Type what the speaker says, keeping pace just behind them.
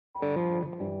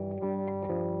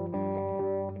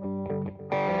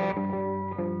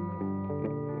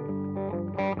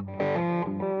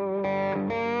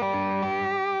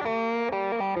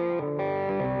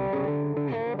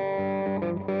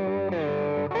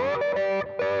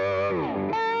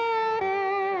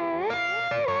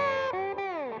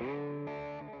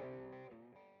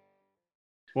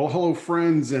Well, hello,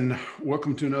 friends, and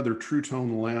welcome to another True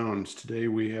Tone Lounge. Today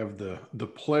we have the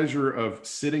pleasure of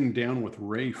sitting down with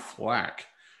Ray Flack.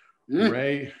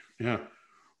 Ray, yeah,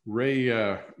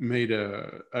 Ray made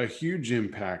a huge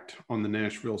impact on the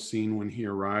Nashville scene when he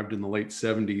arrived in the late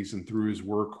 '70s, and through his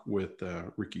work with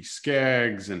Ricky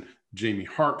Skaggs and Jamie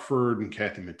Hartford and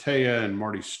Kathy Mattea and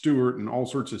Marty Stewart and all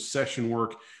sorts of session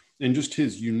work, and just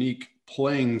his unique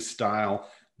playing style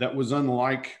that was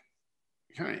unlike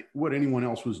kind of what anyone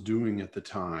else was doing at the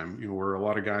time, where a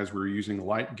lot of guys were using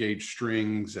light gauge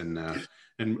strings and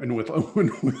with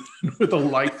with a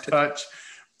light touch,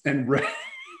 and Ray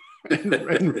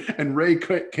and Ray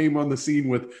came on the scene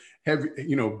with heavy,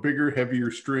 bigger,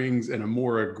 heavier strings and a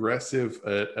more aggressive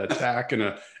attack and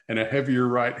a heavier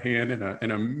right hand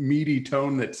and a meaty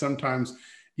tone that sometimes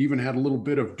even had a little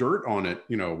bit of dirt on it,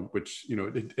 which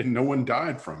and no one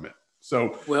died from it.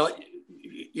 So well.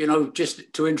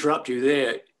 Just to interrupt you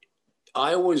there,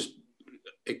 I always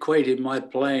equated my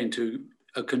playing to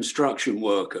a construction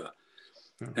worker.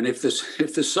 Yeah. And if the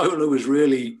solo was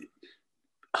really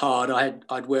hard,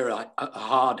 I'd wear a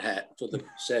hard hat for the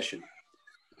session.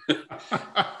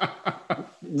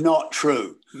 Not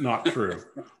true. Not true.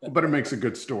 But it makes a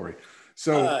good story.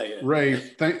 So, yeah. Ray,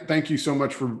 thank you so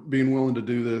much for being willing to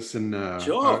do this, and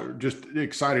sure. Just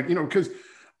excited, because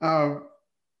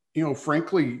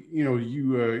frankly,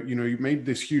 you made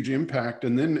this huge impact,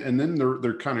 and then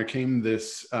there kind of came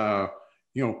this,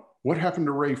 what happened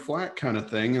to Ray Flack kind of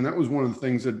thing. And that was one of the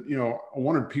things that, I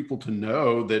wanted people to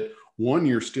know that, one,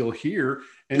 you're still here,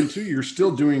 and two, you're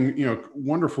still doing,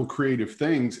 wonderful creative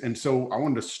things. And so I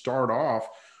wanted to start off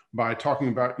by talking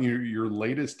about your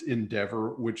latest endeavor,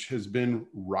 which has been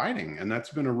writing, and that's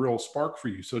been a real spark for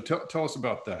you. So tell us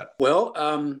about that. Well,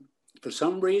 for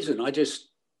some reason, I just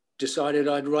decided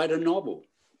I'd write a novel.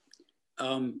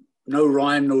 No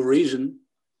rhyme, no reason.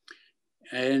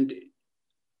 And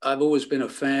I've always been a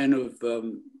fan of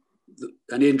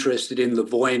and interested in the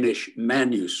Voynich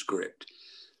manuscript,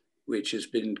 which has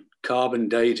been carbon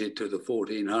dated to the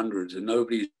 1400s, and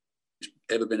nobody's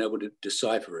ever been able to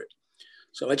decipher it.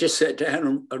 So I just sat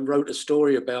down and wrote a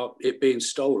story about it being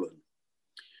stolen.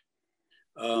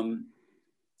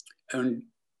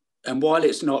 And while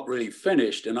it's not really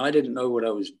finished, and I didn't know what I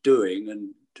was doing,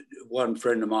 and one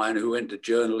friend of mine who went to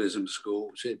journalism school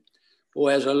said,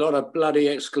 "Boy, there's a lot of bloody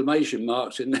exclamation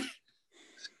marks in there."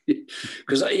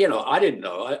 Because, I didn't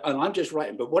know, and I'm just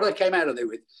writing. But what I came out of there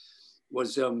with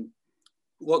was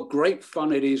what great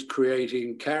fun it is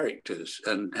creating characters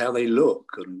and how they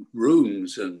look and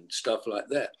rooms and stuff like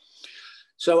that.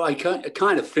 So I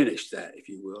kind of finished that, if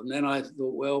you will. And then I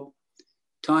thought, well,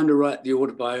 time to write the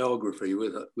autobiography,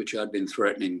 which I'd been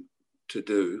threatening to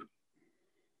do.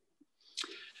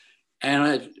 And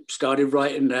I started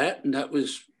writing that, and that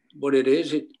was what it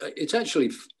is. It's actually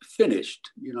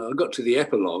finished. I got to the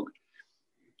epilogue,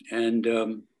 and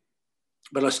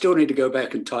but I still need to go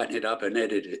back and tighten it up and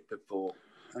edit it before.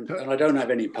 And I don't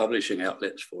have any publishing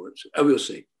outlets for it. So we'll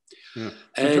see. Yeah.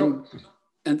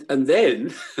 And then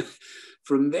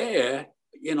from there,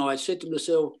 I said to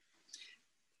myself,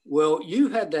 well,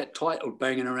 you've had that title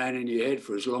banging around in your head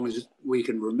for as long as we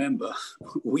can remember,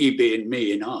 we being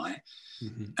me and I.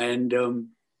 Mm-hmm. And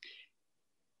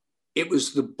it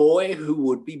was The Boy Who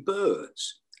Would Be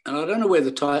Birds. And I don't know where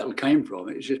the title came from.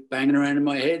 It was just banging around in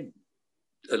my head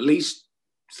at least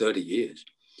 30 years.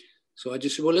 So I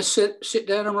just said, well, let's sit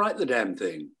down and write the damn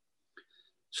thing.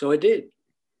 So I did.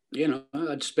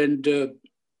 I'd spend 3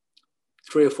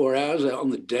 or 4 hours out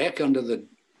on the deck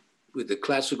with the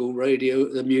classical radio,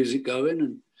 the music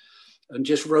going, and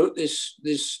just wrote this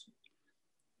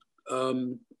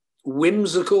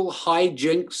whimsical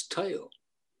hijinks tale.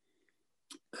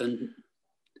 And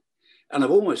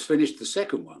I've almost finished the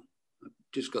second one. I've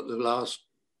just got the last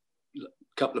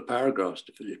couple of paragraphs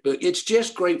to finish. But it's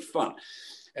just great fun.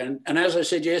 And as I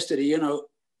said yesterday,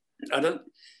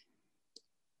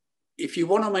 if you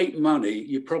want to make money,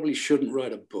 you probably shouldn't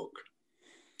write a book.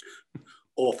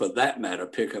 Or for that matter,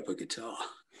 pick up a guitar.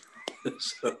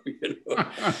 So,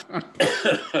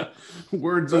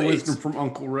 Words of wisdom from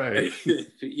Uncle Ray.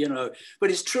 But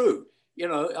it's true.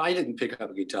 I didn't pick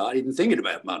up a guitar, even thinking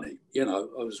about money. I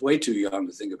was way too young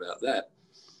to think about that.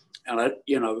 And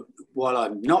while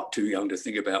I'm not too young to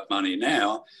think about money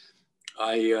now,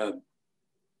 I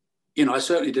you know, I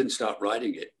certainly didn't start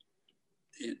writing it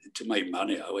to make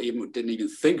money. I didn't even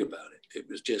think about it. It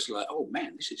was just like, oh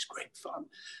man, this is great fun.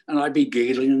 And I'd be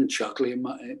giggling and chuckling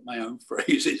in my own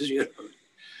phrases, you know.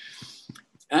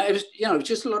 And it was, you know, it was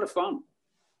just a lot of fun.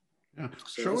 Yeah.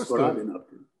 So I've been up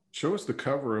to. Show us the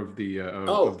cover of the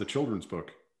of the children's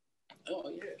book.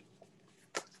 Oh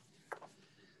yeah.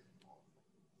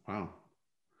 Wow.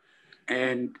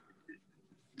 And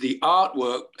the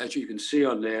artwork, as you can see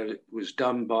on there, was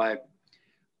done by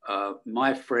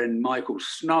my friend Michael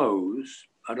Snows.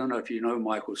 I don't know if you know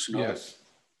Michael Snows. Yes.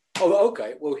 Oh,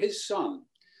 okay. Well, his son,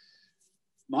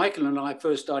 Michael, and I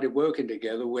first started working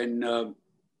together when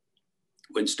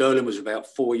Sterling was about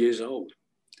 4 years old.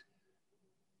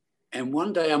 And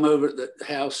one day I'm over at the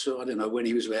house, I don't know, when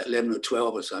he was about 11 or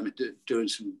 12 or something, doing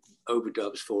some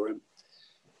overdubs for him.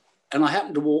 And I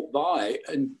happened to walk by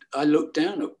and I looked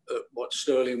down at what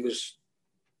Sterling was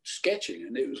sketching,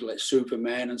 and it was like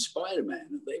Superman and Spider-Man,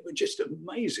 and they were just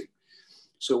amazing.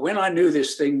 So when I knew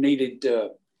this thing needed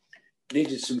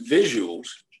some visuals,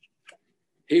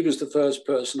 he was the first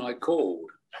person I called.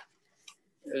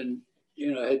 And,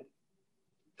 you know,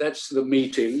 that's the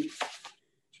meeting.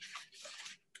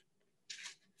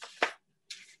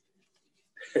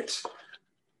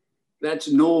 That's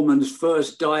Norman's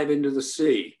first dive into the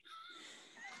sea.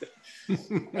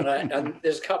 and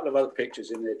there's a couple of other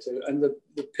pictures in there too. And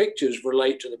the pictures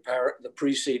relate to the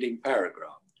preceding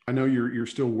paragraph. I know you're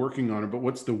still working on it, but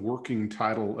what's the working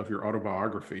title of your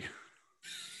autobiography?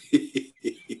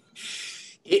 It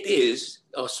is,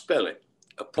 I'll spell it,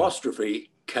 apostrophe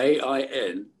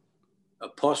K-I-N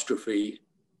apostrophe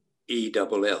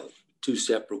E-double-L, two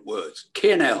separate words.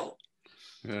 Kinell.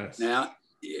 Yes. Now,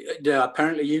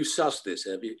 apparently you sussed this,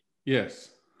 have you?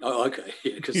 Yes. Oh, okay.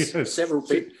 Because yes. several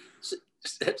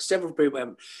people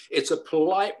have. It's a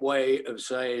polite way of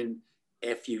saying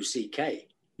F-U-C-K.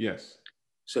 Yes.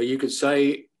 So you could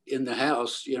say in the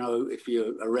house, you know, if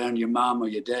you're around your mom or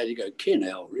your dad, you go,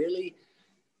 Kinell, really?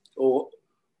 Or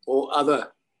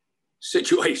other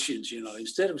situations, you know,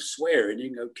 instead of swearing, you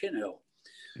can go, Kinell.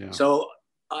 Yeah. So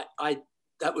I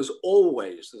that was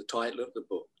always the title of the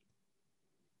book.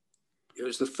 It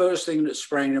was the first thing that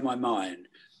sprang to my mind.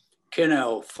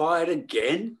 Kinell fired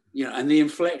again, you know, and the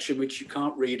inflection, which you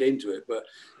can't read into it, but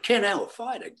Kinell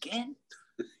fired again.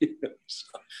 You know, so,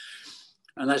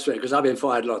 and that's right, because I've been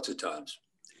fired lots of times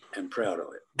and proud of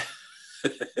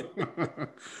it.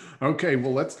 Okay,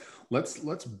 well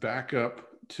let's back up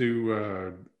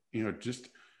to you know, just,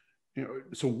 you know,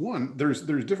 so one, there's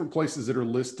different places that are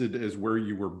listed as where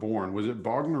you were born. Was it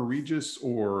Bognor Regis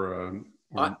or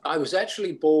I was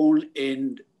actually born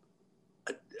in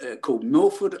called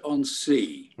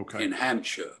Milford-on-Sea, okay, in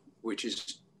Hampshire, which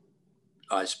is,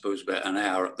 I suppose, about an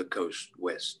hour up the coast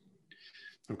west.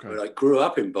 Okay. But I grew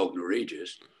up in Bognor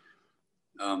Regis,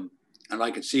 and I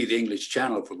could see the English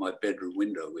Channel from my bedroom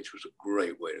window, which was a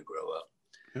great way to grow up.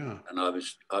 Yeah. And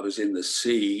I was in the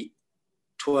sea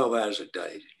 12 hours a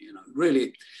day. You know,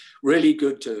 really, really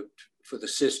good for the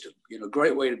system. You know,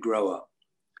 great way to grow up.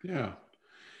 Yeah.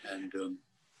 And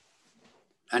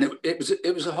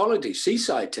it was a holiday,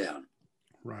 seaside town.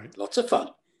 Right. Lots of fun.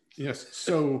 Yes.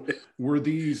 So were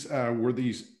these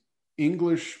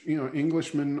English, you know,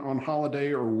 Englishmen on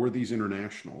holiday, or were these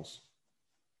internationals?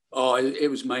 Oh, it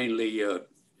was mainly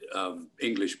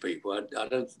English people. I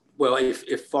don't. Well,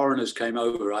 if foreigners came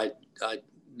over,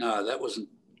 no, that wasn't.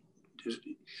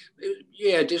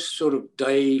 Yeah, just sort of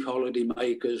day holiday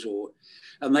makers,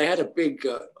 and they had a big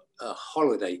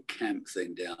holiday camp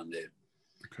thing down there.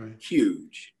 Okay.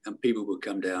 Huge, and people would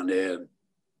come down there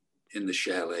in the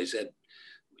chalets.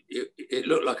 It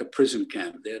looked like a prison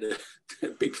camp. They had a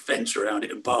big fence around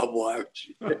it and barbed wire.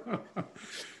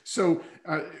 So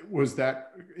was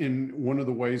that in one of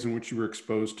the ways in which you were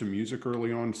exposed to music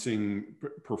early on, seeing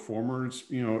performers,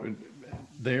 you know,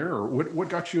 there, or what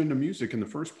got you into music in the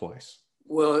first place?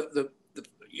 Well,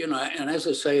 you know, and as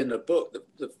I say in the book,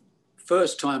 the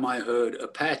first time I heard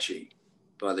Apache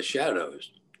by the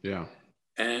Shadows. Yeah.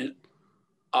 And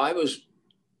I was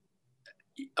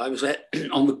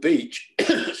on the beach,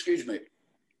 excuse me.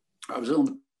 I was on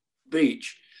the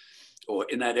beach or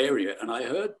in that area, and I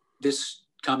heard this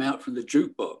come out from the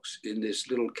jukebox in this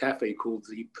little cafe called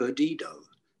the Perdido.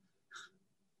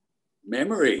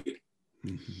 Memory.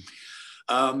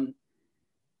 Mm-hmm.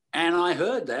 And I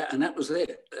heard that, and that was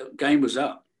it. The game was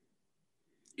up.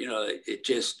 You know, it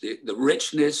just, the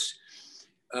richness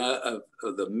of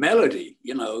the melody,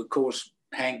 you know, of course,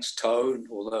 Hank's tone,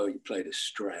 although he played a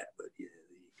Strat, but yeah,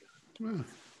 there you go.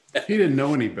 Well, he didn't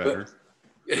know any better.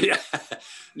 But, yeah,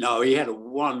 no, he had a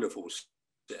wonderful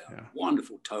sound,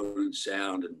 wonderful tone and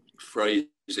sound and phrasing,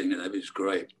 and that was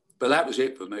great. but that was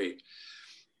it for me.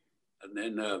 And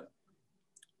then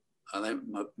I think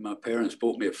my parents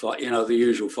bought me the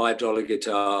usual $5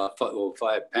 guitar or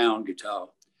 £5 guitar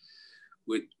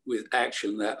with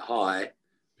action that high.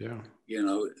 Yeah.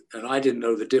 And I didn't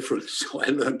know the difference. So I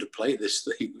learned to play this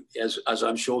thing, as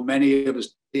I'm sure many of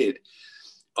us did,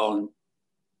 on,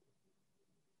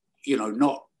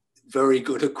 not very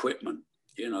good equipment,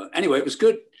 Anyway, it was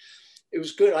good. It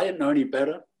was good. I didn't know any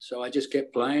better. So I just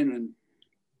kept playing and,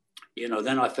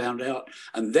 then I found out.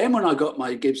 And then when I got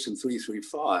my Gibson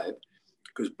 335,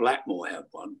 because Blackmore had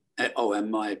one,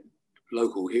 and my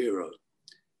local hero,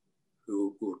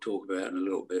 who we'll talk about in a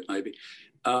little bit maybe,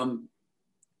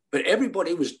 but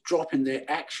everybody was dropping their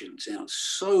action sound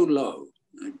so low.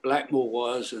 Blackmore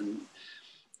was,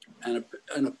 and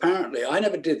apparently, I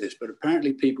never did this, but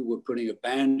apparently people were putting a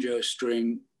banjo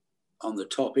string on the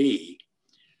top E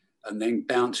and then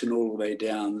bouncing all the way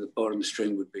down. The bottom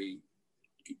string would be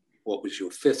what was your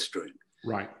fifth string.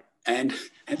 Right. And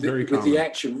Very with the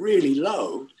action really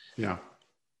low, yeah,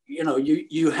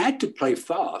 you had to play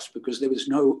fast because there was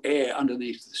no air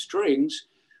underneath the strings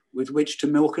with which to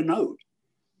milk a note.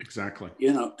 Exactly.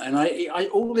 And I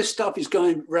all this stuff is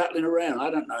going rattling around. I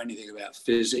don't know anything about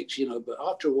physics, but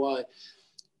after a while,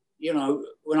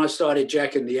 when I started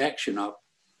jacking the action up,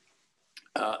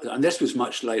 and this was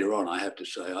much later on, I have to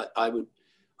say, I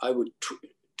would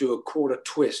do a quarter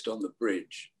twist on the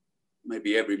bridge,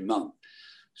 maybe every month,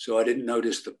 so I didn't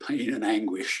notice the pain and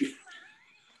anguish.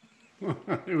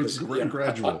 It was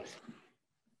gradual.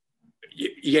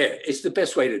 Yeah, it's the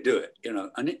best way to do it,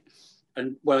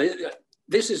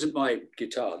 this isn't my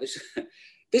guitar.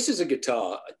 This is a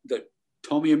guitar that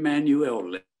Tommy Emmanuel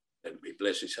lent me,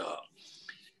 bless his heart,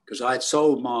 because I had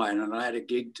sold mine and I had a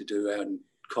gig to do out in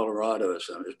Colorado or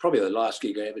something. It was probably the last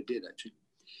gig I ever did, actually.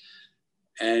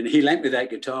 And he lent me that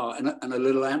guitar and a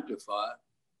little amplifier.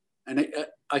 And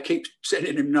I keep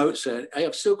sending him notes saying, "Hey,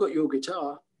 I've still got your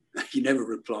guitar." He never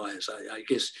replies.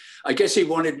 I guess he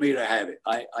wanted me to have it.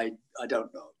 I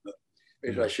don't know, but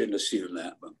maybe I shouldn't assume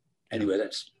that. But anyway,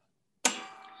 that's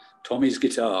Tommy's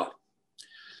guitar.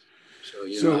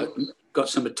 So I got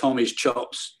some of Tommy's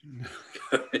chops.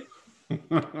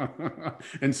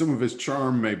 And some of his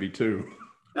charm maybe too.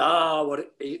 Ah, what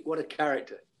a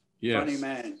character. Yes. Funny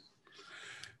man.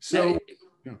 So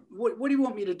now, what do you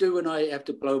want me to do when I have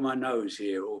to blow my nose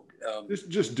here? Or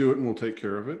just do it and we'll take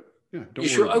care of it. Yeah, don't worry.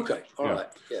 Sure? Okay. All right.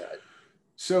 Yeah.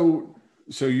 So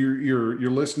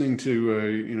you're listening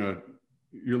to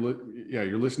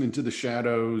you're listening to the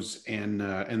Shadows, and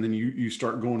then you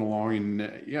start going along,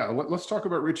 and let's talk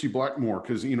about Ritchie Blackmore,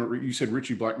 because you said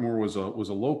Ritchie Blackmore was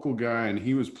a local guy, and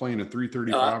he was playing a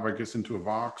 335, I guess, into a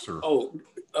Vox or. Oh,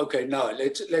 okay. No,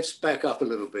 let's back up a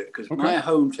little bit, because my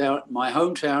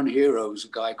hometown hero was a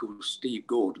guy called Steve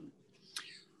Gordon,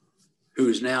 who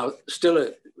is now still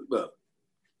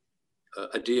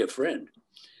a dear friend,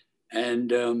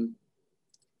 and.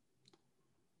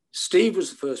 Steve was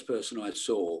the first person I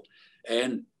saw,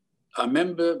 and I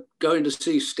remember going to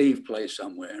see Steve play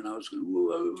somewhere, and I was going,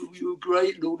 "Whoa, you're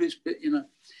great," and all this bit,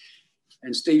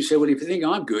 And Steve said, "Well, if you think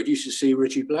I'm good, you should see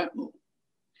Ritchie Blackmore."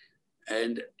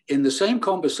 And in the same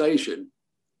conversation,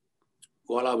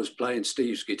 while I was playing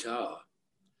Steve's guitar,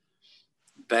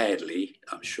 badly,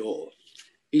 I'm sure,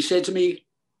 he said to me,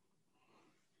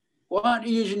 "Why aren't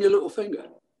you using your little finger?"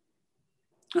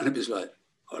 And it was like,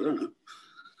 I don't know.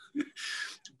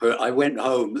 But I went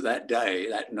home that day,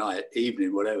 that night,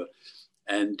 evening, whatever,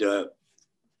 and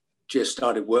just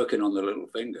started working on the little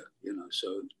finger,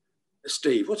 So,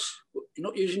 Steve, you're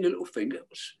not using your little finger?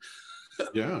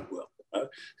 Yeah. Well,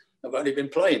 I've only been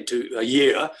playing a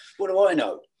year. What do I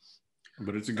know?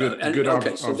 But it's a good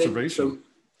observation.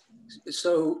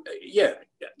 So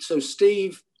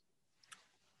Steve,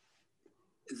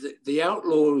 the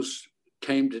Outlaws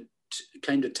came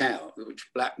to town, which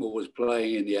Blackmore was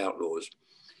playing in the Outlaws.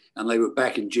 And they were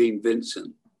back in Gene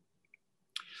Vincent,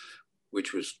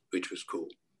 which was cool.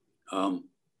 And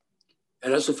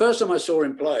that's the first time I saw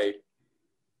him play,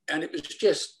 and it was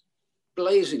just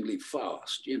blazingly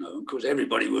fast, Of course,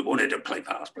 everybody wanted to play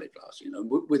fast,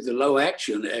 With the low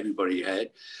action that everybody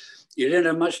had, you didn't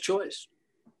have much choice.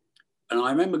 And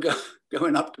I remember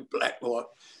going up to Blackmore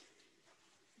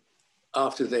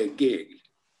after their gig,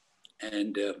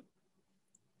 and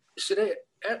said,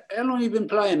 "How long have you been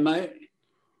playing, mate?"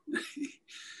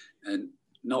 And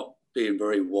not being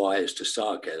very wise to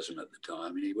sarcasm at the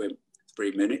time, he went,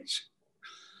 3 minutes.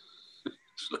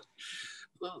 It's like,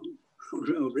 well,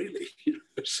 no, really.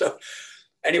 So,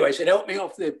 anyway, he said, help me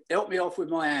off with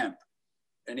my amp.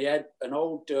 And he had an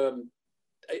old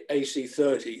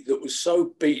AC30 that was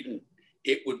so beaten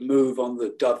it would move on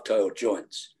the dovetail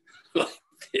joints. like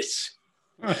this,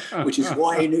 which is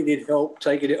why he needed help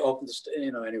taking it off the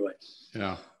anyway.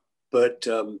 Yeah. But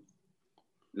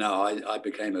no, I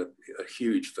became a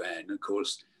huge fan. Of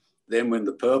course, then when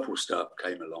the purple stuff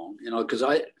came along, because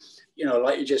like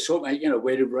you just talked about,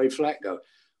 where did Ray Flack go?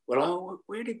 Well,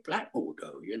 where did Blackmore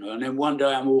go? And then one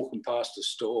day I'm walking past a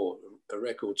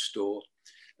record store,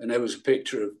 and there was a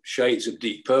picture of Shades of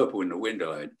Deep Purple in the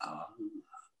window. I went,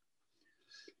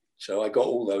 So I got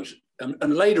all those.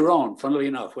 And later on, funnily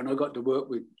enough, when I got to work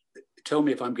with, tell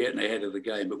me if I'm getting ahead of the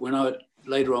game, but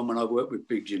later on when I worked with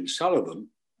Big Jim Sullivan,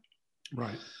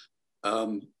 right,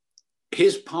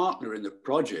 his partner in the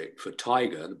project for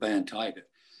Tiger, the band Tiger,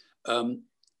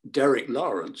 Derek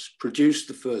Lawrence, produced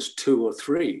the first 2 or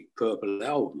 3 Purple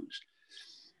albums.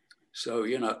 So,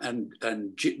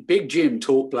 and Big Jim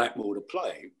taught Blackmore to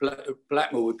play.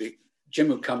 Jim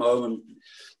would come home and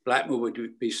Blackmore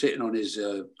would be sitting on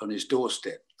his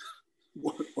doorstep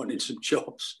wanting some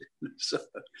chops. so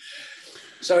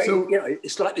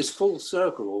it's like this full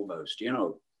circle almost,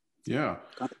 Yeah.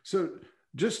 So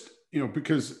just,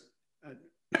 because,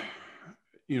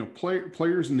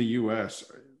 players in the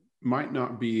U.S. might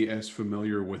not be as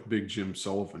familiar with Big Jim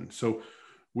Sullivan. So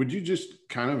would you just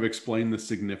kind of explain the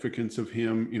significance of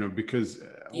him, because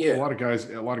a lot of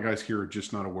guys here are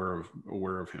just not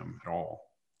aware of him at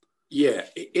all. Yeah.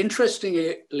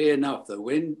 Interestingly enough, though,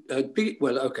 when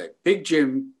Big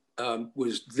Jim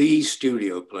was the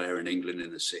studio player in England in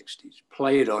the 60s,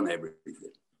 played on everything,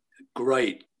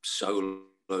 great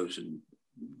solos and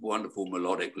wonderful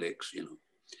melodic licks,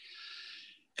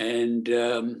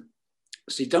 And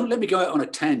see, don't let me go out on a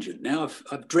tangent. Now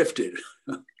I've drifted.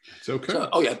 It's okay.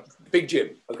 So, Big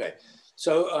Jim. Okay.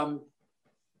 So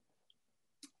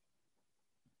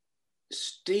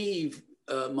Steve,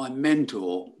 my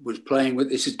mentor, was playing with,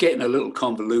 this is getting a little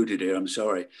convoluted here, I'm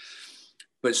sorry.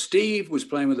 But Steve was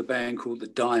playing with a band called the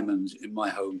Diamonds in my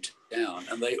hometown.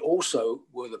 And they also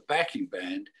were the backing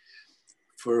band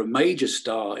for a major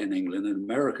star in England, an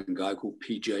American guy called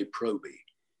PJ Proby,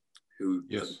 who,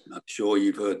 yes, I'm sure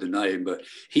you've heard the name, but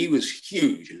he was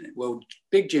huge in it. Well,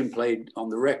 Big Jim played on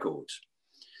the records.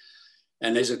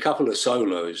 And there's a couple of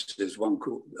solos. There's one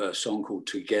song called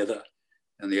Together,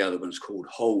 and the other one's called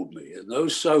Hold Me. And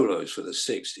those solos for the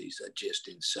 60s are just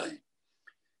insane.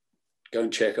 Go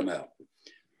and check them out.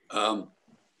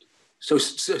 So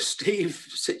Steve,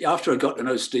 after I got to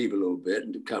know Steve a little bit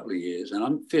in a couple of years, and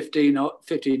I'm 15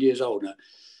 years old now,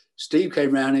 Steve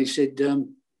came around and he said, hey,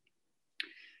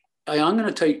 I'm going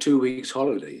to take 2 weeks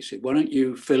holiday. He said, why don't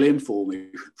you fill in for me,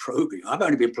 Proby? I've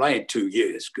only been playing 2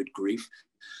 years, good grief.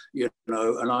 And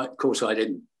of course I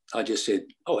didn't. I just said,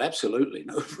 oh, absolutely,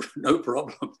 no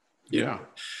problem. Yeah.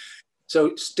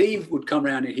 So Steve would come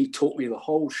around and he taught me the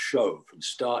whole show from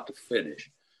start to finish,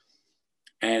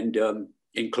 and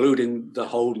including the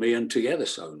Hold Me and Together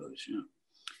solos,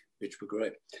 which were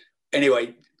great.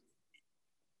 Anyway,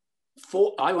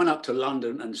 I went up to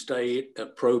London and stayed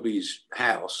at Proby's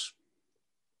house,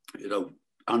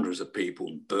 hundreds of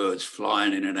people, birds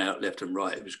flying in and out left and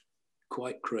right. It was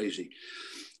quite crazy.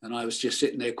 And I was just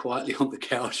sitting there quietly on the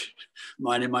couch,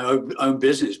 minding my own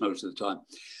business most of the time.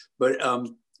 But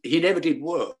he never did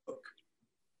work.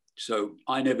 So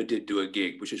I never did do a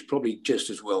gig, which is probably just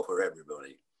as well for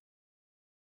everybody.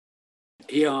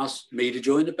 He asked me to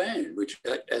join the band, which,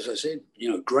 as I said,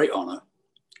 great honor.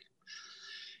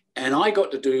 And I got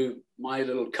to do my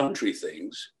little country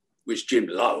things, which Jim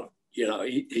loved.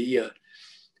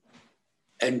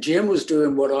 And Jim was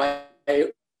doing what I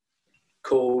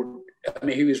called,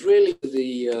 he was really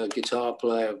the guitar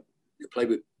player who played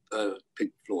with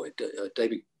Pink Floyd,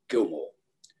 David Gilmour.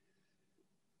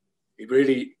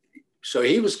 So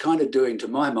he was kind of doing, to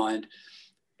my mind,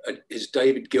 his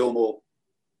David Gilmour,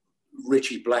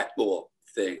 Richie Blackmore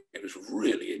thing. It was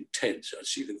really intense. I'd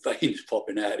see the veins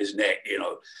popping out of his neck,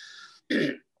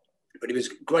 But he was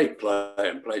a great player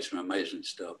and played some amazing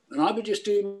stuff. And I would just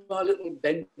do my little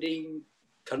bending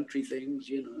country things,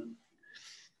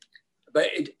 But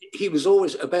he was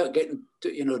always about getting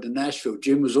to Nashville.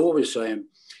 Jim was always saying,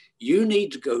 you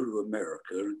need to go to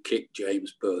America and kick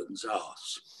James Burton's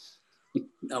ass.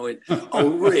 I went,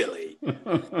 oh, really?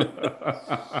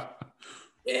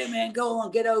 Yeah, man, go on,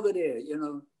 get over there, he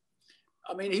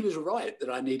was right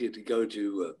that I needed to go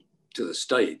to the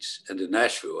States and to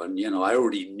Nashville. And, I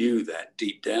already knew that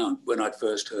deep down when I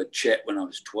first heard Chet when I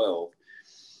was 12.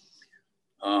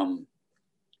 And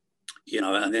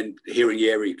then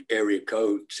hearing area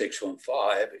code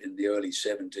 615 in the early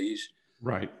 70s.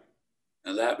 Right.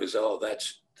 And that was,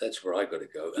 that's where I got to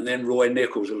go. And then Roy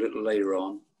Nichols a little later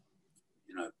on,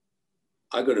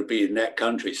 I got to be in that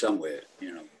country somewhere,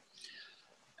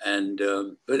 And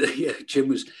but yeah, Jim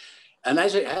was, and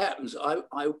as it happens,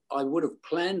 I would have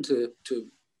planned to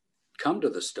come to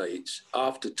the States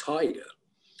after Tiger,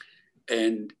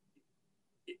 and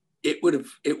it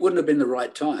wouldn't have been the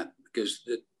right time, because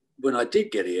when I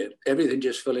did get here, everything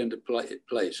just fell into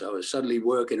place. I was suddenly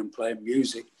working and playing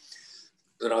music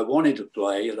that I wanted to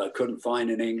play that I couldn't find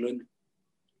in England,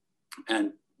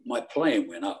 and my playing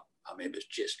went up. I mean, it was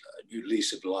just a new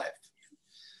lease of life.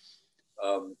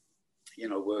 You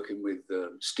know, working with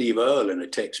Steve Earle in a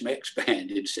Tex-Mex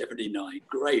band in '79.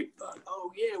 Great fun.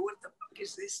 Oh yeah, what the fuck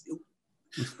is this?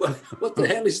 What the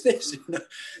hell is this?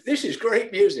 This is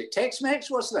great music.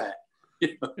 Tex-Mex, what's that?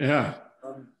 You know? Yeah.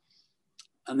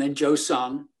 And then Joe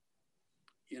Sung,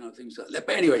 you know, things like that.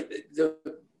 But anyway,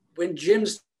 when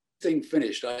Jim's thing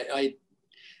finished, a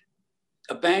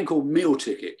band called Meal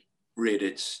Ticket reared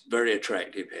its very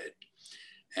attractive head,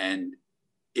 and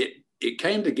it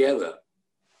came together,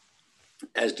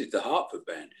 as did the Hartford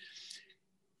band.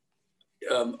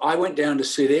 I went down to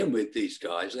sit in with these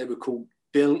guys. They were called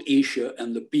Bill Escher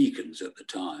and the Beacons at the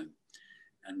time.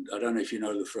 And I don't know if you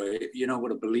know the phrase. You know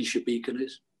what a Belisha beacon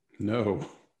is? No.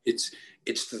 It's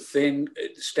the thing.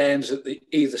 It stands at the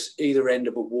either end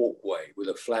of a walkway with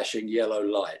a flashing yellow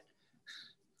light.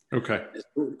 Okay.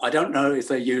 I don't know if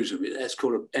they use them. That's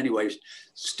called anyway.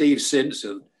 Steve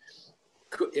Simpson,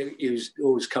 he was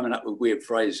always coming up with weird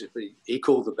phrases. He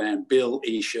called the band Bill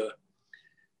Escher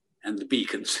and the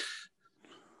Beacons.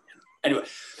 Anyway,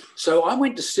 so I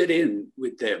went to sit in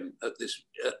with them at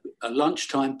a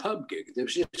lunchtime pub gig. There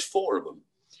was just 4 of them.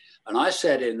 And I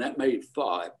sat in, that made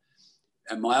 5.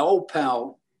 And my old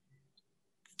pal,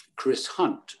 Chris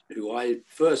Hunt, who I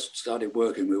first started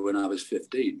working with when I was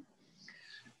 15,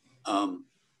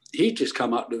 he'd just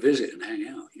come up to visit and hang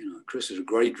out. You know, Chris is a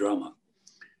great drummer.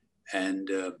 And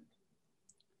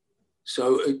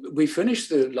so we finished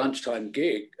the lunchtime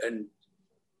gig, and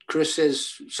Chris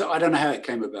says, so I don't know how it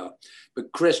came about,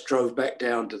 but Chris drove back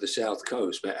down to the South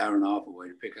Coast, about an hour and a half away,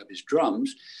 to pick up his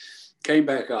drums, came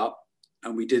back up,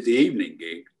 and we did the evening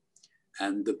gig.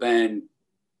 And the band,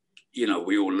 you know,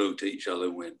 we all looked at each other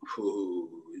and went,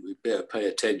 we better pay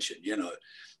attention, you know,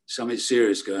 something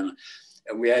serious going on.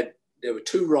 And there were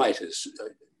 2 writers,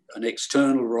 an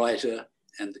external writer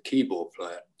and the keyboard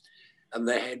player. And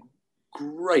they had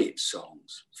great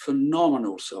songs,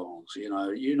 phenomenal songs, you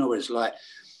know, it's like,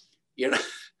 you know,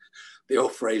 the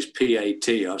old phrase PAT.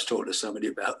 I was talking to somebody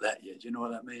about that. Yeah, do you know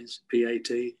what that means? PAT?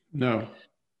 No.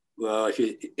 Well, if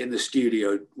you're in the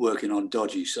studio working on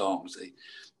dodgy songs, the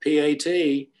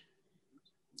PAT,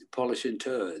 polishing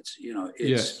turds, you know,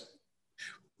 it's,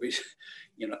 yes.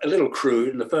 You know, a little crude.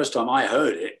 And the first time I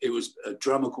heard it, it was a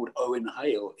drummer called Owen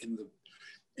Hale in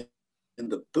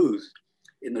the booth,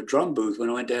 in the drum booth, when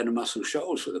I went down to Muscle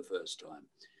Shoals for the first time.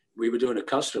 We were doing a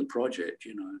custom project,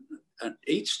 you know, and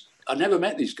I never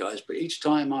met these guys, but each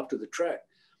time after the track,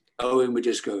 Owen would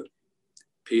just go,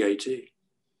 PAT.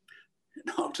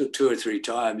 And after 2 or 3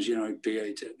 times, you know,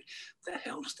 PAT, what the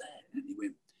hell's that? And he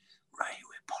went, Ray,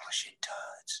 we're polishing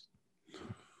turds.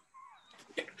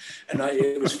 And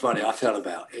it was funny. I felt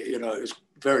about it, you know, it was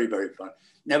very, very fun.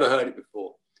 Never heard it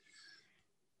before.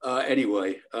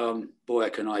 Anyway, boy,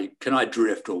 can I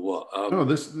drift or what?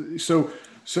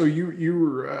 So you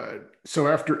were so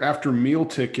after Meal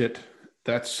Ticket,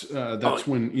 that's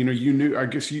when, you know, you knew, I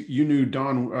guess you knew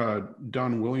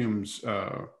Don Williams,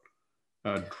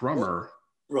 drummer.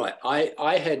 Right.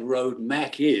 I had rode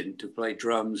Mac in to play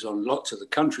drums on lots of the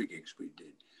country gigs we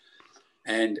did,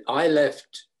 and I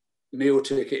left Meal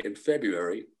Ticket in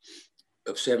February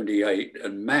of '78,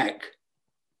 and Mac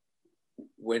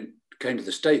came to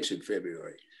the States in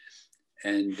February.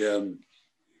 And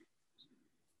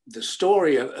the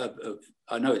story of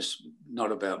I know it's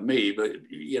not about me, but,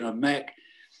 you know, Mac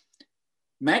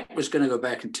was going to go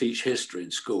back and teach history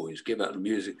in school. He's give out the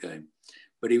music game.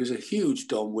 But he was a huge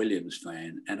Don Williams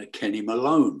fan and a Kenny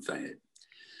Malone fan.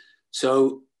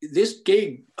 So this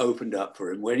gig opened up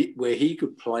for him where he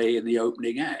could play in the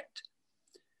opening act,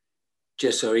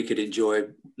 just so he could enjoy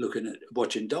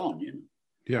watching Don, you know.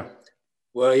 Yeah.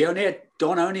 Well,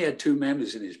 Don only had 2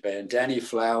 members in his band, Danny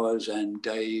Flowers and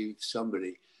Dave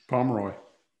somebody. Pomeroy.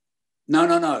 No.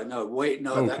 Wait,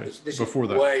 no. Okay. This before is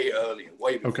that. way earlier.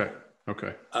 Way before.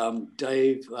 Okay.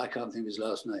 Dave, I can't think of his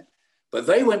last name, but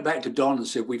they went back to Don and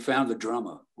said, "We found the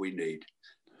drummer we need."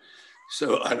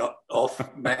 So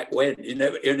off Mac went. He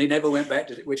never went back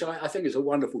to it, which I think is a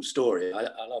wonderful story. I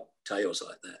love tales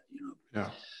like that, you know.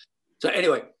 Yeah. So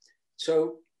anyway,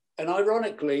 and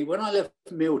ironically, when I left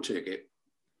Meal Ticket,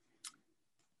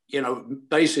 you know,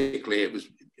 basically it was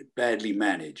badly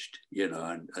managed, you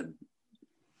know, and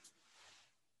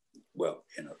well,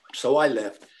 you know, so I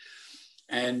left.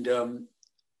 And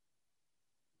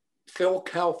Phil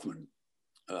Kaufman,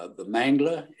 the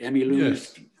Mangler,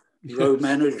 Emmylou's road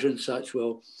manager and such.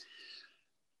 Well,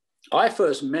 I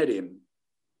first met him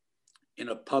in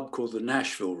a pub called the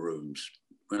Nashville Rooms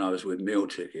when I was with Meal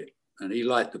Ticket, and he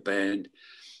liked the band.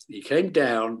 He came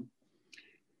down,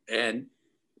 and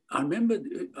I remember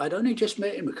I'd only just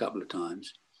met him a couple of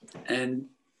times, and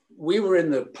we were in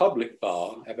the public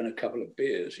bar having a couple of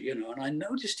beers, you know, and I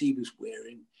noticed he was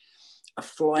wearing a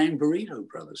Flying Burrito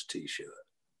Brothers t-shirt,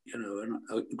 you know,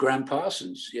 and Graham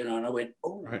Parsons, you know, and I went,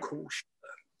 oh, right. Cool shirt.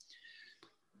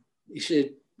 He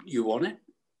said, you want it?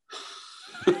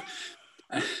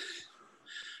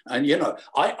 And, you know,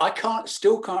 I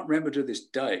still can't remember to this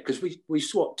day, because we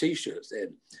swapped t-shirts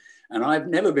then. And I've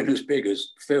never been as big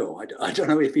as Phil. I don't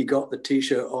know if he got the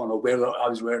t-shirt on or whether I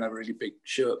was wearing a really big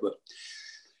shirt, but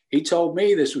he told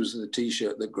me this was the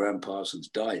t-shirt that Graham Parsons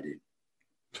died in.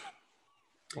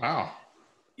 Wow.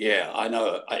 Yeah, I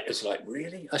know. It's like,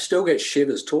 really? I still get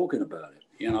shivers talking about it,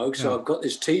 you know? So I've got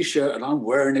this t-shirt and I'm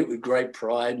wearing it with great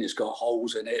pride, and it's got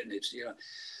holes in it, and it's, you know.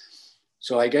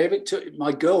 So I gave it to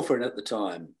my girlfriend at the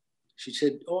time. She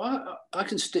said, oh, I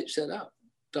can stitch that up,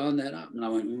 darn that up. And I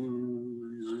went, I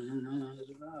don't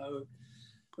know.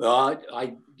 Well,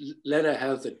 I let her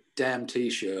have the damn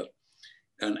t-shirt,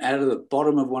 and out of the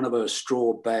bottom of one of her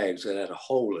straw bags that had a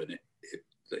hole in it,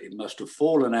 it must have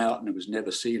fallen out and it was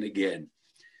never seen again.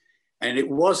 And it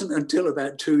wasn't until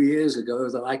about 2 years ago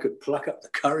that I could pluck up the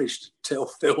courage to tell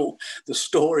Phil the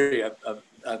story of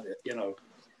it, you know.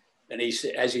 And he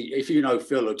said, if you know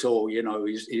Phil at all, you know,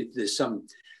 there's some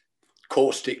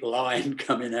caustic line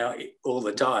coming out all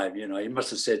the time, you know. He must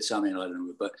have said something, I don't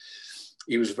know, but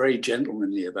he was very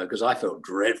gentlemanly about it, because I felt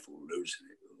dreadful losing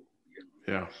it. You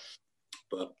know? Yeah.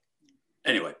 But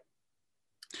anyway.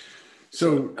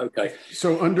 So okay.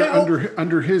 So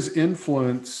under his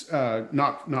influence,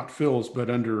 not Phil's, but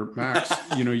under Max,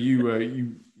 you know,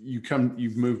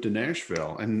 you've moved to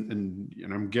Nashville, and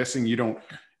I'm guessing you don't,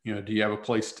 you know, do you have a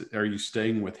place? Are you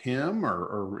staying with him,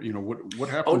 or you know, what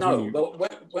happens? Oh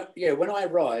no, when I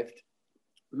arrived,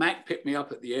 Mac picked me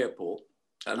up at the airport,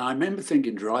 and I remember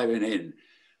thinking, driving in,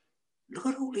 look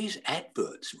at all these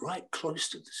adverts right close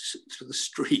to the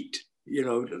street, you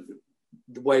know.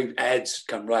 The way ads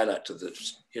come right out to the,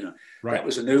 you know, right. That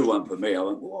was a new one for me. I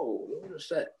went, whoa, what is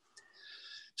that?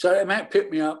 So Matt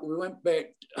picked me up. We went back.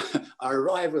 I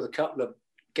arrived with a couple of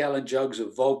gallon jugs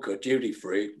of vodka, duty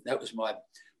free. That was my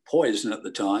poison at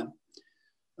the time.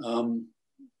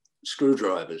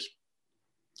 Screwdrivers.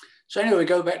 So anyway, we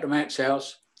go back to Mac's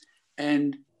house,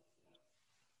 and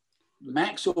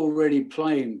Mac's already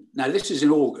playing. Now, this is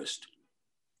in August.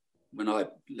 When I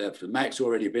left, and Mac's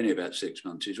already been here about 6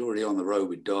 months. He's already on the road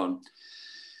with Don.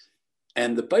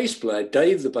 And the bass player,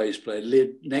 Dave, the bass player,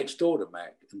 lived next door to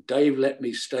Mac. And Dave let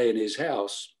me stay in his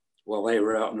house while they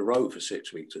were out on the road for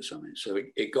 6 weeks or something. So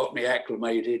it got me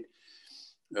acclimated.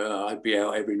 I'd be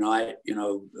out every night, you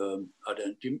know.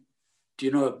 Do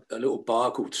you know a little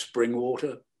bar called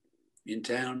Springwater in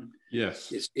town?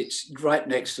 Yes. It's right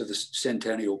next to the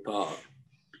Centennial Park.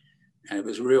 And it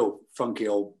was a real funky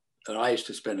old. And I used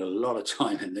to spend a lot of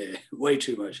time in there, way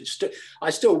too much.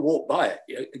 I still walk by it,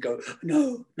 you know, and go,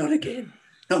 no, not again,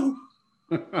 no,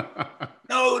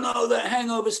 no, that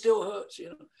hangover still hurts,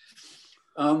 you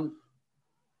know.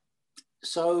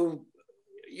 So,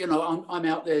 you know, I'm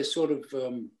out there sort of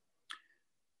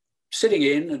sitting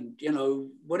in, and, you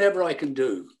know, whatever I can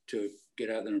do to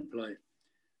get out there and play.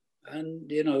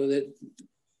 And, you know, that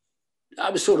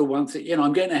I was sort of one thing, you know,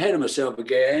 I'm getting ahead of myself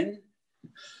again.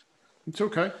 It's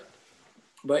okay.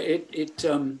 But it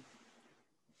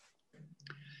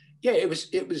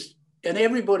was, and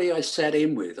everybody I sat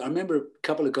in with, I remember a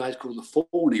couple of guys called the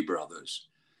Forney brothers,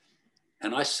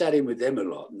 and I sat in with them a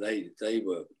lot, and they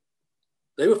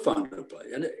were fun to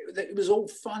play, and it was all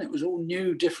fun. It was all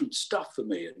new, different stuff for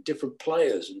me, and different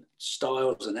players and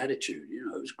styles and attitude. You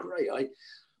know, it was great.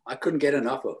 I couldn't get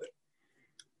enough of it.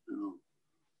 You know.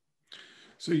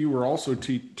 So you were also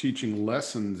teaching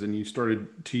lessons, and you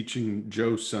started teaching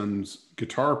Joe's son's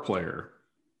guitar player.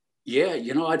 Yeah,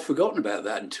 you know, I'd forgotten about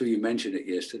that until you mentioned it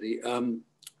yesterday.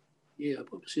 Yeah,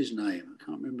 what was his name? I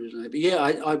can't remember his name. But yeah,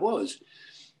 I was.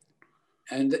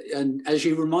 And as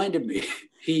you reminded me,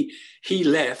 he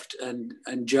left, and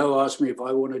Joe asked me if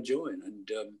I want to join,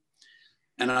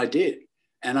 and I did.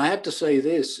 And I have to say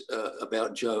this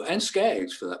about Joe, and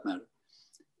Skaggs for that matter,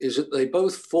 is that they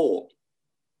both fought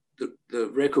the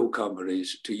record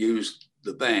companies to use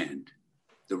the band,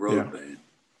 the road band.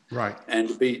 Right. And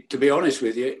to be honest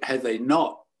with you, had they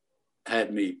not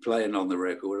had me playing on the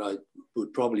record, I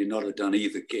would probably not have done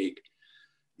either gig.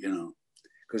 you know,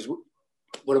 because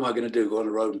what am I going to do? Go on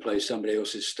the road and play somebody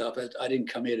else's stuff? I didn't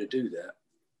come here to do that.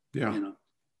 Yeah. You know.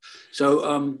 So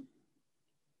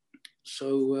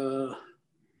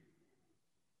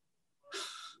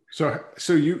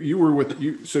So you were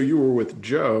with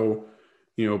Joe,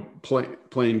 you know,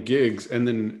 playing gigs, and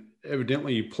then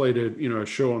evidently you played a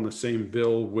show on the same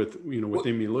bill with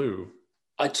Emmylou.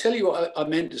 I tell you what I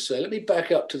meant to say. Let me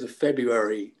back up to the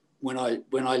February when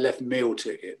I left Meal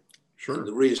Ticket. Sure. And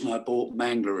the reason I brought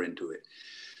Mangler into it.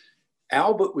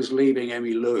 Albert was leaving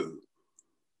Emmylou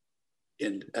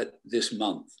at this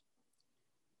month,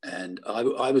 and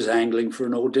I was angling for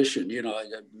an audition. You know,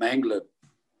 Mangler.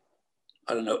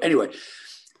 I don't know. Anyway,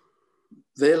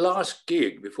 their last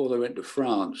gig before they went to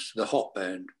France, the Hot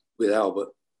Band with Albert,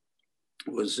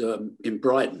 was in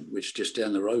Brighton, which is just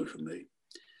down the road from me.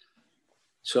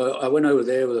 So I went over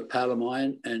there with a pal of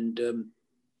mine, and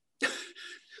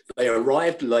they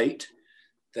arrived late.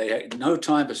 They had no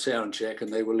time for sound check,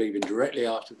 and they were leaving directly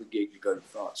after the gig to go to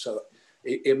France. So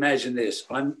imagine this.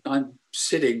 I'm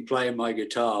sitting playing my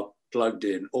guitar plugged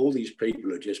in. All these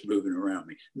people are just moving around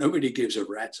me. Nobody gives a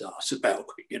rat's ass about,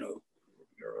 you know.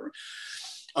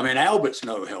 I mean, Albert's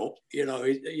no help. You know,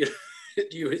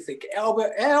 you think,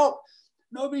 Albert, help!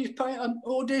 Nobody's paying. I'm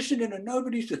auditioning and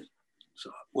nobody's...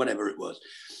 So whatever it was.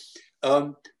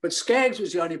 But Skaggs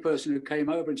was the only person who came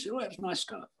over and said, oh, that's nice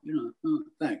stuff. You know, oh,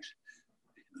 thanks.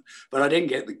 But I didn't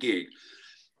get the gig.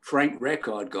 Frank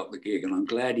Reckard got the gig, and I'm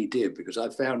glad he did, because I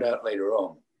found out later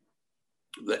on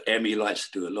that Emmy likes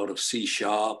to do a lot of C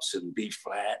sharps and B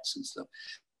flats and stuff.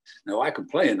 Now, I can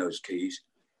play in those keys,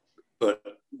 but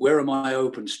where are my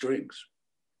open strings?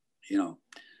 You know,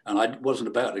 and I wasn't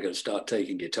about to go start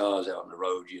taking guitars out on the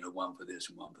road, you know, one for this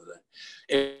and one for that.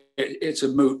 It's a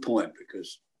moot point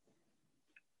because,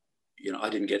 you know, I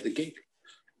didn't get the gig.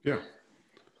 Yeah.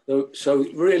 So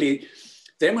really,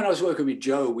 then when I was working with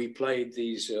Joe, we played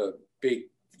these big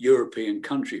European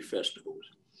country festivals.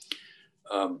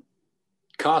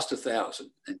 Cast 1,000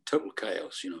 and Total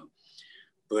Chaos, you know.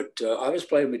 But I was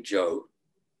playing with Joe,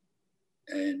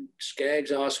 and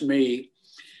Skaggs asked me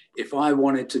if I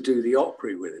wanted to do the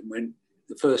Opry with him, when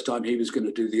the first time he was going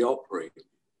to do the Opry.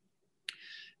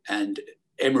 And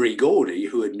Emery Gordy,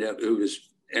 who was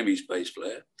Emmy's bass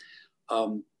player,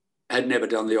 had never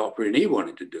done the Opry, and he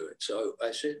wanted to do it. So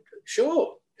I said,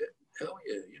 sure, hell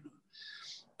yeah, you know.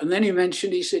 And then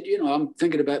he said, you know, I'm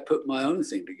thinking about putting my own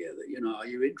thing together. You know, are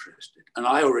you interested? And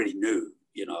I already knew,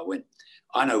 you know,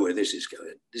 I know where this is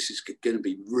going. This is going to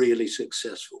be really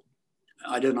successful.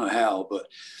 I don't know how, but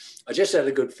I just had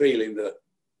a good feeling that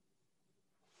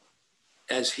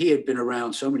as he had been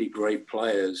around so many great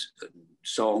players and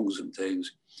songs and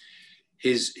things,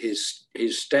 his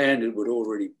standard would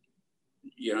already,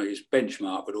 you know, his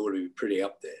benchmark would already be pretty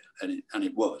up there, and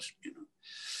it was, you know.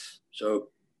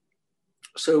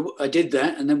 So I did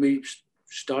that, and then we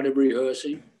started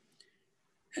rehearsing.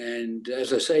 And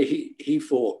as I say, he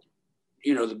thought,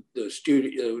 you know,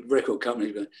 the record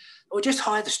company going, oh, just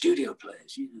hire the studio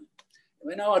players, you know. I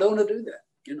mean, no, I don't want to do that,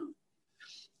 you know.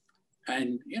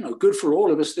 And, you know, good for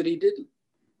all of us that he didn't,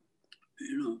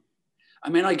 you know. I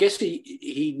mean, I guess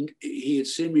he had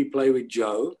seen me play with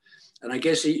Joe, and I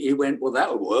guess he went, well,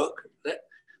 that'll work.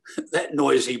 That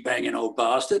noisy banging old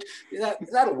bastard,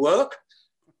 that'll work.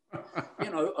 You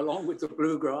know, along with the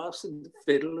bluegrass and the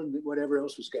fiddle and whatever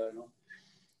else was going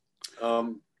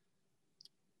on.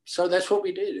 So that's what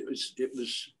we did. It was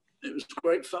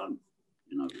great fun,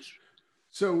 you know.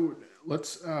 So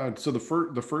let's. So the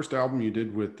first album you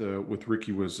did with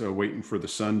Ricky was "Waiting for the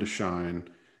Sun to Shine,"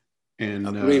 and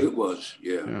I believe it was,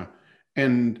 yeah. Yeah,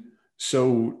 and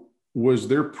so was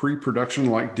there pre-production?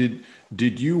 Like, did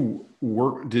you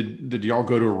work? Did y'all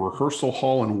go to a rehearsal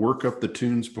hall and work up the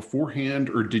tunes beforehand,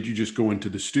 or did you just go into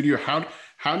the studio?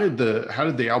 How did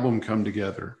the album come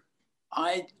together?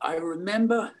 I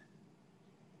remember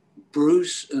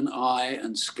Bruce and I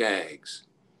and Skaggs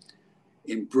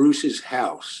in Bruce's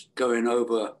house going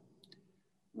over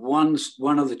one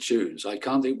of the tunes. I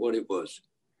can't think what it was,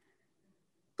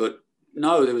 but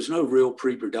no, there was no real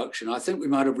pre-production. I think we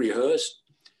might have rehearsed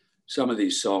some of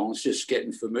these songs, just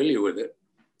getting familiar with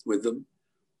them.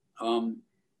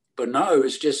 But no,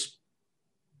 it's just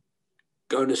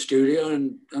go to studio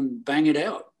and bang it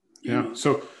out. Yeah. Know?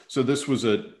 So this was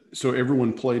so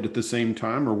everyone played at the same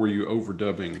time, or were you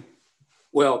overdubbing?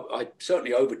 Well, I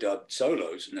certainly overdubbed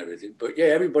solos and everything, but yeah,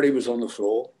 everybody was on the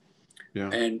floor. Yeah.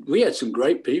 And we had some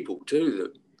great people too,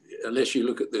 that unless you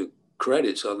look at the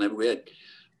credits on them, we had,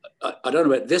 I don't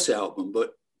know about this album,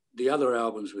 but the other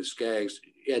albums with Skaggs,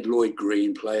 he had Lloyd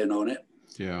Green playing on it.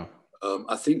 Yeah.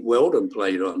 I think Weldon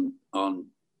played on a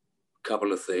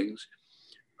couple of things.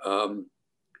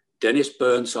 Dennis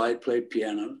Burnside played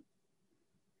piano.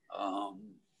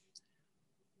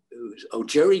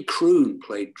 Jerry Croon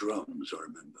played drums, I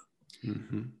remember.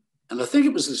 Mm-hmm. And I think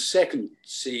it was the second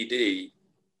CD,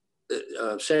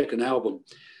 second album,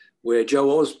 where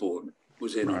Joe Osborne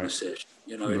was in on the session.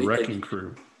 You know, the Wrecking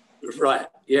Crew. Right,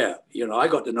 yeah. You know, I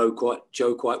got to know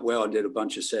Joe quite well. I did a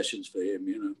bunch of sessions for him,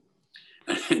 you know.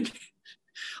 And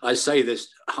I say this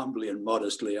humbly and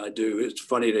modestly, I do. It's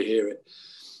funny to hear it.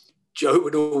 Joe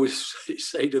would always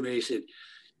say to me, he said,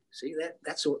 see,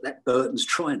 that's what that Burton's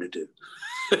trying to do.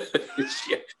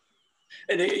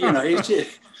 And you know,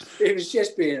 he was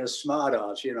just being a smart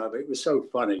ass, you know, but it was so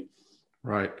funny.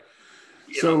 Right.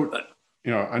 You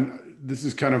know, this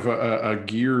is kind of a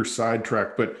gear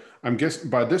sidetrack, but I'm guessing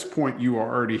by this point you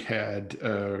already had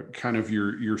kind of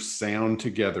your sound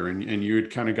together, and you had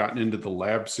kind of gotten into the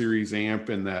Lab Series amp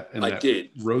and that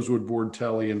Rosewood board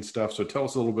telly and stuff. So tell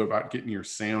us a little bit about getting your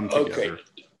sound together. Okay,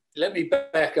 let me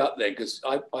back up then, because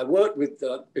I worked with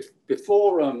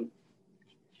before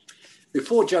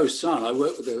Joe's son. I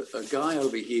worked with a guy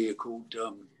over here called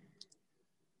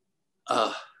I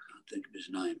can't think of his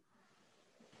name.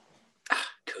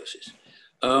 Curses.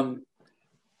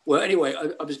 Well, anyway,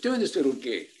 I was doing this little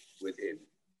gig with him,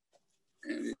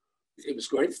 and it was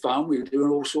great fun. We were doing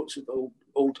all sorts of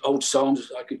old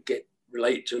songs I could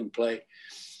relate to and play.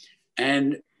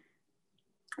 And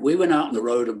we went out on the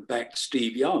road and backed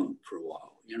Steve Young for a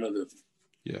while. You know,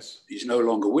 yes, he's no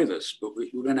longer with us, but we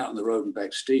went out on the road and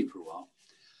backed Steve for a while.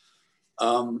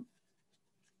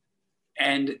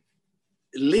 And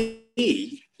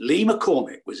Lee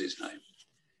McCormick was his name.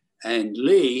 And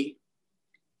Lee,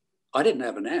 I didn't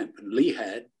have an amp, and Lee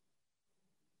had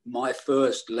my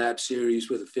first Lab Series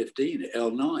with a 15 at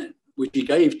L9, which he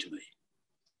gave to me.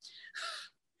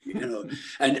 You know,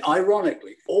 and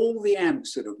ironically, all the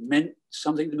amps that have meant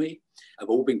something to me have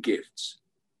all been gifts.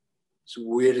 It's the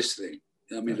weirdest thing.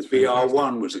 I mean, that's the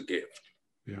BR1 was a gift.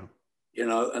 Yeah. You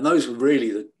know, and those were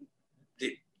really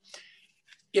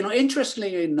you know,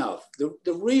 interestingly enough,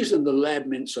 the reason the Lab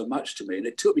meant so much to me, and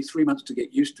it took me 3 months to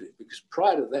get used to it, because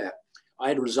prior to that, I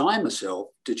had resigned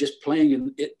myself to just playing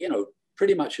in it, you know,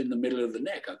 pretty much in the middle of the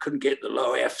neck. I couldn't get the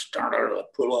low F starter,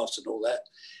 pull-offs and all that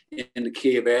in the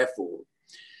key of F4.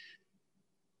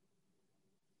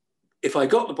 If I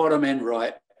got the bottom end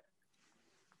right,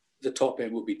 the top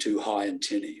end would be too high and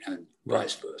tinny, and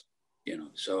vice versa. You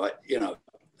know, so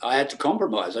I had to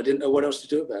compromise. I didn't know what else to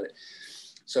do about it.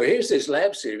 So here's this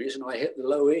Lab Series, and I hit the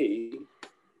low E,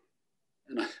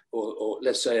 or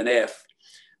let's say an F,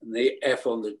 and the F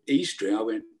on the E string. I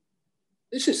went,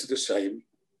 this is the same.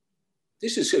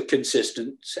 This is a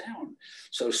consistent sound.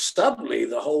 So suddenly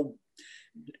the whole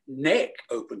neck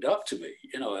opened up to me.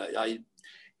 You know,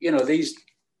 these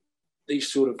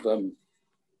sort of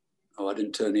I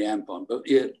didn't turn the amp on, but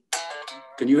yeah,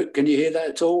 can you hear that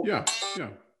at all? Yeah.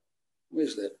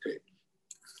 Where's that bit?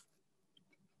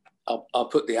 I'll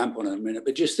put the amp on in a minute,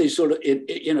 but just these sort of in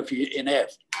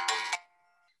F.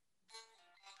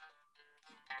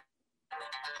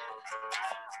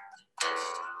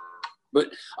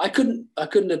 But I couldn't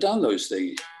have done those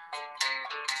things.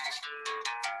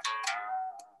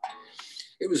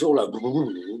 It was all like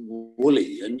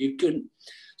woolly, and you couldn't.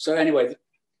 So anyway,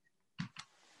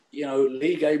 you know,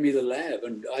 Lee gave me the Lab,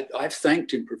 and I've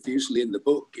thanked him profusely in the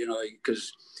book, you know,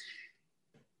 because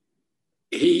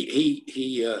he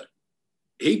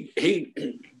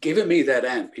given me that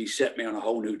amp. He set me on a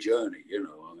whole new journey, you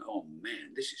know. Oh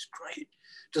man, this is great.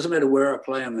 Doesn't matter where I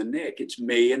play on the neck, it's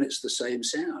me and it's the same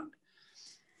sound.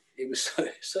 It was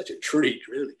such a treat,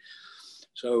 really.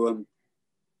 So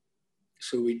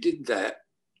so we did that.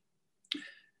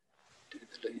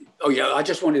 Oh yeah, I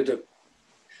just wanted to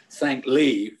thank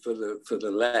Lee for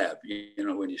the Lab, you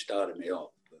know, when you started me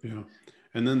off. Yeah.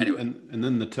 And then anyway. and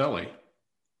then the telly.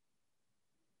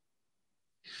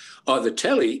 The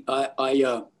telly,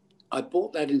 I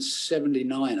bought that in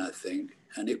 '79, I think,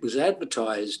 and it was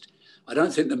advertised. I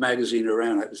don't think the magazine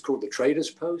around it was called the Traders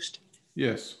Post.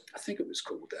 Yes, I think it was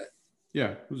called that.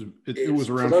 Yeah, it was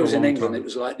around for those for a long in England. time. It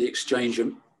was like the Exchange.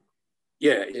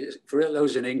 For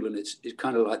those in England, it's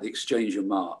kind of like the Exchange of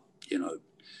Mark, you know.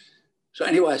 So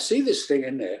anyway, I see this thing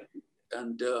in there,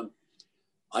 and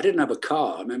I didn't have a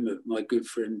car. I remember my good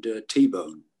friend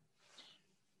T-Bone,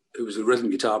 who was a rhythm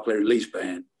guitar player in Lee's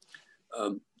band.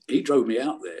 He drove me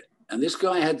out there, and this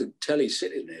guy had the telly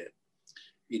sitting there.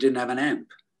 He didn't have an amp.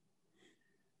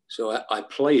 So I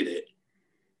played it,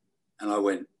 and I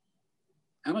went,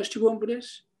 how much do you want for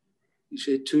this? He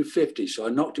said $250. So I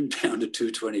knocked him down to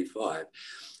 $225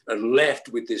 and left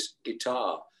with this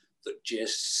guitar that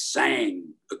just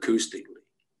sang acoustically.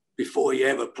 before you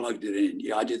ever plugged it in.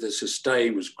 Yeah, I did the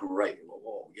sustain was great.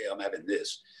 Oh, yeah, I'm having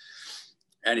this.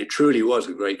 And it truly was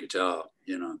a great guitar,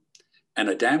 you know, and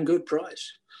a damn good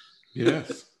price.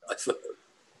 Yes. I thought.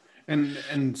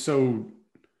 And so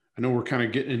I know we're kind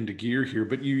of getting into gear here,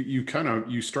 but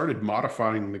you started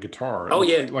modifying the guitar. Oh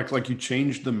yeah, like you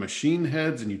changed the machine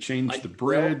heads and you changed the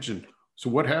bridge, and so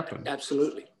what happened?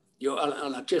 Absolutely.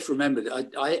 And I just remembered.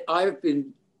 I've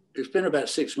been. It's been about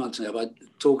 6 months now. I'm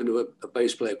talking to a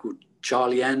bass player called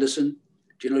Charlie Anderson.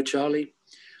 Do you know Charlie?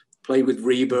 Played with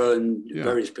Reba and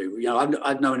various people. You know,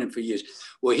 I've known him for years.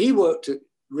 Well, he worked at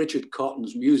Richard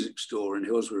Cotton's music store in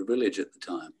Hillsborough Village at the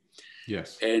time.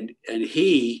 Yes. And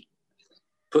he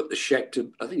put the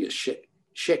Schecter, I think it's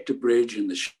Schecter bridge and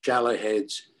the shallow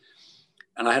heads,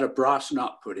 and I had a brass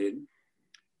nut put in.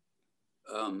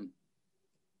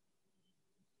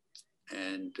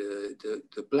 And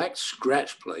the black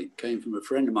scratch plate came from a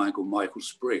friend of mine called Michael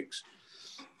Spriggs,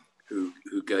 who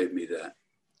gave me that.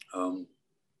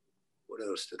 What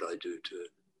else did I do to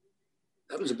it?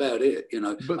 That was about it, you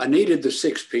know. But I needed the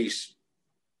 6-piece.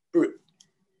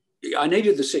 I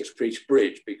needed the 6-piece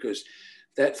bridge because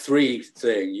that 3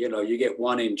 thing, you know, you get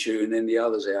one in tune, then the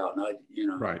other's out, and you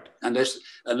know, right. Unless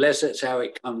that's how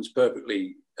it comes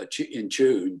perfectly in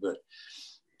tune. But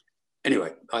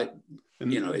anyway,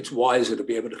 you know, it's wiser to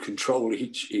be able to control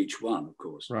each one, of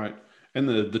course. Right. And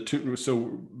the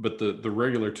tune, but the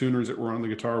regular tuners that were on the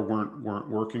guitar weren't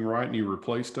working right, and you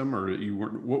replaced them, or you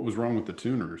weren't. What was wrong with the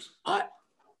tuners?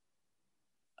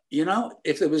 You know,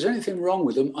 if there was anything wrong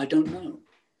with them, I don't know.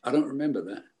 I don't remember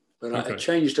that, but okay. I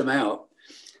changed them out.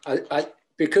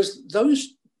 Because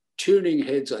those tuning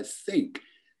heads, I think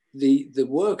the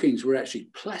workings were actually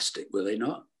plastic, were they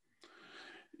not?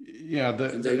 Yeah,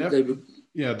 they were.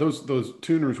 Yeah, those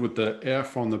tuners with the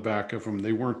F on the back of them,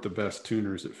 they weren't the best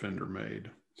tuners that Fender made.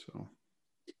 So,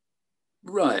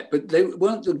 right, but they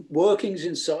weren't the workings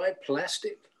inside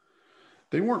plastic.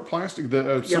 They weren't plastic.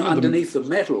 Underneath the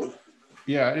metal.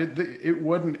 Yeah, it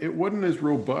wasn't as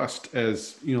robust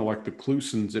as, you know, like the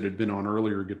Klusons that had been on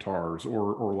earlier guitars,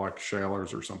 or like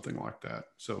Schallers or something like that.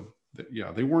 So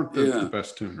they weren't the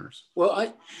best tuners.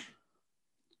 Well,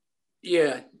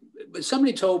 but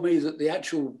somebody told me that the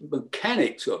actual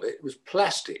mechanics of it was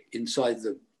plastic inside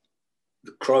the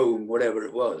chrome, whatever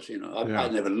it was. You know, I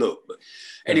never looked, but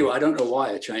anyway, I don't know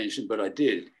why I changed them, but I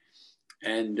did.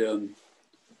 And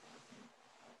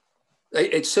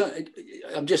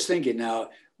I'm just thinking now,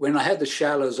 when I had the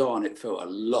shallows on, it felt a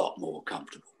lot more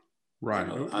comfortable. Right.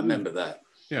 You know, I remember that.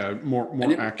 Yeah, more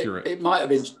accurate. It might have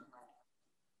been.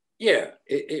 Yeah,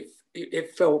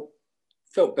 it felt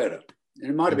better. And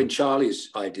it might have been Charlie's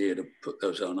idea to put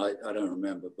those on. I don't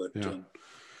remember, but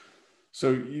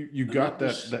so you got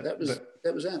that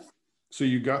was that. So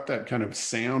you got that kind of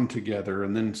sound together,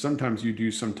 and then sometimes you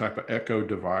do some type of echo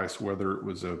device, whether it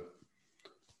was a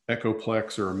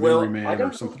Echoplex or a Memory Man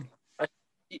or something.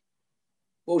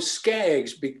 Well,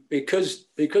 Skaggs, because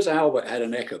Albert had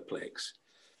an Echoplex,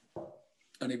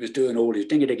 and he was doing all his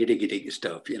ding-a-ding-a-ding-a-ding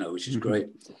stuff, you know, which is great.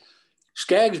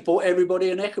 Skaggs bought everybody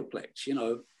an Echoplex, you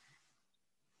know.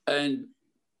 And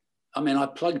I mean, I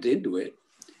plugged into it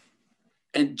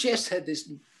and just had this,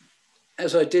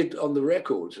 as I did on the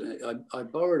records, I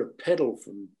borrowed a pedal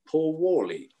from Paul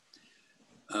Worley,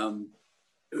 who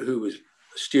was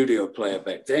a studio player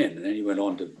back then. And then he went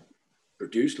on to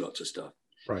produce lots of stuff.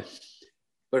 Right.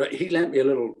 But he lent me a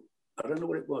little, I don't know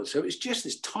what it was. So it was just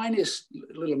this tiniest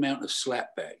little amount of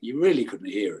slapback. You really couldn't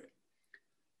hear it.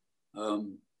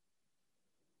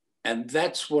 And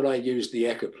that's what I used the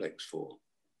Echoplex for.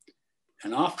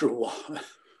 And after a while,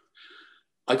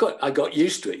 I got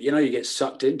used to it. You know, you get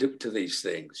sucked into these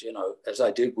things, you know, as I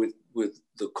did with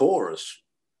the chorus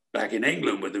back in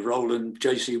England with the Roland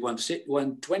JC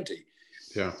 120.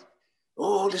 Yeah.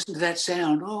 Oh, listen to that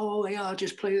sound. Oh, yeah, I'll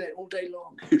just play that all day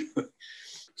long.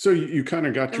 So you kind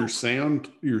of got your sound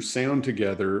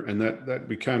together, and that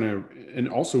be kind of, and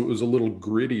also it was a little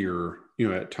grittier, you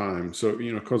know, at times. So,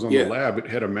 you know, because on the Lab, it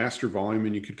had a master volume,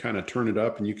 and you could kind of turn it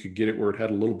up, and you could get it where it had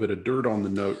a little bit of dirt on the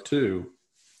note too.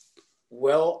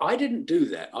 Well, I didn't do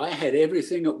that. I had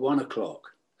everything at 1 o'clock.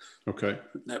 Okay.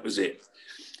 That was it.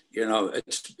 You know,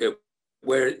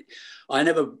 where I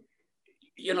never,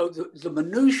 you know, the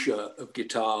minutia of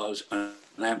guitars and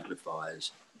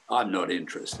amplifiers, I'm not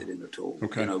interested in at all.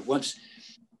 Okay. You know,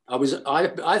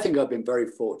 I think I've been very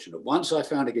fortunate. Once I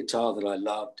found a guitar that I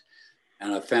loved,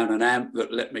 and I found an amp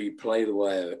that let me play the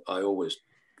way I always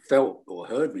felt or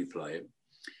heard me play it.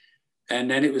 And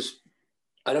then it was,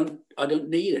 I don't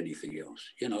need anything else.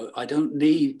 You know, I don't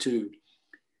need to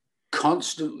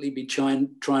constantly be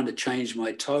trying to change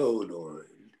my tone or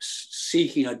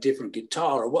seeking a different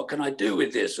guitar, or what can I do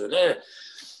with this or that.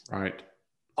 Right.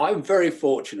 I'm very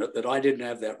fortunate that I didn't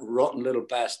have that rotten little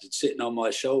bastard sitting on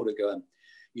my shoulder going,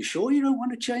 "You sure you don't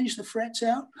want to change the frets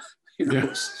out?" You know,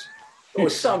 Yeah. or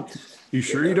some. You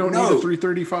sure you don't need a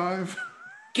 335?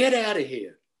 Get out of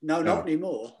here. No, not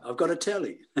anymore. I've got a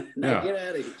telly. No, get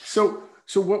out of here. So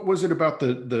what was it about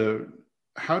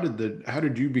how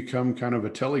did you become kind of a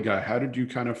telly guy? How did you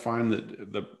kind of find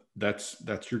that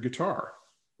that's your guitar?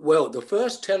 Well, the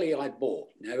first telly I bought,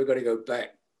 now we've got to go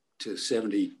back to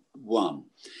 71.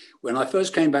 When I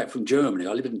first came back from Germany,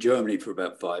 I lived in Germany for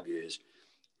about 5 years,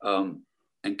 and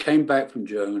came back from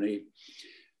Germany,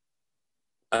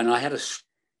 and I had a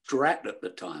Strat at the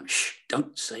time. Shh,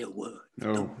 don't say a word.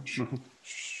 No.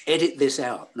 Edit this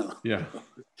out. No. Yeah.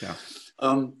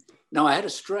 No, I had a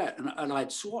Strat, and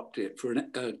I'd swapped it for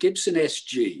a Gibson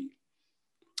SG,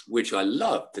 which I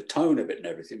loved, the tone of it and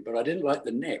everything, but I didn't like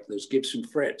the neck, those Gibson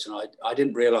frets. And I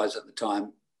didn't realize at the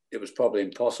time it was probably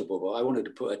impossible, but I wanted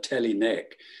to put a telly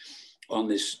neck on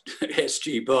this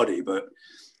SG body, but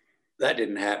that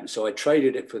didn't happen. So I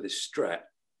traded it for this Strat.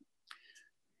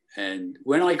 And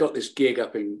when I got this gig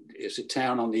it's a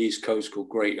town on the East Coast called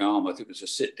Great Yarmouth. It was a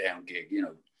sit-down gig,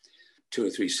 2 or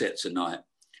 3 sets a night.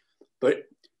 But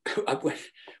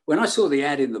when I saw the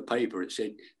ad in the paper, it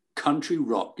said country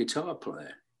rock guitar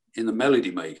player in the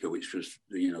Melody Maker, which was,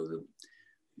 the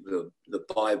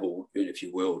Bible, if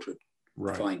you will, to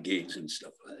find gigs and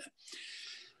stuff like that.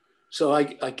 So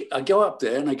I go up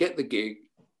there and I get the gig,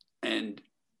 and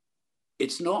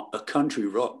it's not a country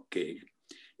rock gig.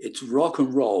 It's rock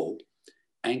and roll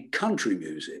and country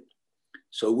music.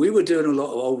 So we were doing a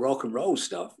lot of old rock and roll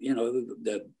stuff,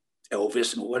 the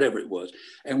Elvis and whatever it was.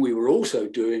 And we were also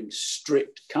doing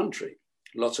strict country,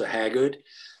 lots of Haggard.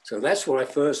 So that's where I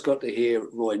first got to hear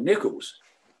Roy Nichols.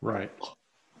 Right.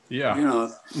 Yeah.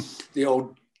 The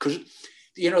old, because,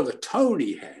 the tone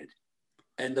he had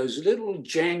and those little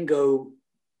Django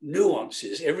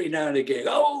nuances every now and again.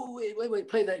 Oh, wait,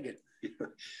 play that again.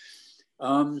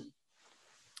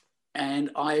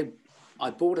 And I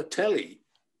bought a telly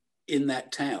in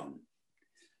that town.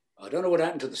 I don't know what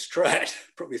happened to the Strat.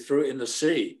 Probably threw it in the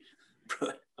sea,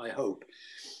 I hope.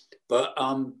 But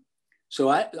so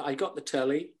I got the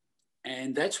telly,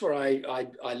 and that's where I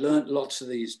learned lots of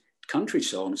these country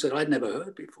songs that I'd never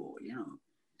heard before.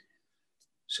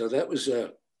 So that was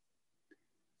a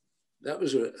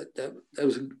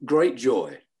great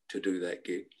joy to do that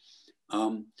gig.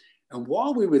 And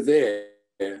while we were there,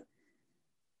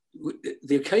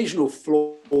 the occasional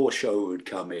floor show would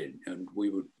come in, and we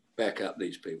would back up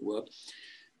these people.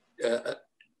 Well,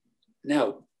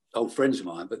 now old friends of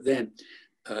mine, but then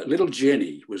little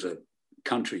Jenny was a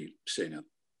country singer,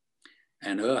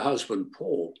 and her husband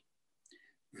Paul,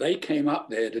 they came up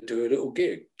there to do a little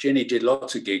gig. Jenny did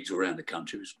lots of gigs around the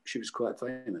country. She was quite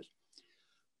famous.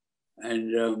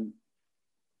 And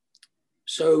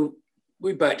so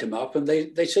we backed him up, and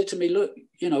they said to me, look,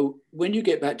 when you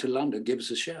get back to London, give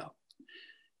us a shout.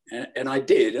 And I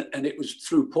did, and it was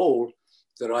through Paul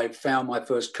that I found my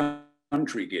first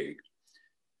country gig,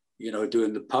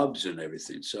 doing the pubs and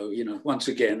everything. So, once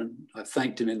again, I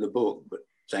thanked him in the book, but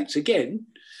thanks again.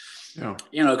 Yeah.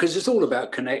 Because it's all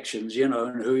about connections, and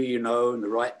who and the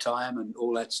right time and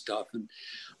all that stuff. And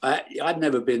I'd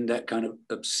never been that kind of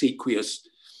obsequious,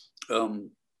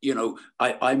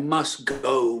 I must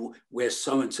go where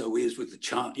so-and-so is with the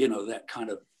chant, that kind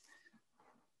of,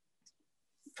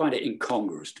 find it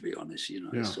incongruous, to be honest,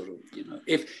 sort of,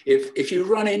 if you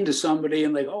run into somebody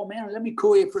and they go, oh man, let me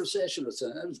call you for a session or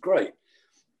something, that was great.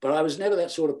 But I was never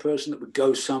that sort of person that would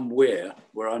go somewhere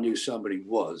where I knew somebody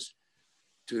was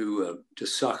to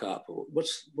suck up, or what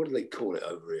do they call it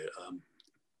over here?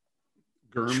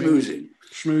 Schmoozing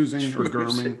or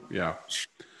Gurming. Yeah.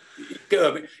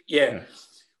 Gurming. Yeah.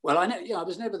 Well, I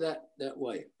was never that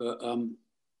way, but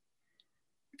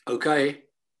okay.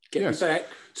 Getting back.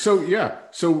 So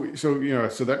that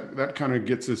kind of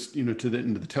gets us, into the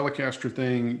Telecaster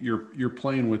thing. You're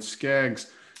playing with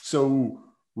Skaggs. So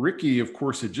Ricky, of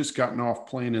course, had just gotten off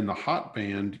playing in the Hot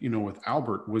Band, with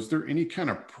Albert. Was there any kind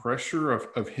of pressure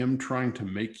of him trying to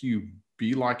make you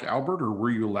be like Albert, or were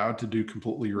you allowed to do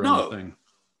completely your own thing?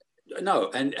 No,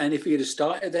 and if he'd have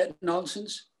started that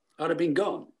nonsense, I'd have been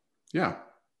gone. Yeah.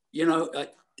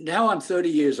 Now I'm 30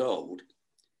 years old,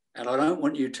 and I don't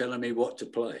want you telling me what to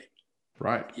play.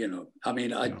 Right. I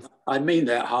mean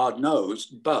that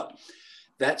hard-nosed, but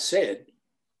that said,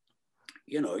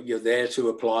 you're there to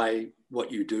apply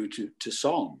what you do to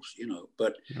songs,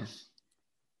 but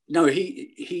no,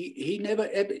 he never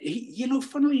ever,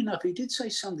 funnily enough, he did say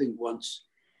something once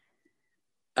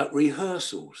at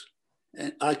rehearsals.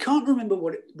 And I can't remember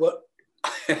what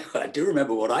I do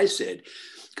remember what I said,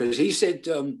 because he said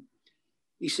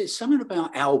something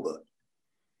about Albert.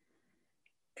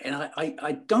 And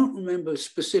I don't remember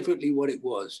specifically what it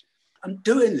was. I'm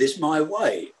doing this my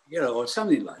way, or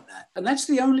something like that. And that's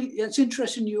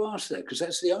interesting you asked that, because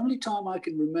that's the only time I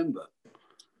can remember.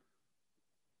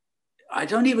 I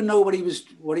don't even know what he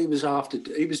was after.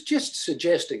 He was just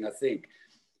suggesting, I think,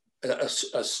 a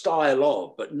style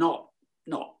of, but not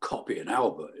copying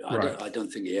Albert. Right. I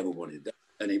don't think he ever wanted that.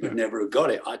 And he would never have got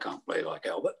it. I can't play like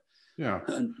Albert. Yeah.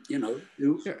 And,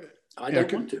 I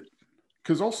don't want to.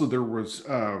 Because also there was,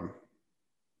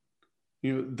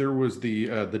 there was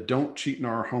the Don't Cheat in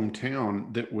Our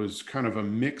Hometown that was kind of a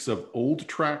mix of old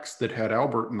tracks that had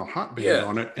Albert and the Hot Band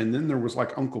on it. And then there was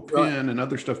like Uncle Pen and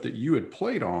other stuff that you had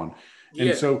played on.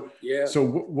 And so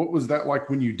what was that like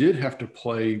when you did have to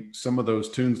play some of those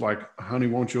tunes like Honey,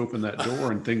 Won't You Open That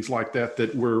Door and things like that,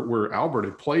 where Albert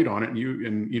had played on it,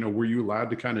 and were you allowed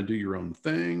to kind of do your own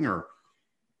thing or?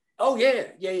 Oh, yeah.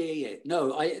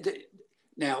 No,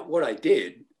 now what I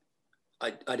did,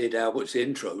 I did Albert's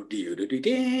intro, or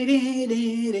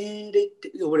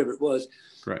whatever it was.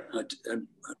 Right. And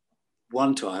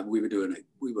one time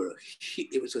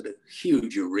it was at a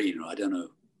huge arena. I don't know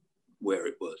where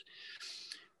it was,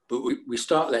 but we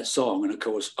start that song, and of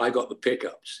course I got the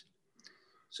pickups.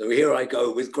 So here I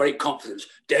go with great confidence,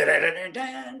 but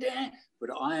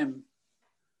I'm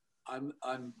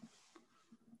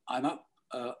up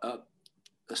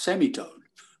a semitone.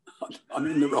 I'm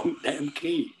in the wrong damn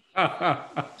key.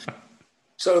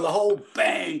 So the whole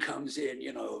band comes in,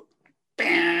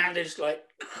 band is like,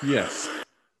 yes.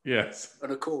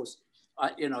 And of course,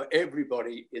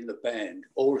 everybody in the band,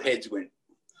 all heads went,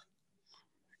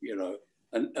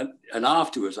 and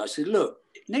afterwards I said, look,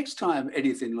 next time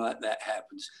anything like that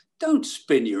happens, don't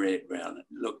spin your head around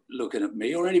and looking at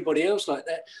me or anybody else like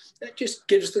that. That just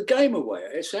gives the game away.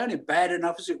 It sounded bad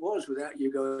enough as it was without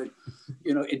you going,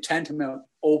 in tantamount,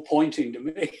 all pointing to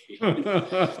me. I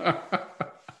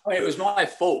mean, it was my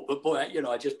fault, but boy,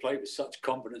 I just played with such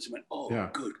confidence and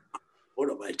went, good,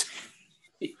 what am I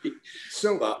doing?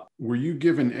 So were you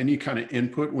given any kind of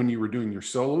input when you were doing your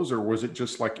solos, or was it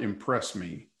just like impress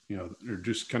me, or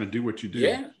just kind of do what you do?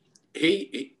 Yeah,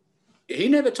 he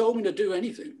never told me to do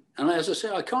anything. And as I say,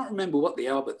 I can't remember what the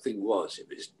Albert thing was. It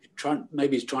was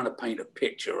maybe he's trying to paint a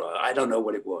picture. I don't know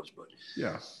what it was, but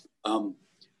yeah.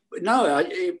 But no,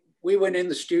 we went in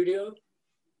the studio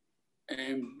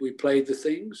and we played the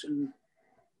things, and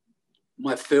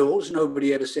my fills,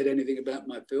 nobody ever said anything about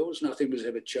my fills. Nothing was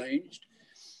ever changed.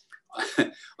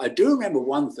 I do remember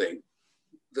one thing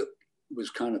that was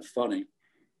kind of funny.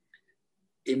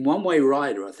 In One Way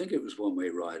Rider, I think it was One Way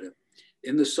Rider,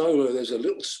 in the solo, there's a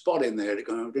little spot in there that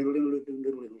goes,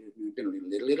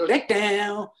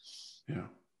 down. Yeah.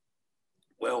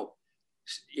 Well,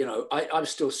 I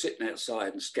was still sitting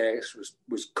outside, and Skaggs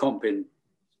was comping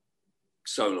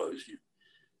solos.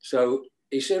 So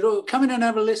he said, oh, come in and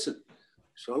have a listen.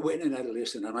 So I went and had a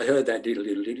listen, and I heard that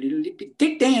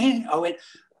dick dang. I went,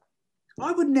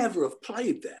 I would never have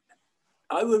played that.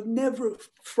 I would never have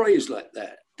phrased like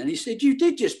that. And he said, you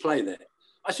did just play that.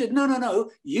 I said, no,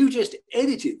 you just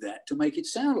edited that to make it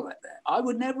sound like that. I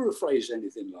would never have phrased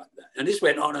anything like that. And this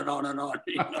went on and on and on.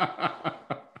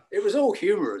 It was all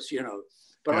humorous,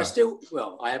 But yeah.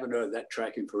 I haven't heard that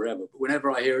track in forever. But whenever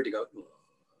I hear it, I go,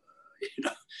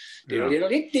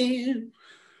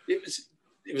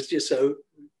 it was just so,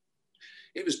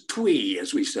 it was twee,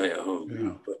 as we say at home.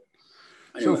 Yeah. But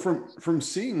anyway. So from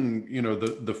seeing,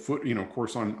 the foot, of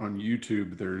course on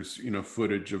YouTube, there's,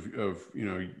 footage of,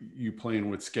 you playing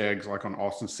with Skaggs, like on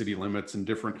Austin City Limits and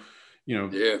different,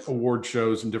 award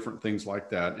shows and different things like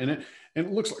that. And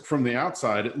it looks like from the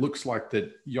outside, it looks like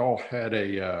that y'all had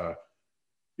a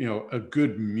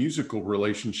good musical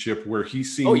relationship where he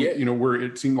seemed, where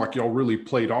it seemed like y'all really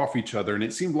played off each other. And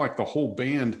it seemed like the whole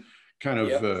band kind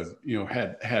of,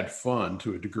 had fun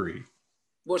to a degree.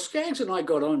 Well, Skaggs and I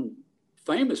got on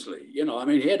famously, he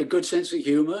had a good sense of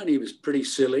humor, and he was pretty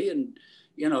silly, and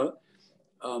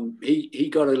he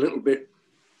got a little bit.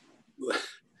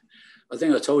 I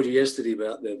think I told you yesterday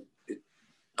about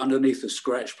underneath the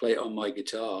scratch plate on my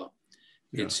guitar,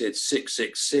 it said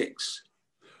 666.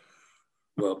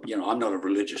 Well, I'm not a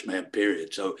religious man,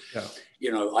 period. So,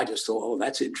 I just thought, oh,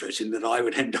 that's interesting that I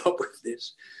would end up with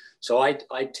this. So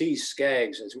I teased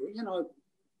Skaggs as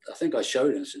I think I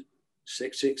showed him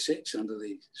 666 under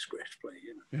the scratch plate,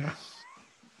 Yeah.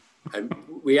 And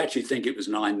we actually think it was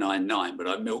 999, but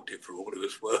I milked it for all it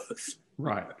was worth.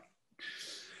 Right.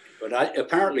 But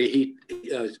apparently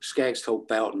Skaggs told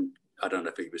Bowden, I don't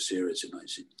know if he was serious, and I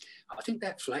said, I think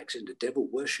that flags into devil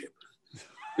worship.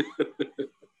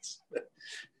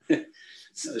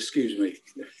 Excuse me.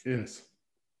 Yes.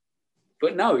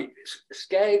 But no,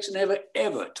 Skaggs never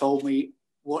ever told me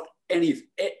anything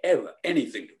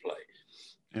to play.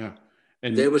 Yeah.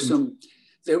 And there were some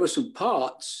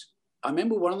parts. I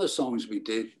remember one of the songs we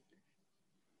did.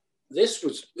 This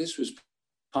was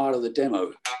part of the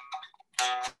demo.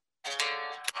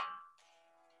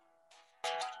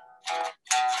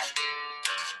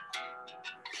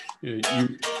 Yeah,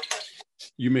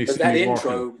 you may see that me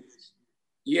intro. walking.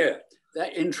 Yeah,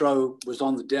 that intro was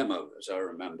on the demo, as I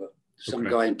remember. Some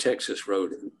guy in Texas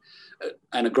wrote it,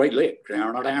 and a great lick.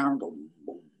 Yeah.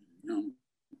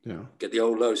 Get the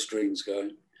old low strings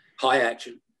going, high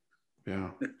action. Yeah,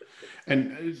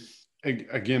 and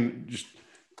again, just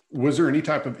was there any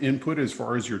type of input as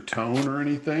far as your tone or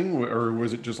anything, or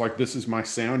was it just like, this is my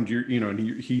sound?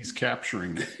 And he's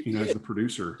capturing it, as the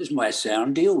producer. This is my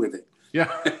sound. Deal with it.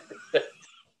 Yeah.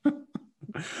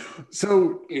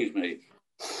 So, excuse me.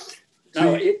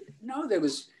 I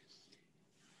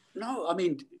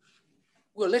mean,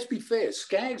 well, let's be fair.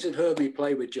 Skaggs had heard me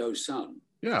play with Joe's son.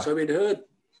 Yeah. So he'd heard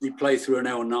me play through an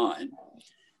L9,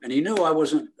 and he knew I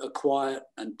wasn't a quiet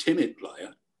and timid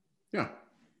player. Yeah.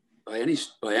 By any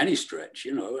stretch,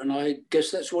 and I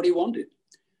guess that's what he wanted.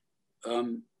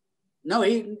 No,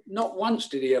 he not once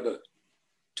did he ever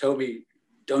tell me,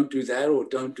 don't do that, or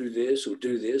don't do this, or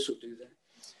do this, or do that.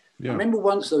 Yeah. I remember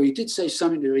once, though, he did say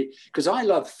something to me, because I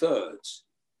love thirds,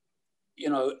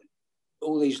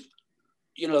 all these,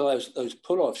 those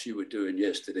pull-offs you were doing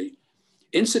yesterday.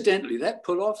 Incidentally, that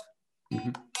pull-off,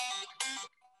 mm-hmm.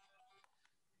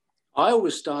 I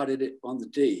always started it on the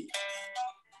D.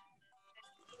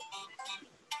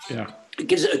 Yeah. It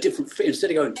gives it a different feel, instead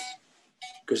of going,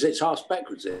 because it's half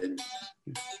backwards then.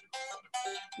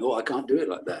 No, I can't do it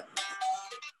like that.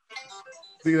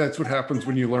 See, that's what happens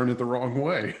when you learn it the wrong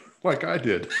way, like I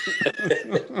did.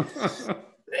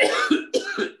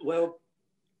 Well,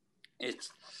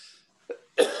 it's,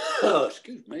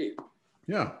 excuse me.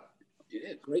 Yeah.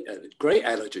 Yeah, great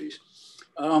allergies.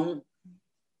 I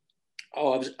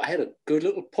had a good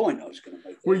little point I was going to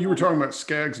make. Well, you were talking about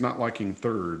Skaggs not liking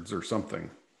thirds or something.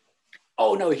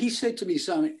 Oh, no, he said to me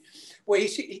something. Well,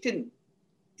 he didn't.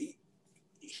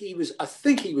 He was, I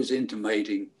think he was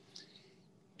intimating,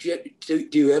 do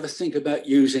you ever think about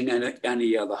using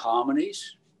any other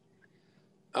harmonies?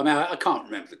 I mean, I can't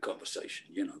remember the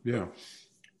conversation, Yeah.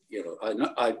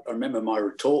 But, I remember my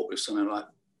retort was something like,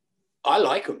 I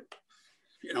like them,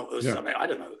 or something, I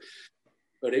don't know.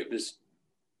 But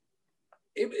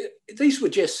these were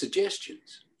just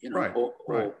suggestions, right,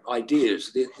 or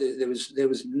ideas. There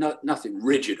was nothing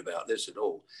rigid about this at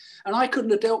all. And I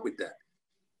couldn't have dealt with that.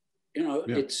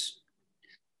 It's,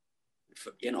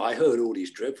 I heard all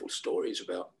these dreadful stories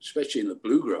about, especially in the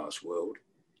bluegrass world,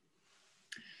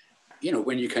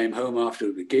 when you came home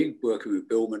after the gig working with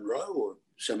Bill Monroe or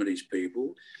some of these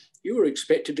people, you were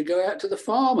expected to go out to the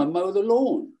farm and mow the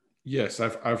lawn. Yes,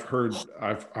 I've heard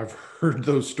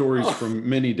those stories from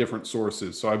many different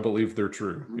sources, so I believe they're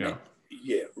true. Yeah.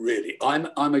 Yeah, really.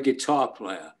 I'm a guitar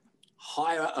player.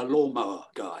 Hire a lawnmower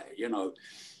guy.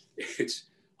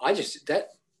 That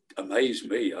amazed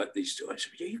me. These stories.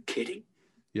 Are you kidding?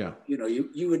 Yeah.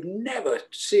 You would never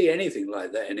see anything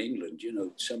like that in England.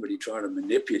 Somebody trying to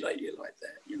manipulate you like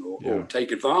that. Or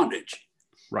take advantage.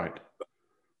 Right.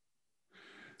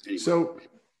 Anyway. So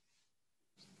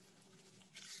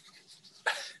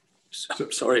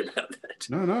I'm sorry about that.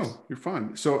 No, you're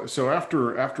fine. So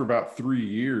after about 3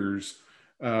 years,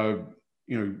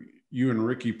 you and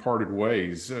Ricky parted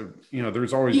ways.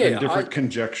 There's always been different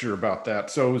conjecture about that.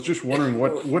 So I was just wondering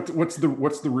what's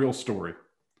the real story?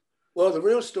 Well, the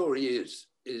real story is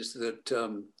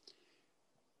that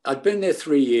I'd been there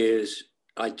 3 years.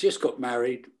 I just got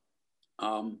married.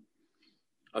 I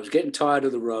was getting tired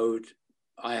of the road.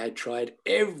 I had tried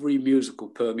every musical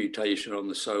permutation on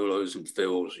the solos and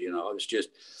fills.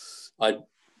 I'd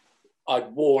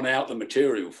worn out the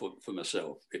material for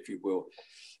myself, if you will.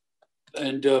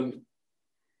 And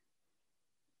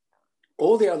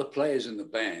all the other players in the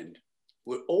band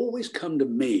would always come to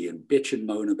me and bitch and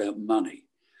moan about money.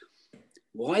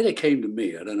 Why they came to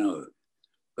me, I don't know,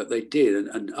 but they did.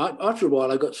 And after a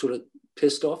while, I got sort of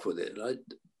pissed off with it.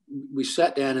 We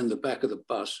sat down in the back of the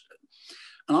bus.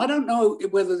 And I don't know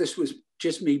whether this was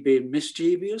just me being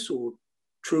mischievous or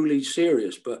truly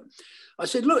serious, but I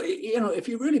said, look, if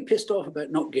you're really pissed off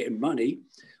about not getting money,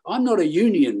 I'm not a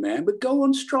union man, but go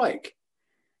on strike.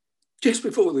 Just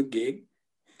before the gig,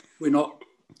 we're not,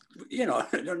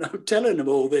 telling them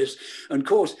all this. And of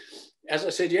course, as I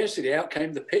said yesterday, out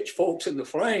came the pitchforks and the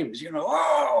flames,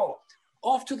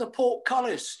 off to the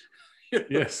portcullis.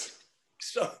 Yes.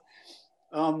 So,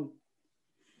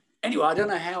 anyway, I don't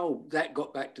know how that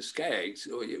got back to Skaggs,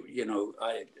 or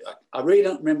I really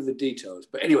don't remember the details.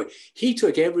 But anyway, he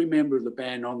took every member of the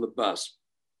band on the bus,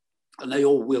 and they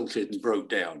all wilted and broke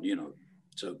down,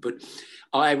 So, but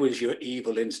I was your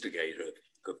evil instigator,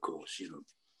 of course,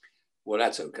 Well,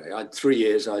 that's okay. I had 3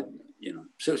 years.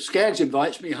 So Skaggs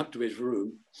invites me up to his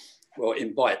room. Well,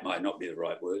 invite might not be the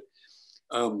right word.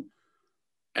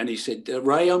 And he said,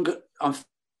 Ray, I'm going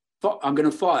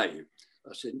to fire you.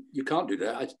 I said, you can't do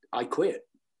that. I quit,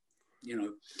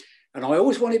 And I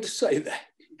always wanted to say that,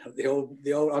 the old.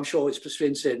 I'm sure it's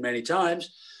been said many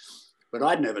times, but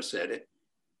I'd never said it.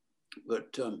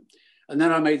 But and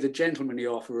then I made the gentlemanly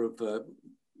offer of,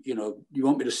 you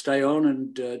want me to stay on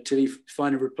and till you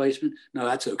find a replacement? No,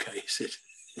 that's okay, he said.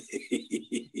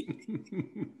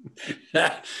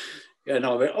 And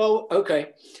I went, oh,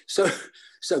 okay. So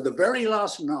the very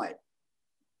last night,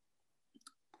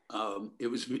 I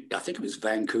think it was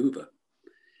Vancouver.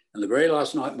 And the very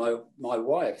last night, my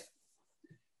wife,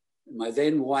 my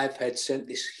then wife, had sent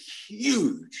this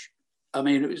huge, I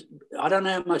don't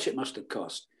know how much it must have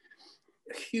cost,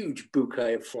 a huge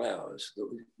bouquet of flowers that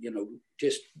were,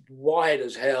 just wide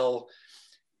as hell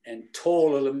and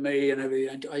taller than me and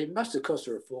everything. It must have cost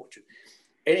her a fortune.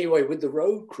 Anyway, with the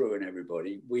road crew and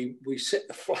everybody, we set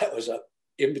the flowers up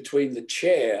in between the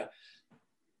chair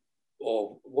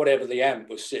or whatever the amp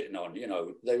was sitting on,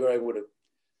 they were able to.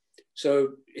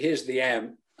 So here's the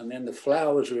amp, and then the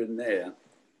flowers are in there,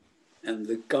 and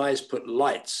the guys put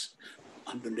lights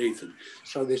underneath them.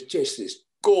 So there's just this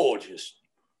gorgeous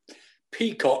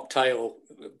peacock tail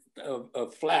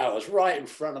of flowers right in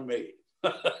front of me.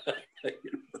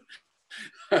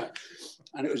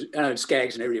 And it was,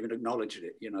 Skaggs never even acknowledged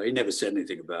it. He never said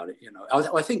anything about it.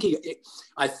 I think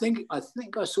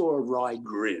I saw a wry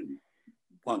grin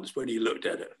once when he looked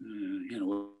at it.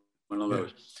 One of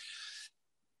those.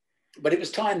 But it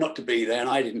was time not to be there, and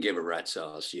I didn't give a rat's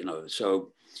ass.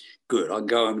 So good. I can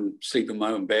go home and sleep in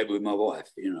my own bed with my wife.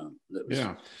 So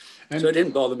it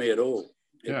didn't bother me at all.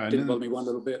 It didn't bother me one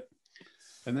little bit.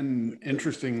 And then,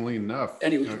 interestingly enough,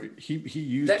 anyway, he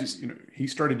used, he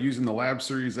started using the Lab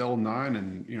Series L9,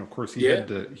 and of course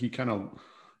he kind of,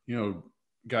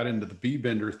 got into the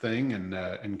B-bender thing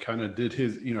and kind of did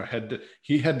his,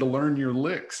 he had to learn your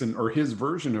licks or his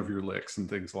version of your licks and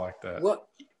things like that. Well,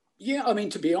 yeah,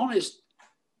 to be honest,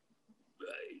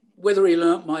 whether he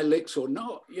learned my licks or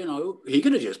not, he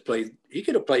could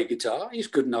have played guitar. He's a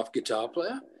good enough guitar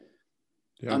player.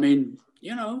 Yeah.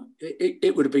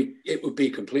 It would be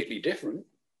completely different,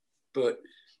 but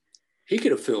he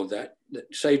could have filled that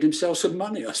saved himself some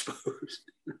money, I suppose.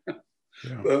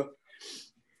 Yeah. But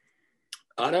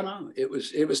I don't know. It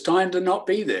was time to not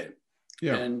be there.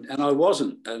 Yeah. And I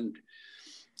wasn't, and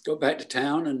got back to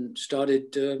town and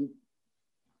started,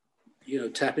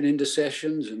 tapping into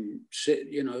sessions and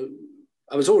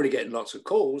I was already getting lots of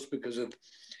calls because of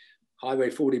Highway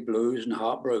 40 Blues and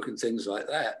Heartbroken, things like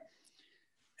that.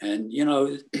 And,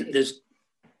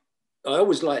 I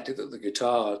always liked it that the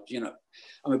guitar,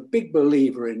 I'm a big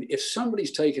believer in, if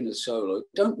somebody's taking a solo,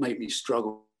 don't make me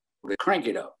struggle to crank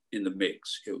it up in the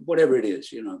mix, whatever it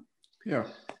is, Yeah.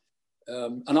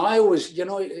 And I always, I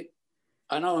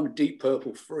know I'm a Deep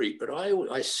Purple freak, but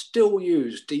I still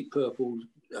use Deep Purple's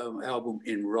album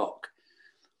In Rock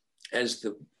as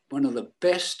one of the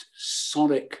best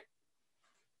sonic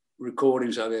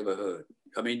recordings I've ever heard.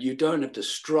 You don't have to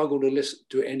struggle to listen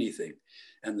to anything.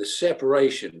 And the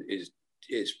separation is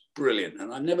brilliant.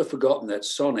 And I've never forgotten that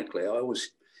sonically. I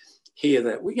always hear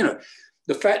that.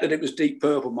 The fact that it was Deep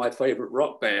Purple, my favorite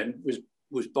rock band,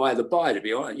 was by the by, to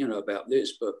be honest, about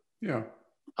this. But yeah,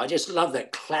 I just love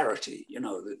that clarity,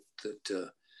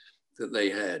 that they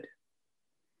had.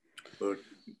 But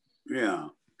yeah.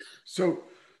 So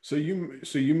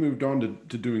you moved on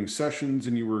to doing sessions,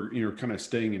 and you were kind of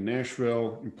staying in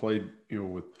Nashville. You played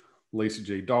with Lacey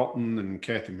J. Dalton and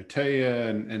Kathy Mattea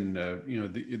and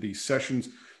these sessions.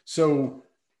 So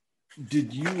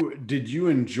did you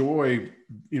enjoy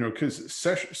because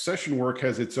session work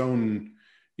has its own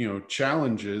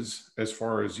challenges as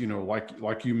far as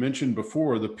like you mentioned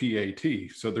before, the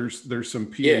PAT. So there's some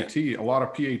PAT, a lot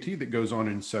of PAT that goes on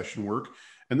in session work,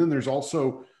 and then there's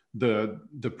also the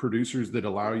producers that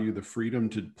allow you the freedom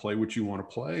to play what you want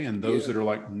to play, and those that are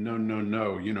like, no,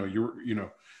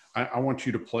 I want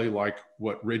you to play like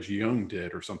what Reggie Young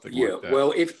did or something like that.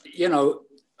 Well, if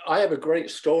I have a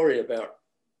great story about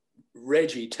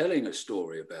Reggie telling a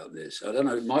story about this. I don't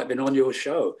know, it might have been on your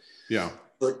show. Yeah.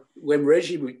 But when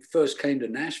Reggie first came to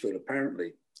Nashville,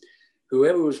 apparently,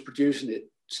 whoever was producing it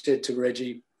said to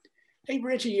Reggie, "Hey,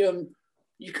 Reggie,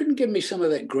 you couldn't give me some of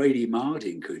that Grady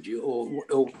Martin, could you?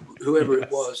 Or whoever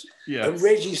it was. Yes. And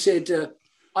Reggie said,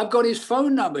 I've got his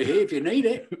phone number here if you need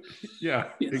it. Yeah,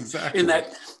 you know, exactly.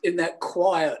 In that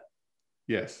quiet,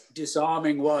 yes,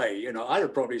 disarming way, you know, I'd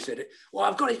have probably said it. Well,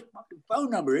 I've got his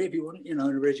phone number here if you want it, you know.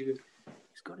 And Reggie goes,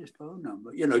 he's got his phone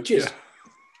number, you know, just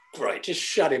right, just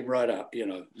shut him right up, you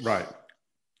know. Right.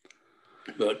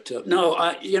 But no,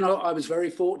 I was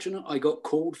very fortunate. I got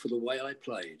called for the way I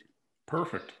played.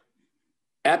 Perfect.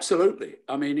 Absolutely.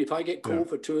 I mean, if I get called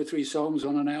for 2 or 3 songs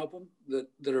on an album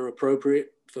that are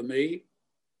appropriate for me,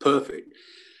 perfect.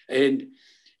 And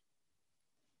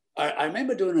I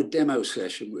remember doing a demo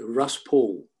session where Russ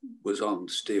Paul was on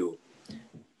steel.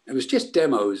 It was just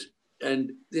demos,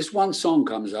 and this one song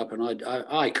comes up, and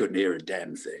I couldn't hear a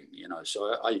damn thing, you know.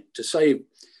 So I to save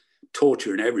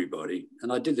torturing everybody,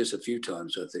 and I did this a few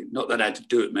times, I think. Not that I had to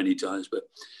do it many times, but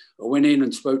I went in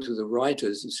and spoke to the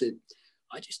writers and said,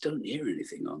 I just don't hear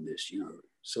anything on this, you know.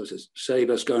 So to save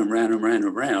us going round and round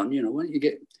and round, you know, why don't you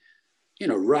get, you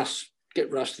know,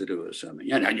 get Russ to do it or something.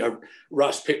 You know,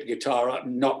 Russ picked the guitar up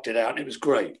and knocked it out, and it was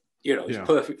great. You know, it was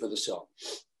perfect for the song.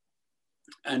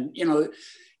 And, you know,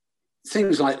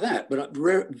 things like that. But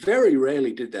very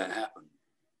rarely did that happen.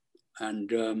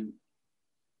 And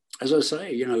as I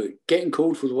say, you know, getting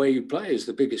called for the way you play is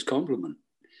the biggest compliment.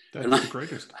 That's the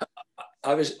greatest.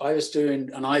 I was doing,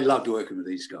 and I loved working with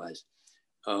these guys.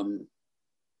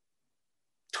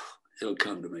 It'll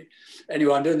come to me.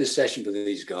 Anyway, I'm doing this session for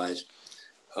these guys.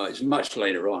 It's much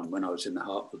later on when I was in the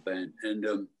Hartford band.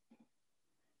 And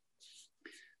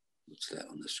what's that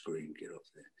on the screen? Get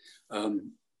off there.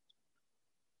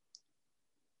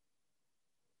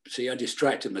 See, I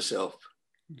distracted myself.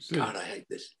 God, I hate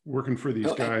this. Working for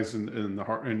these guys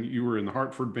and you were in the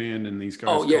Hartford band, and these guys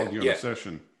called you on a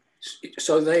session.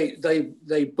 So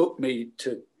they booked me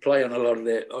to play on a lot of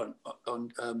their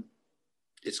on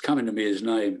it's coming to me his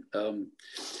name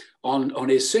on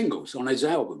his singles, on his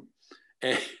album.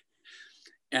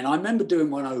 And I remember doing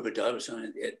one overdose,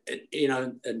 and you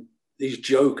know, and these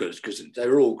jokers, because they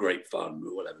were all great fun, we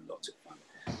were all having lots of fun.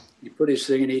 You put his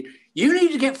thing in, you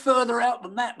need to get further out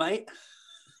than that, mate.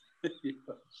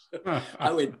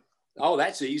 I went, oh,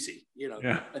 that's easy, you know.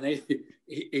 Yeah. And then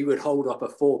he would hold up a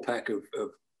 4-pack of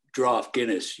draft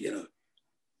Guinness, you know.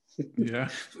 Yeah.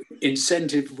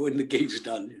 Incentive when the gig's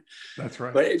done. That's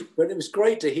right. But it was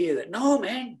great to hear that. No,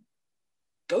 man,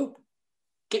 go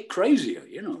get crazier,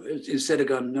 you know, instead of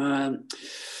going, no, I'm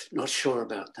not sure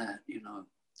about that, you know.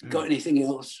 Got anything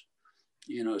else?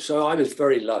 You know, so I was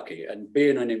very lucky. And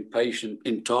being an impatient,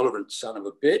 intolerant son of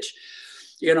a bitch,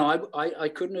 you know, I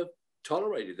couldn't have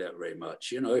tolerated that very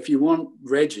much. You know, if you want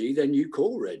Reggie, then you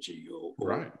call Reggie. Or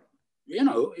right. You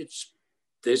know,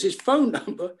 there's his phone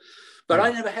number. But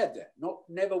I never had that.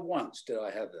 Never once did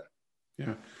I have that.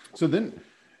 Yeah. So then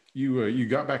you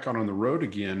got back out on the road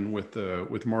again with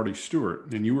Marty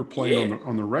Stewart, and you were playing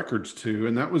on the records too.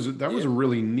 And that was a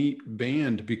really neat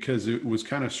band because it was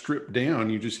kind of stripped down.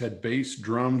 You just had bass,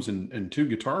 drums, and 2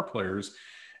 guitar players,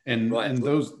 and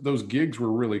those gigs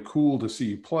were really cool to see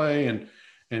you play.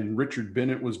 And Richard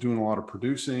Bennett was doing a lot of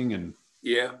producing. And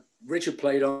Richard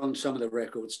played on some of the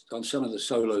records, on some of the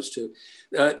solos too.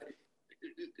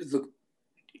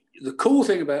 The cool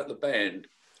thing about the band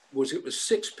was it was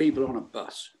 6 people on a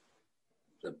bus.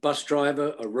 The bus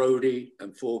driver, a roadie,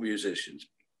 and 4 musicians.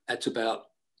 That's about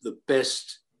the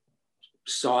best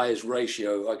size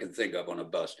ratio I can think of on a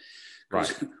bus.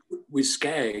 Right. With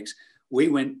Skaggs, we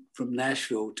went from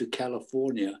Nashville to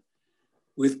California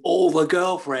with all the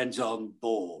girlfriends on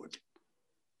board.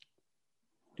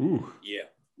 Ooh. Yeah.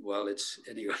 Well, it's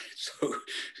anyway.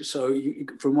 So you,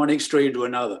 from one extreme to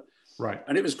another. Right.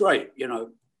 And it was great, you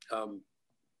know.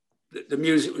 The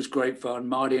music was great fun.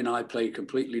 Marty and I played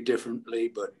completely differently,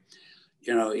 but,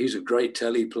 you know, he's a great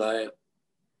telly player.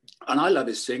 And I love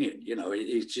his singing, you know.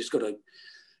 He's just got a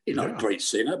great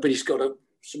singer, but he's got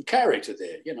some character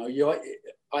there, you know.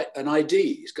 An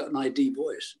ID. He's got an ID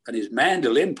voice. And his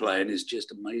mandolin playing is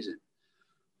just amazing.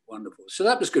 Wonderful. So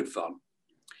that was good fun.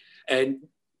 And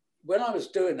when I was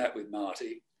doing that with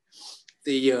Marty,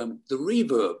 the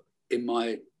reverb in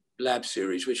my lab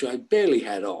series, which I barely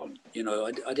had on, you know,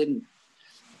 I didn't,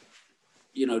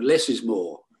 you know, less is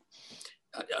more.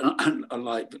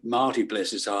 Unlike Marty, bless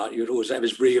his heart, you'd always have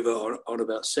his reverb on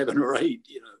about 7 or 8,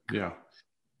 you know.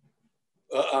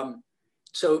 Yeah.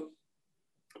 So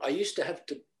I used to have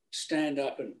to stand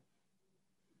up and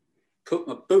put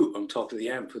my boot on top of the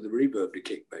amp for the reverb to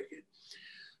kick back in.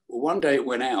 Well, one day it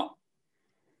went out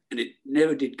and it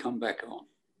never did come back on.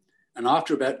 And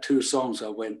after about 2 songs, I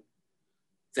went,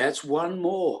 that's one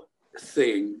more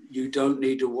thing you don't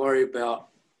need to worry about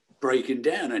breaking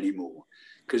down anymore.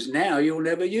 because now you'll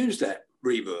never use that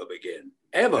reverb again,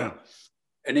 ever. Yeah.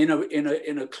 And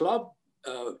in a club,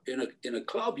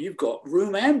 you've got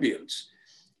room ambience,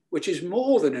 which is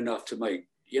more than enough to make.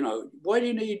 Why do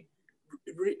you need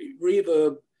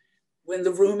reverb when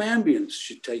the room ambience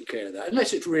should take care of that?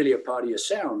 Unless it's really a part of your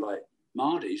sound, like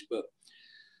Marty's. But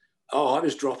I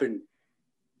was dropping,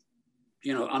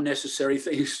 unnecessary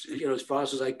things, as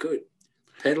fast as I could.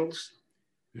 Pedals.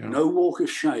 Yeah. No walk of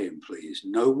shame, please.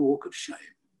 No walk of shame.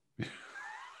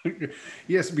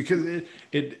 Yes, because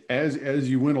it as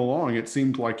you went along, it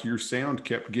seemed like your sound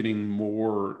kept getting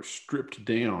more stripped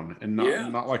down, and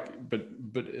not like, but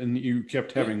and you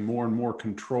kept having more and more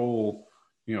control,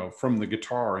 from the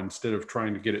guitar, instead of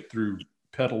trying to get it through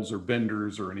pedals or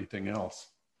benders or anything else.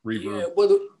 Reverb. Yeah,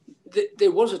 well,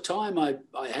 there was a time I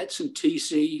had some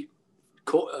TC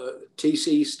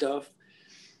stuff,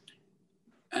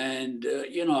 and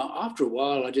after a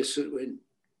while, I just sort of went,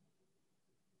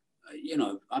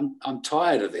 I'm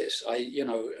tired of this. And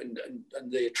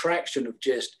the attraction of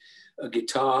just a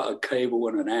guitar, a cable,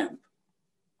 and an amp.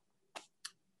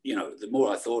 The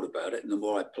more I thought about it and the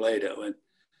more I played it, I went,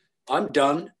 I'm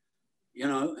done.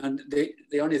 And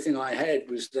the only thing I had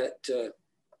was that,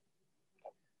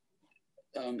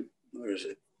 where is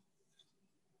it?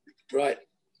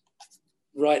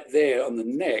 Right there on the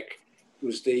neck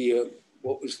was the,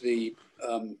 what was the,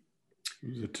 it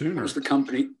was a tuner. What was the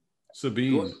company?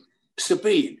 Sabine.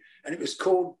 Sabine, and it was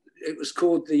called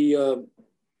the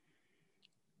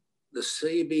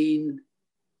Sabine.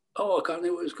 I can't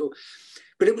remember what it was called,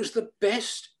 but it was the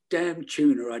best damn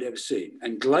tuner I'd ever seen.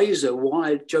 And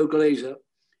Joe Glazer,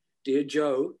 dear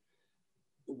Joe,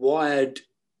 wired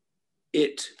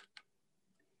it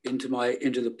into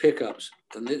the pickups,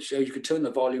 and so you could turn the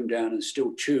volume down and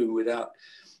still tune without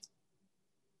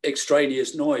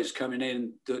extraneous noise coming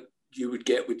in that you would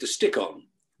get with the stick-on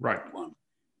one.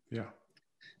 Yeah.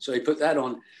 So he put that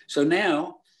on. So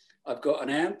now I've got an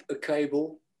amp, a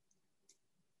cable,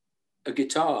 a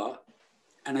guitar,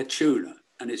 and a tuner,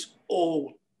 and it's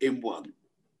all in one.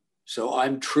 So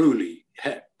I'm truly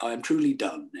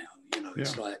done now.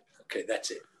 It's like, okay,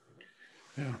 that's it.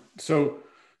 Yeah. So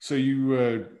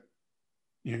you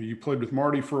you played with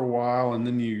Marty for a while, and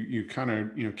then you kind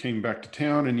of came back to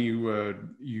town, and you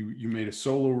made a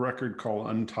solo record called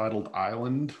Untitled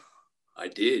Island. I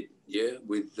did. Yeah,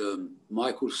 with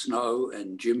Michael Snow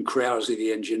and Jim Krause,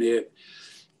 the engineer.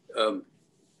 The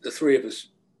three of us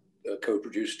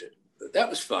co-produced it. But that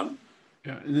was fun.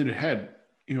 Yeah, and then it had,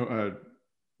 a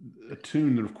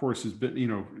tune that, of course, has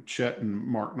been, Chet and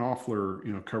Mark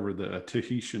Knopfler, covered, the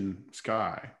Tahitian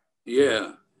Sky.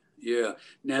 Yeah, yeah.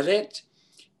 Now that,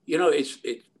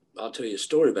 I'll tell you a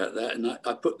story about that, and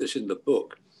I put this in the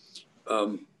book.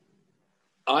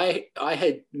 I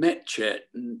had met Chet,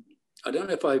 and I don't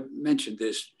know if I mentioned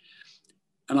this,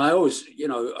 and I always,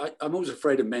 I'm always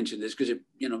afraid to mention this because,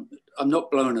 I'm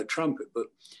not blowing a trumpet, but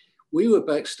we were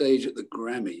backstage at the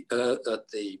at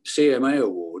the CMA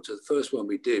Awards, the first one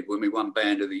we did when we won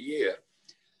Band of the Year.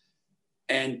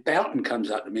 And Boughton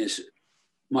comes up to me and said,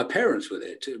 my parents were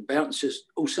there too. Boughton says,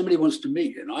 somebody wants to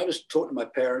meet you. And I was talking to my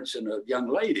parents and a young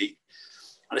lady,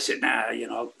 and I said, nah,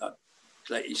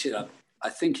 he said, I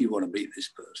think you want to meet this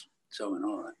person. So I went,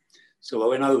 all right. So I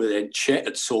went over there, and Chet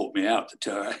had sought me out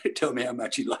to tell me how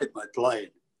much he liked my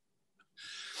playing.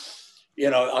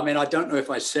 I don't know if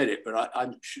I said it, but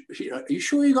I'm, are you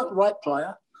sure you got the right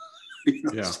player?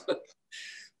 Yeah.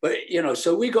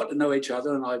 So we got to know each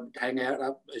other, and I'd hang out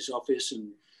at his office,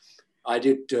 and I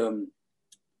did,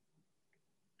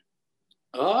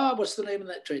 what's the name of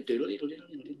that train?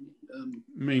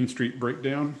 Main Street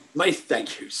Breakdown.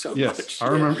 Thank you so much. I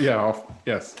remember. Yeah.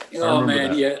 Yes. Oh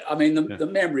man, yeah. I mean, the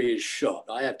memory is shot,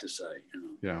 I have to say.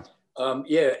 Yeah.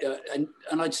 And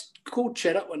I called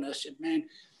Chet up and I said, man,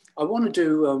 I want to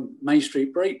do Main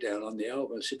Street Breakdown on the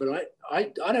album. I said, but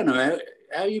I don't know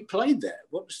how you played that.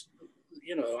 What was,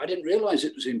 I didn't realize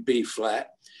it was in B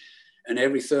flat, and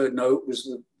every third note was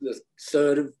the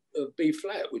third of B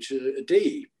flat, which is a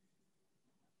D.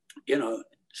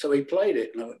 So he played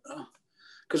it, and I went,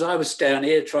 because I was down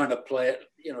here trying to play it,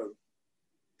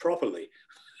 properly.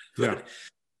 Yeah.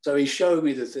 So he showed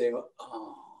me the thing.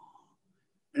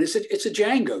 And it's a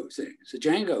Django thing. It's a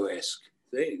Django-esque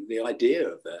thing, the idea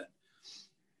of that.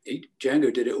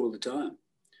 Django did it all the time.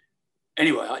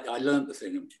 Anyway, I learned the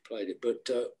thing and played it, but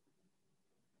there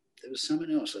was something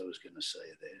else I was going to say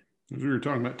there. We were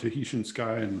talking about Tahitian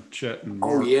Sky and Chet and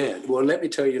Mark. Oh, yeah. Well, let me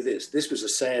tell you this. This was a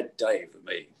sad day for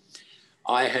me.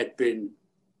 I'd been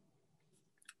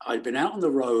out on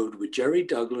the road with Jerry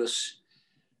Douglas,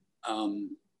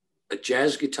 a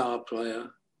jazz guitar player.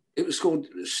 it was called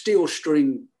Steel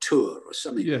String Tour or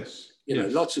something. Yes. You know,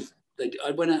 lots of,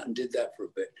 I went out and did that for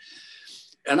a bit.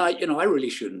 And I really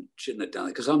shouldn't have done it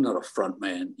because I'm not a front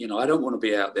man. You know, I don't want to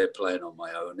be out there playing on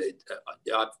my own.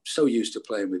 I'm so used to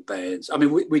playing with bands. I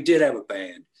mean, we did have a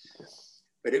band,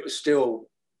 but it was still,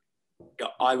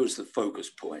 I was the focus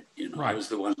point. You know, I was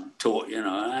the one taught. You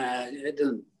know, it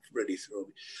doesn't really throw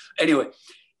me. Anyway,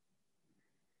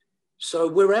 so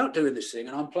we're out doing this thing,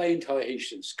 and I'm playing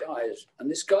Tahitian Skies, and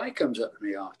this guy comes up to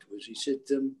me afterwards. He said,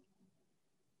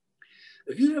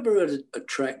 "Have you ever heard a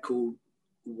track called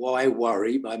Why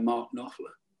Worry by Mark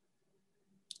Knopfler?"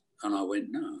 And I went,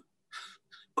 "No."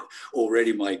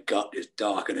 Already my gut is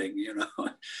darkening, you know.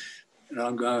 And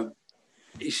I'm going,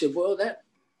 he said, "Well, that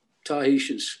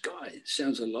Tahitian Sky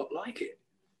sounds a lot like it."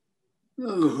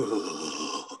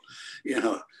 Oh, you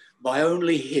know, my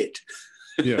only hit,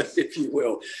 yes. If you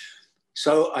will.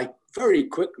 So I very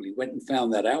quickly went and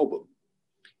found that album.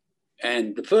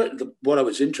 And what I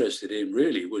was interested in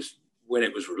really was when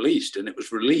it was released, and it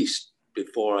was released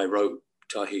before I wrote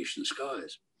Tahitian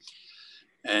Skies.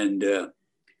 And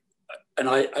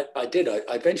I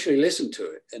eventually listened to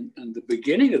it. And the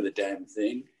beginning of the damn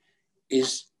thing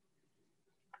is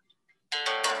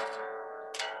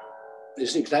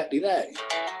exactly that.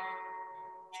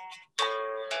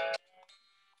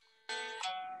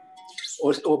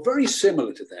 Or very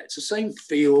similar to that. It's the same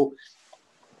feel.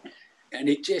 And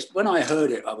it just, when I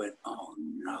heard it, I went, "Oh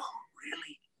no,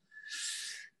 really?"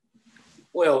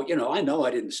 Well, you know I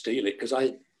didn't steal it because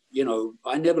I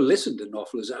never listened to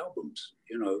Knopfler's albums.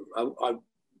 You know,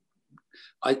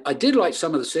 I did like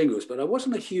some of the singles, but I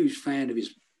wasn't a huge fan of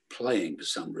his playing for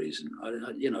some reason.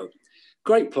 You know,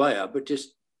 great player, but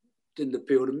just didn't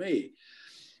appeal to me.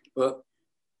 But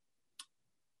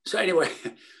so anyway,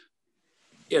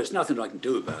 yeah, there's nothing I can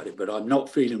do about it, but I'm not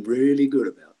feeling really good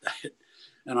about that.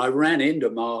 And I ran into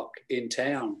Mark in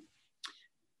town,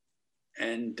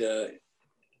 and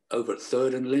over at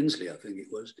 3rd and Lindsley, I think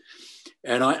it was.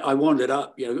 And I wandered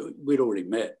up, you know, we'd already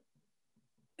met.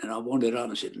 And I wandered up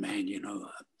and said, "Man, you know,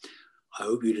 I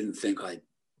hope you didn't think I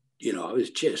was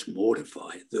just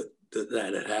mortified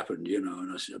that had happened, you know."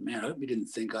 And I said, "Man, I hope you didn't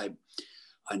think I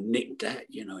nicked that,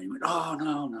 you know." And he went, "Oh,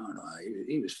 no.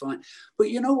 He was fine." But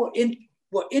you know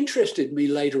what interested me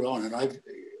later on, and I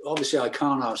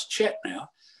can't ask Chet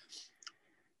now,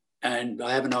 and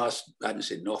I haven't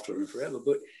seen Knopfler in forever,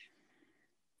 but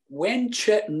when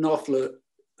Chet and Knopfler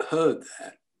heard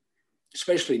that,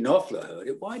 especially Knopfler heard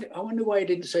it, I wonder why he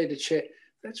didn't say to Chet,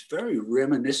 "That's very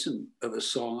reminiscent of a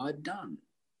song I'd done.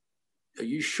 Are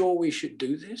you sure we should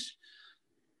do this?"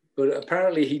 But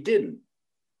apparently he didn't.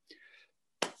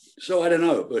 So I don't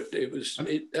know, but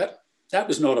that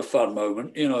was not a fun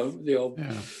moment, you know. The old.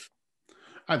 Yeah.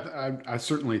 I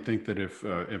certainly think that if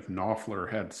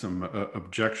Knopfler had some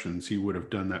objections, he would have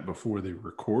done that before they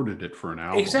recorded it for an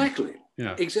album. Exactly.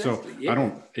 Yeah. Exactly.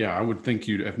 So yeah. I would think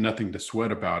you'd have nothing to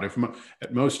sweat about. If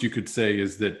at most you could say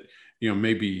is that, you know,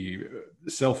 maybe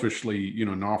selfishly, you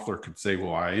know, Knopfler could say,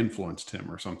 "Well, I influenced him,"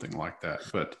 or something like that.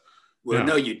 But well,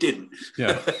 no, you didn't.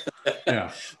 Yeah.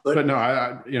 Yeah. but no,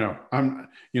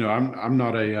 I'm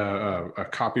not a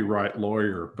copyright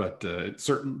lawyer, but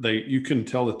you can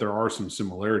tell that there are some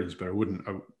similarities, but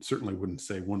I certainly wouldn't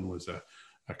say one was a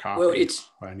copy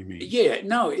by any means. Yeah,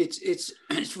 no,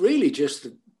 it's really just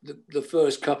the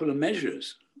first couple of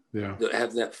measures that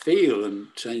have that feel and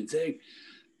same thing.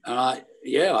 And I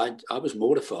was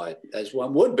mortified, as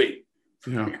one would be.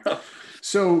 Yeah. You know?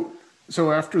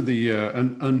 So after the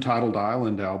Untitled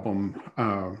Island album,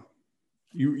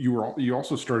 you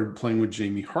also started playing with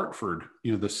Jamie Hartford,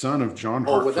 you know, the son of John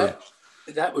Hartford. Well,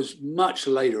 that was much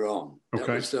later on. Okay.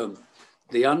 That was,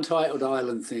 the Untitled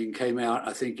Island thing came out,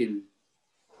 I think,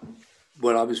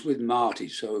 I was with Marty,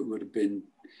 so it would have been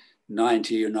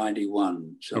 90 or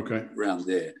 91, around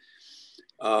there.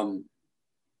 And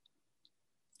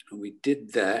we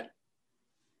did that.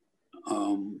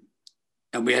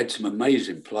 And we had some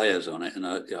amazing players on it. And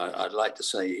I'd like to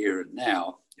say here and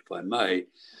now, if I may,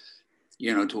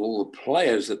 you know, to all the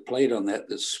players that played on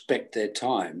that spec their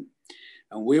time.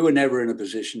 And we were never in a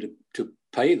position to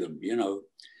pay them, you know.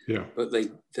 Yeah. But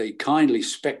they kindly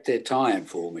spec their time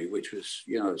for me, which was,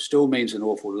 you know, still means an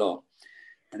awful lot.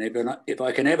 And if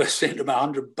I can ever send them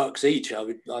 $100 each,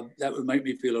 that would make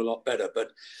me feel a lot better.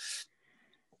 But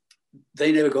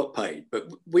they never got paid. But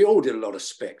we all did a lot of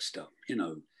spec stuff, you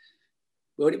know.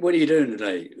 What are you doing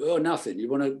today? Oh, nothing. You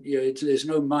want to? There's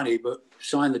no money, but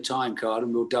sign the time card,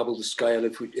 and we'll double the scale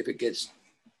if it gets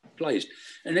placed.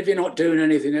 And if you're not doing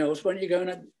anything else, why don't you go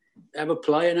and have a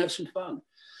play and have some fun?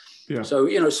 Yeah. So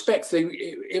you know, spec thing.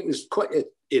 It was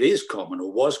it is common,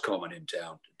 or was common in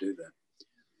town to do that.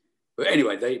 But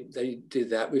anyway, they did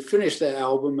that. We finished that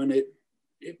album, and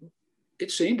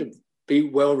it seemed to be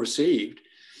well received.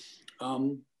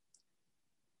 Then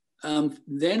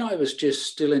I was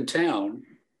just still in town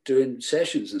doing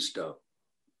sessions and stuff.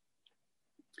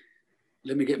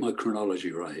 Let me get my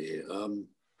chronology right here.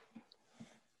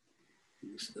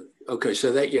 Okay,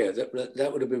 so that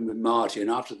would have been with Marty.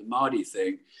 And after the Marty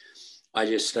thing, I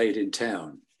just stayed in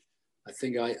town. I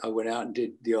think I went out and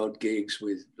did the odd gigs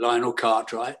with Lionel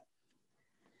Cartwright.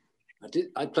 I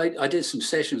did some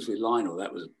sessions with Lionel.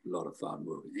 That was a lot of fun.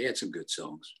 He had some good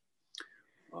songs.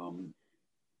 I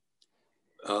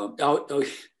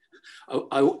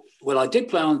did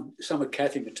play on some of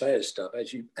Kathy Mattea's stuff,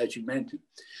 as you mentioned.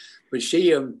 But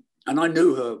she, and I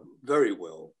knew her very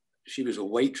well. She was a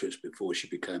waitress before she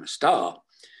became a star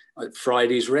at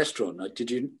Friday's Restaurant. Did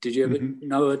you ever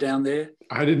know her down there?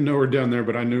 I didn't know her down there,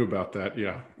 but I knew about that.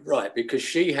 Yeah. Right, because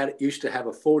she used to have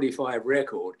a 45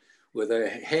 record with her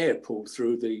hair pulled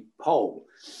through the hole,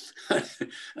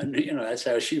 and that's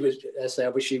how she was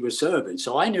serving.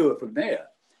 So I knew her from there.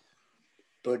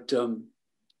 But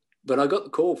I got the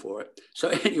call for it. So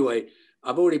anyway,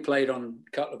 I've already played on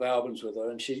a couple of albums with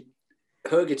her, and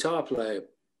her guitar player,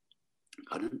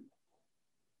 I don't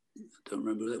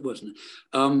remember who that wasn't.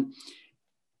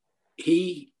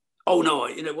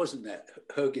 It wasn't that.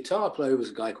 Her guitar player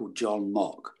was a guy called John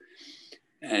Mock,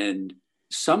 and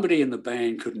somebody in the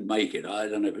band couldn't make it. I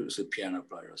don't know if it was a piano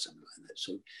player or something like that.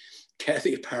 So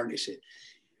Kathy apparently said,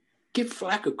 "Give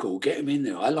Flack a call, get him in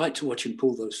there. I like to watch him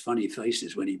pull those funny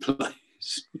faces when he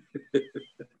plays."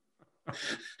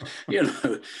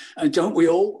 And don't we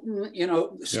all,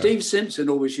 Steve Simpson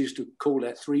always used to call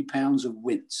that 3 pounds of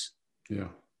wince. Yeah.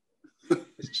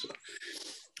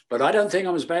 But I don't think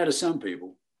I'm as bad as some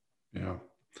people. Yeah.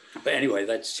 But anyway,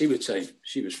 she would say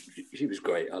she was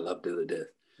great. I loved her to death.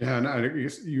 Yeah, and I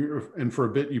guess and for a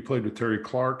bit you played with Terry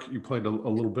Clark. You played a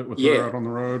little bit with her out on the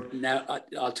road. Now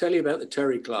I'll tell you about the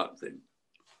Terry Clark thing,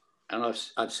 and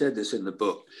I've said this in the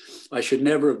book. I should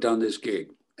never have done this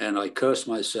gig, and I cursed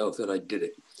myself that I did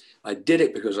it. I did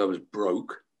it because I was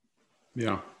broke.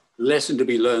 Yeah. Lesson to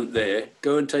be learned there: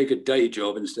 go and take a day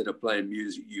job instead of playing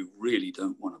music you really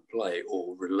don't want to play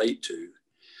or relate to.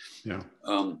 Yeah.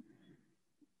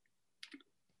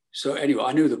 So anyway,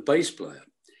 I knew the bass player.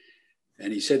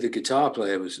 And he said the guitar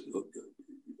player was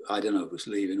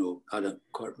leaving, or I don't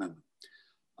quite remember.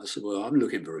 I said, well, I'm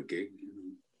looking for a gig.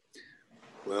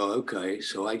 Well, okay,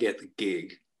 so I get the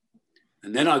gig.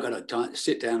 And then I got to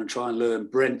sit down and try and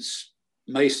learn Brent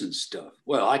Mason's stuff.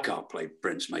 Well, I can't play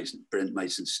Brent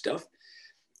Mason's stuff.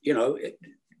 The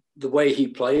way he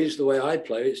plays, the way I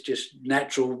play, it's just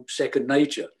natural second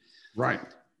nature. Right.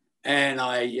 And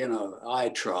I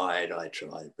tried,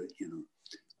 but,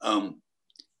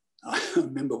 I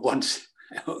remember once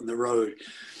out on the road,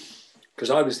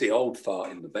 because I was the old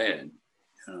fart in the band,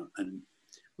 and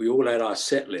we all had our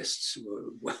set lists.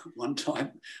 One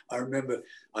time, I remember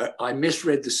I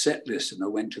misread the set list and I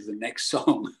went to the next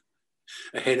song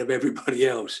ahead of everybody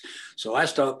else. So I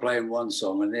started playing one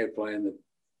song and they're playing the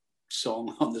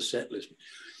song on the set list.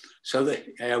 So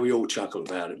we all chuckled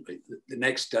about it. But the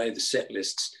next day, the set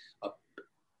lists,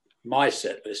 my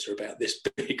set lists are about this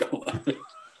big.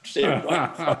 It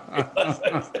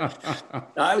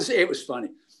was funny,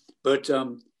 but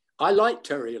I liked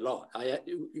Terry a lot.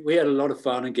 We had a lot of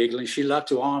fun and giggling. She loved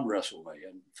to arm wrestle me,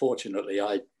 and fortunately,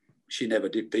 she never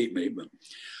did beat me.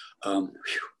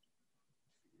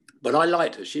 But I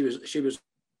liked her. She was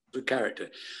a character.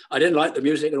 I didn't like the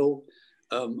music at all.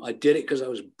 I did it because I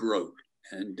was broke,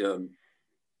 and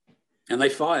they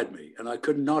fired me, and I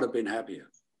could not have been happier.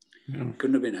 Yeah.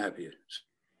 Couldn't have been happier.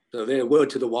 So their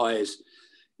word to the wise.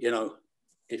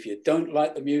 If you don't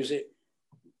like the music,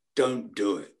 don't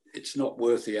do it. It's not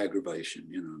worth the aggravation,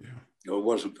 Yeah. Or it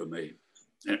wasn't for me.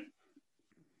 Yeah.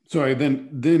 So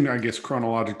then I guess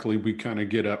chronologically we kind of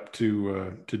get up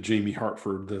to Jamie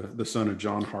Hartford, the son of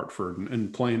John Hartford,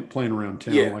 and playing around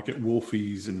town, like at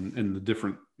Wolfie's and the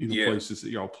different places that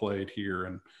y'all played here.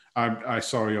 And I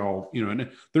saw y'all,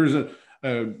 and there's a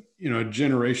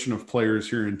generation of players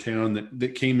here in town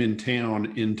that came in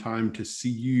town in time to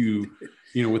see you.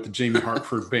 With the Jamie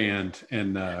Hartford band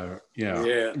and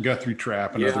Guthrie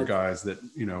Trapp and other guys that,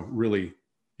 really,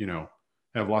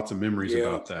 have lots of memories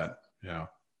about that. Yeah.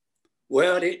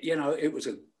 Well, it was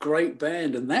a great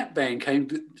band, and that band came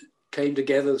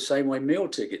together the same way Meal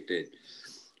Ticket did,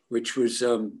 which was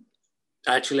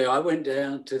actually I went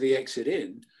down to the Exit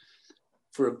Inn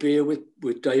for a beer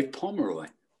with Dave Pomeroy,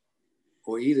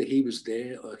 or either he was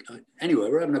there. Anyway,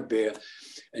 we're having a beer,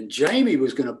 and Jamie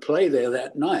was going to play there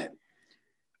that night.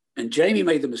 And Jamie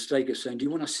made the mistake of saying, "Do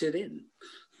you want to sit in?"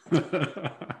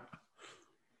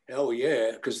 Oh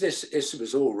yeah, because this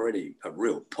was already a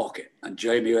real pocket, and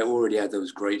Jamie already had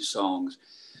those great songs,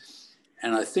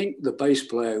 and I think the bass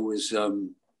player was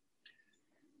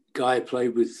guy who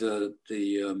played with the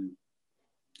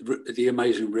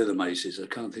Amazing Rhythm Aces. I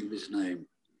can't think of his name.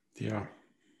 Yeah.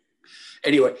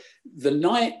 Anyway, the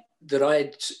night that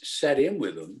I sat in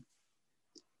with them,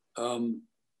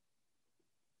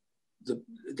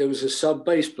 there was a sub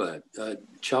bass player,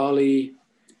 Charlie.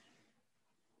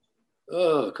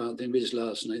 Oh, I can't think of his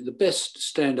last name. The best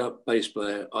stand-up bass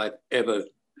player I've ever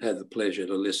had the pleasure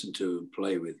to listen to and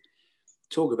play with.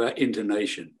 Talk about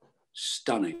intonation,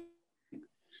 stunning.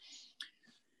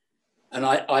 And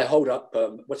I hold up,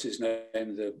 what's his name?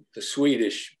 The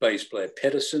Swedish bass player,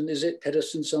 Pedersen, is it?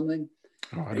 Pedersen something?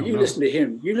 Oh, I and don't you know. listen to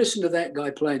him. You listen to that guy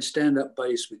playing stand-up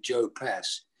bass with Joe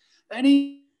Pass, and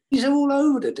he's all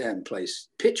over the damn place,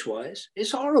 pitch-wise.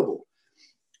 It's horrible,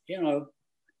 you know.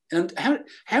 And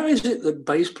how is it that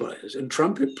bass players and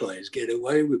trumpet players get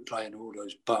away with playing all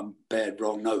those bad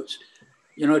wrong notes?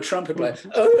 You know, trumpet player at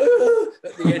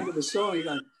the end of the song, you're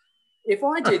going, if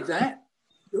I did that,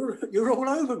 you're all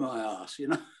over my ass, you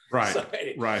know. Right, So,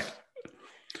 right.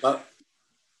 But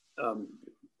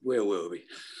where were we?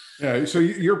 Yeah, so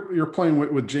you're playing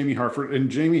with Jamie Hartford, and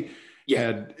Jamie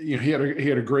had he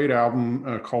had a great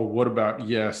album called What About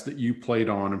Yes that you played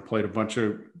on and played a bunch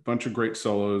of great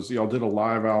solos. Y'all did a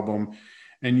live album,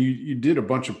 and you did a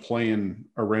bunch of playing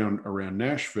around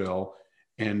Nashville.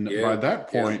 And by that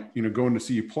point, you know, going to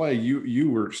see you play, you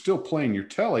were still playing your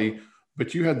telly,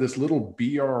 but you had this little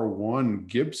BR1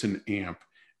 Gibson amp,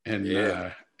 and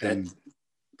that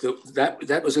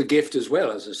was a gift as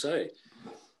well, as I say.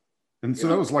 And so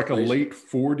that was like a late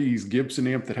 40s Gibson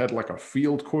amp that had like a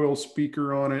field coil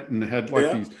speaker on it, and it had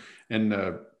like these, and you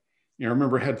know, I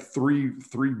remember it had three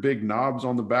big knobs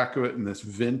on the back of it, and this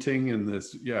venting, and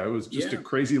this, it was just a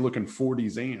crazy looking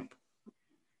 40s amp.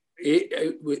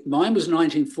 Mine was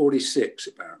 1946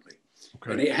 apparently,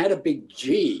 and it had a big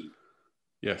G.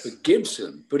 Yes. The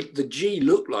Gibson, but the G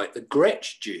looked like the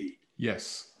Gretsch G.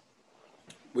 Yes.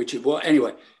 Which it was,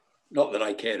 anyway, not that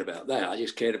I cared about that, I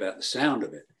just cared about the sound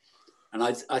of it. And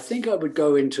I think I would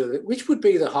go into which would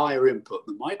be the higher input,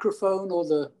 the microphone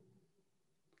or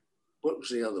what was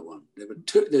the other one?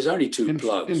 There's only two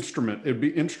plugs. Instrument. It'd be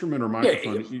instrument or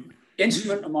microphone.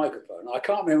 Instrument or microphone. I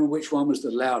can't remember which one was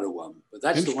the louder one, but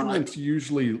that's the one. Instrument's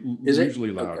usually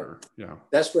louder. Okay. Yeah.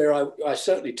 That's where I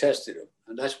certainly tested them,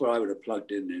 and that's where I would have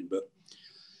plugged in. But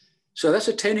so that's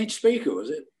a 10-inch speaker, was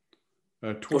it?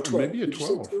 12, maybe a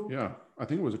 12. Yeah, I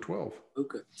think it was a 12.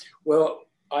 Okay. Well,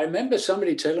 I remember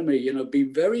somebody telling me, you know, be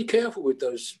very careful with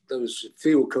those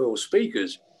field coil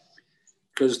speakers,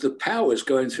 because the power is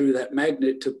going through that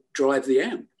magnet to drive the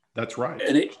amp. That's right.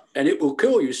 And it will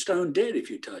kill you stone dead if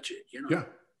you touch it, you know. Yeah.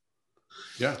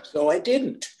 Yeah. So I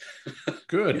didn't.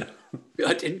 Good.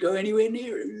 I didn't go anywhere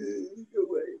near it.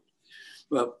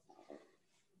 Well,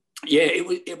 yeah,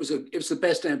 it was the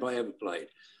best amp I ever played.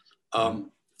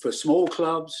 For small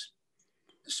clubs,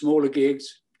 smaller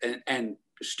gigs, and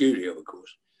studio, of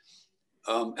course.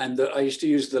 And I used to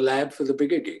use the lab for the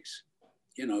bigger gigs,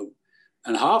 you know,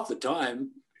 and half the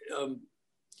time,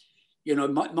 you know,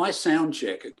 my sound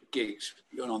check at gigs,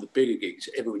 you know, on the bigger gigs,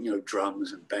 everyone, you know,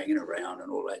 drums and banging around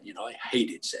and all that, you know, I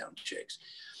hated sound checks.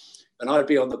 And I'd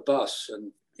be on the bus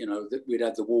and, you know, we'd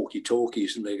have the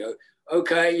walkie-talkies and they go,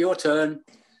 okay, your turn.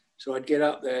 So I'd get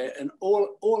up there and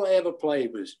all I ever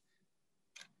played was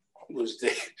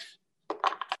the...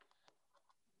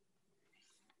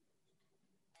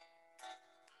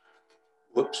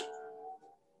 Whoops.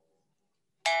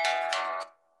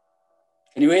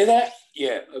 Can you hear that?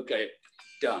 Yeah, okay,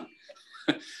 done.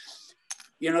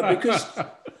 You know, because,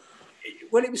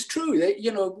 well, it was true.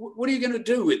 You know, what are you going to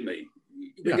do with me?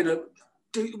 We're going to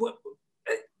do what?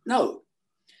 No.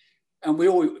 And we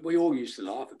all used to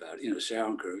laugh about it, you know,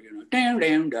 sound crew, you know, down,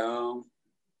 down, down,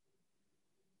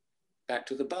 back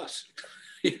to the bus.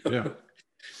 You know? Yeah.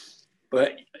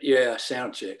 But yeah,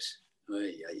 sound checks.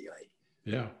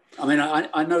 Yeah. I mean,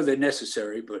 I know they're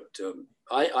necessary, but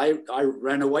I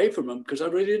ran away from them because I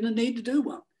really didn't need to do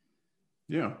one.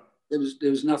 Yeah. There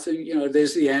was nothing, you know,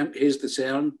 there's the amp, here's the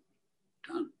sound,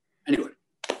 done. Anyway.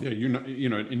 Yeah, you're not, you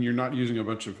know, and you're not using a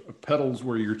bunch of pedals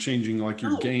where you're changing like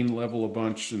your gain level a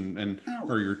bunch and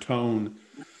or your tone.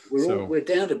 We're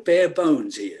down to bare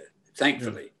bones here,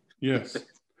 thankfully. Yeah. Yes.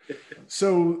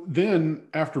 So then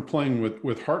after playing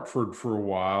with Hartford for a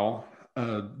while,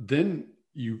 then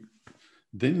you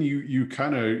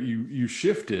kind of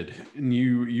shifted and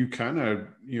you kind of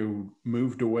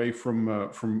moved away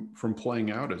from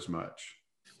playing out as much.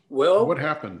 Well, what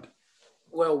happened?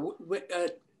 Well,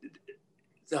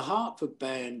 the Hartford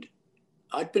band,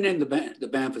 I'd been in the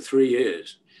band for 3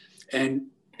 years, and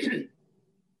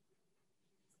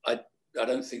I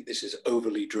don't think this is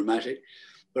overly dramatic,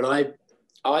 but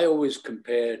I always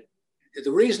compared.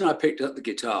 The reason I picked up the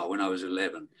guitar when I was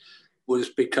 11 was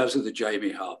because of the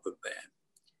Jamie Hartford band.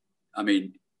 I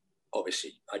mean,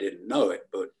 obviously I didn't know it,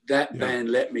 but that band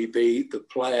let me be the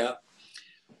player.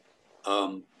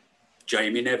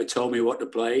 Jamie never told me what to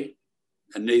play,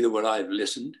 and neither would I have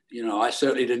listened. You know, I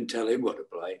certainly didn't tell him what to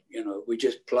play. You know, we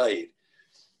just played,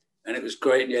 and it was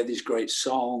great. And he had these great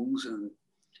songs, and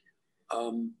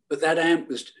but that amp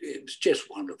was just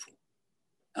wonderful.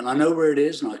 And I know where it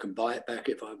is, and I can buy it back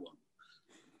if I want.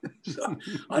 So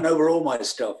I know where all my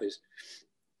stuff is.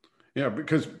 Yeah,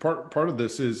 because part of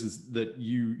this is that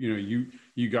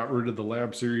you got rid of the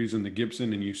Lab Series and the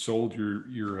Gibson, and you sold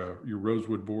your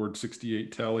Rosewood Board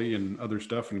 68 Telly and other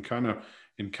stuff, and kind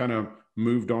of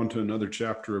moved on to another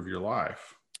chapter of your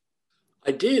life.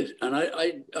 I did, and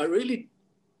I really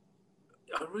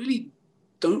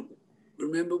don't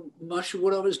remember much of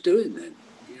what I was doing then.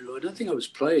 You know, I don't think I was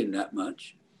playing that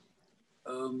much.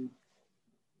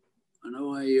 I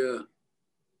know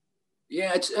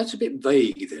that's a bit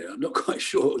vague there. I'm not quite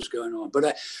sure what was going on.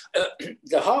 But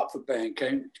the Hartford band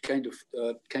came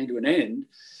to an end.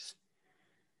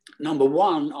 Number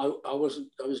one, I was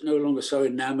no longer so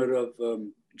enamored of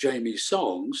Jamie's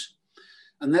songs,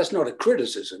 and that's not a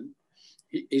criticism.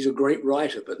 He's a great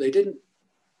writer, but they didn't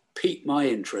pique my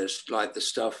interest like the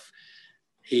stuff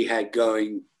he had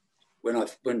going when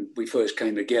we first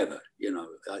came together. You know,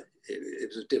 it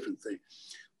was a different thing.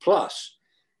 Plus,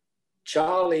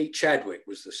 Charlie Chadwick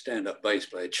was the stand-up bass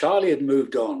player. Charlie had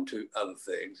moved on to other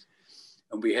things,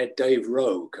 and we had Dave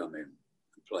Rowe come in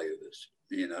and play with us.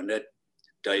 You know, and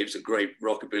Dave's a great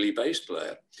rockabilly bass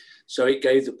player, so it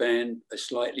gave the band a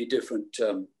slightly different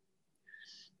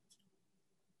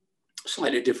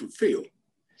feel.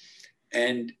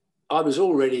 And I was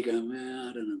already going,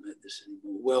 I don't know about this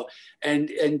anymore. Well,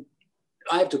 and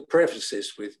I have to preface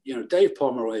this with, you know, Dave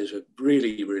Pomeroy is a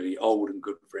really, really old and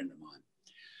good friend of mine.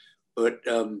 But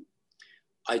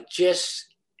I just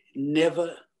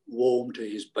never warmed to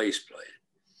his bass playing.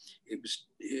 It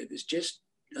was just,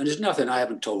 and there's nothing I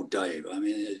haven't told Dave. I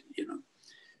mean, you know,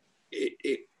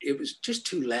 it was just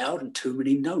too loud and too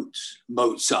many notes.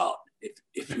 Mozart,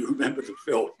 if you remember the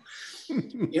film,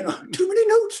 you know, too many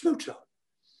notes, Mozart.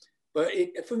 But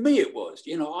for me, it was,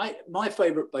 you know, my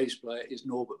favorite bass player is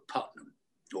Norbert Putnam,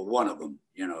 or one of them,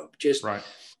 you know, just right.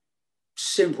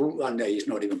 Simple. I know he's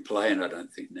not even playing, I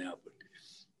don't think now. But,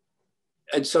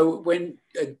 and so when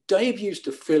Dave used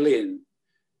to fill in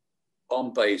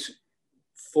on bass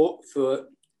for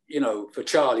you know, for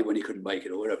Charlie when he couldn't make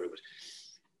it or whatever it was,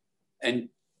 and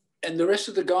the rest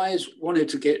of the guys wanted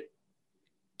to get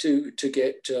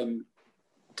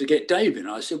Dave in.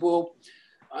 I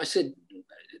said,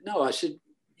 no, I said,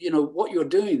 you know, what you're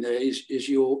doing there is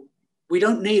we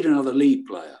don't need another lead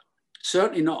player,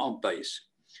 certainly not on bass.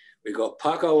 We got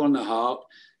Paco on the harp,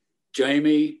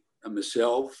 Jamie and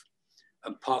myself,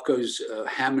 and Paco's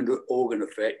Hammond organ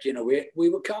effect. You know, we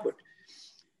were covered.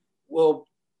 Well,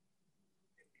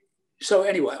 so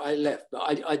anyway, I left, but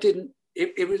I didn't.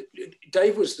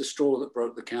 Dave was the straw that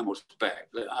broke the camel's back,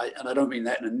 and I don't mean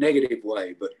that in a negative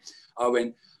way, but I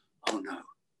went, oh no.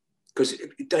 Because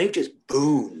Dave just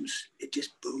booms. It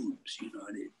just booms, you know,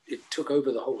 and it took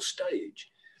over the whole stage.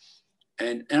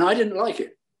 And I didn't like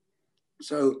it.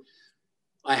 So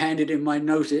I handed in my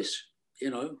notice, you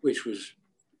know, which was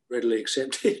readily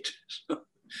accepted. So,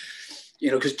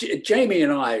 you know, because Jamie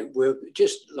and I were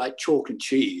just like chalk and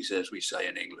cheese, as we say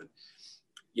in England,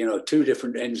 you know, two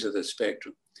different ends of the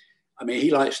spectrum. I mean,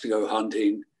 he likes to go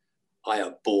hunting. I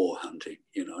abhor hunting,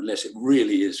 you know, unless it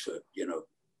really is for, you know,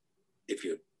 if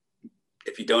you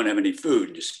don't have any food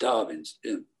and you're starving.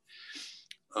 You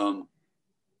know.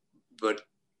 But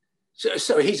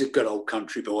so he's a good old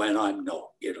country boy and I'm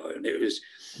not, you know, and it was,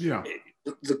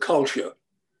 the culture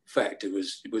factor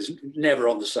was never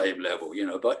on the same level, you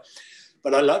know, but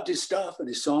I loved his stuff and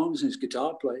his songs and his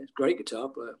guitar player, great guitar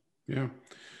player. Yeah.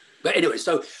 But anyway,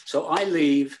 so I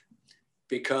leave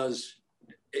because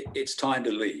it's time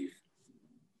to leave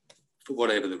for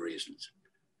whatever the reasons.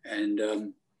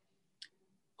 And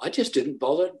I just didn't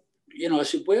bother. You know, I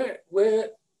said, where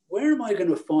am I going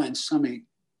to find something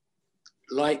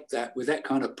like that with that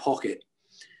kind of pocket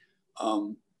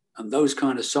and those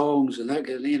kind of songs and that?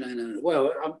 You know,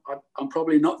 well, I'm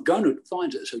probably not going to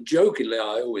find it. So jokingly,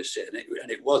 I always said,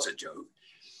 and it was a joke,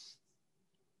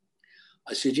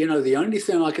 I said, you know, the only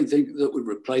thing I can think that would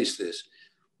replace this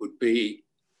would be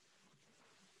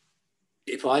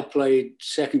if I played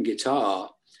second guitar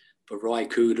for Ry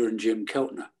Cooder and Jim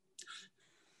Keltner.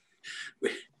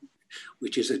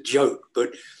 which is a joke,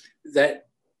 but that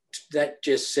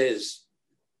just says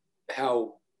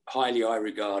how highly I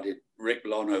regarded Rick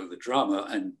Lono, the drummer,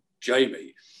 and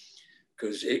Jamie,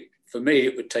 because for me,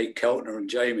 it would take Keltner and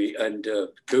Jamie and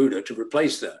Gouda to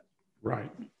replace that. Right.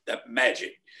 That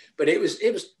magic. But it was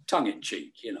tongue in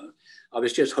cheek, you know. I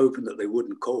was just hoping that they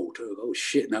wouldn't call to, oh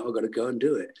shit, now I've got to go and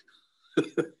do it.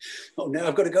 Oh, now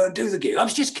I've got to go and do the gig. I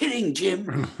was just kidding,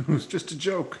 Jim. It was just a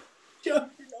joke.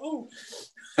 No.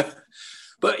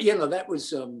 But, you know, that was,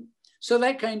 so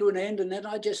that came to an end, and then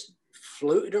I just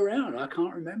floated around. I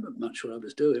can't remember much what I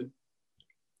was doing,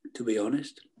 to be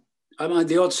honest. I mind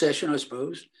the odd session, I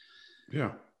suppose.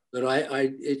 Yeah. But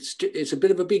it's a bit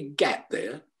of a big gap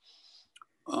there.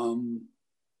 No.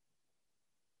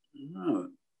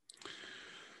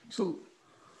 So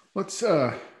let's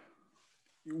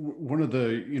one of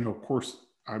the, you know, of course,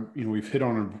 we've hit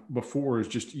on it before, is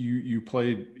just you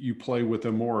play with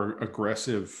a more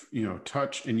aggressive, you know,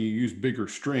 touch, and you use bigger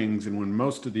strings. And when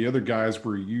most of the other guys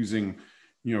were using,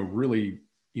 you know, really,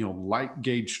 you know, light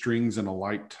gauge strings and a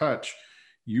light touch,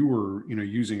 you were, you know,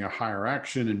 using a higher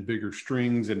action and bigger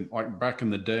strings. And like back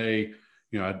in the day,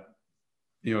 you know,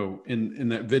 in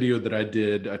that video that I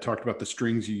did, I talked about the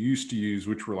strings you used to use,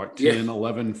 which were like 10,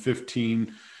 11,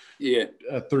 15,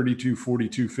 32,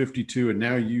 42, 52, and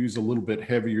now you use a little bit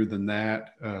heavier than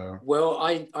that. Well,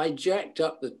 I jacked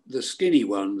up the skinny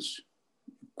ones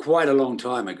quite a long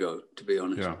time ago, to be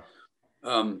honest.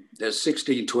 Yeah. There's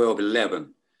 16, 12,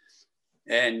 11.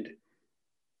 And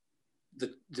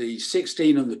the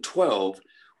 16 and the 12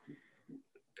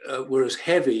 were as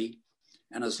heavy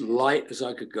and as light as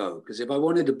I could go. Because if I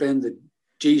wanted to bend the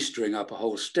G string up a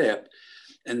whole step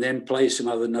and then play some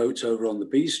other notes over on the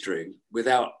B string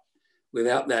without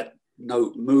that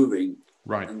note moving,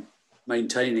 right, and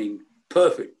maintaining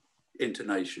perfect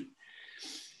intonation.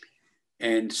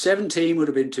 And 17 would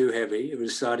have been too heavy. It would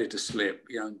have started to slip.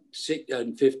 You know, 6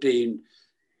 and 15,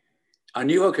 I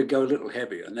knew I could go a little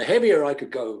heavier. And the heavier I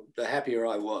could go, the happier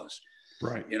I was.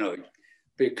 Right. You know,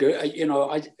 because, you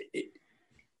know,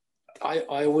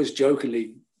 I always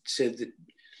jokingly said that,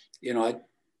 you know,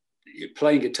 you're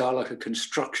playing guitar like a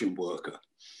construction worker.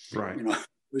 Right. You know, it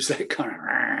was that kind of,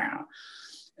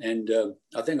 and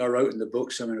I think I wrote in the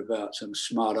book something about some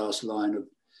smart ass line of,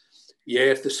 yeah,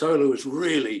 if the solo was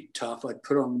really tough, I'd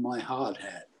put on my hard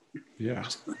hat. Yeah.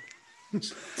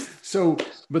 So,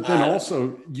 but then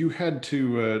also you had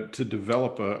to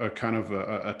develop a kind of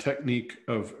a technique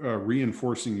of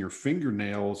reinforcing your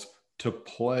fingernails to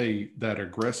play that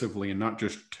aggressively and not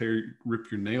just rip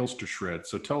your nails to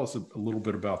shreds. So tell us a little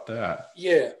bit about that.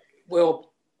 Yeah,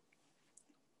 well,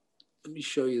 let me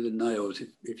show you the nails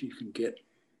if you can get.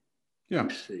 Yeah.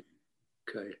 Let's see.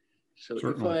 Okay. So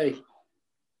Certainly.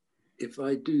 if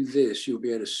I do this, you'll be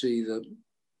able to see that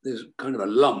there's kind of a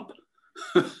lump.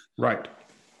 Right.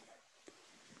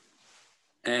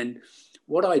 And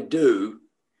what I do,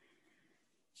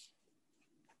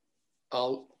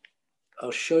 I'll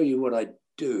show you what I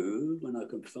do when I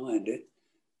can find it,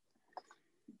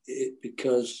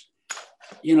 because,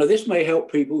 you know, this may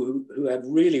help people who have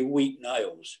really weak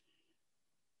nails.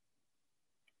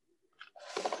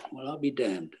 Well, I'll be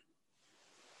damned.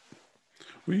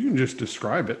 Well, you can just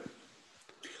describe it.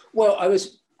 Well, that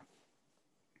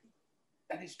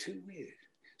is too weird.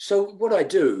 So what I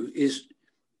do is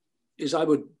I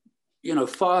would, you know,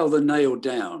 file the nail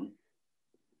down.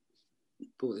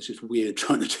 Boy, this is weird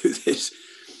trying to do this.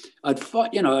 I'd file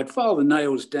the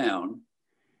nails down,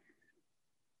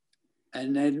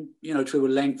 and then, you know, to a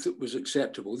length that was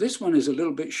acceptable. This one is a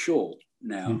little bit short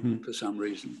now for some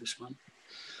reason, this one.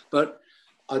 But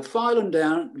I'd file them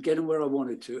down, get them where I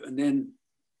wanted to, and then,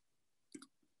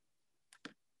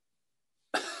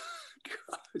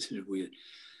 God, this is weird.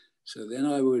 So then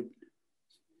I would.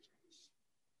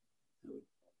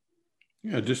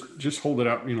 Yeah, just hold it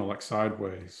out, you know, like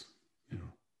sideways. You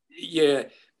know. Yeah.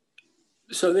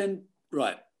 So then,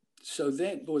 right. So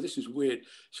then, boy, this is weird.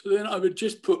 So then I would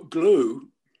just put glue,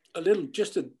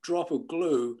 just a drop of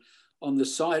glue on the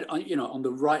side, you know, on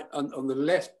the right, on the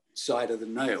left side of the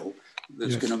nail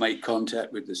that's going to make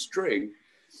contact with the string.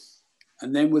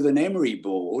 And then with an emery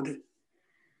board,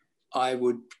 I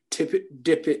would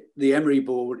dip the emery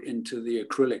board into the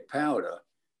acrylic powder,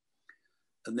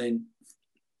 and then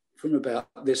from about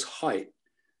this height,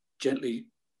 gently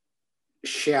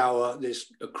shower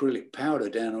this acrylic powder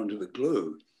down onto the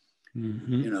glue,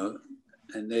 you know,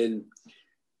 and then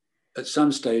at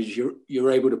some stage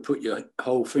you're able to put your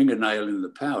whole fingernail in the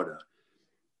powder,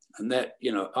 and that,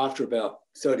 you know, after about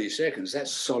 30 seconds,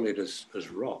 that's solid as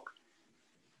rock.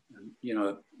 And, you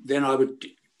know, then I would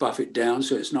buff it down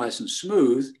so it's nice and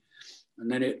smooth, and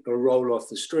then it'll roll off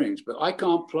the strings. But I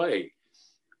can't play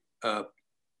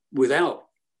without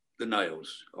the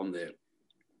nails on there.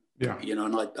 Yeah. You know,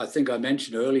 and I think I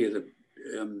mentioned earlier that,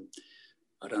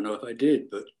 I don't know if I did,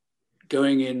 but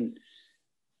going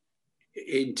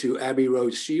into Abbey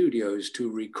Road Studios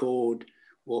to record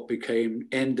what became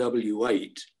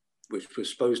NW8, which was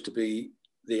supposed to be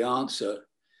the answer,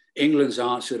 England's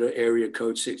answer to area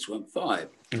code 615.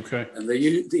 Okay. And they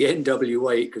used the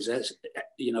NW8 because that's,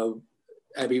 you know,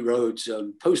 Abbey Road's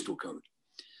postal code.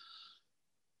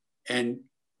 And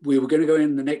we were going to go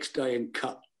in the next day and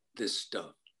cut this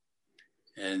stuff.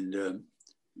 And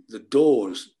the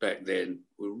doors back then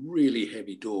were really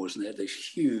heavy doors, and they had these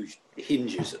huge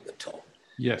hinges at the top.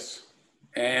 Yes.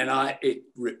 And it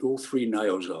ripped all 3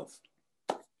 nails off.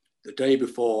 The day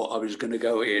before, I was going to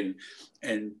go in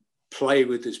and play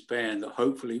with this band that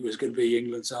hopefully was going to be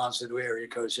England's answer to area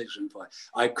code 615.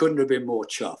 I couldn't have been more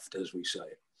chuffed, as we say.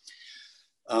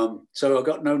 So I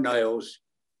got no nails,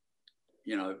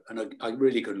 you know, and I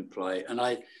really couldn't play. And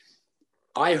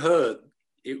I heard,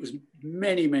 it was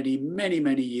many, many, many,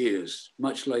 many years,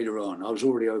 much later on. I was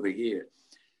already over here.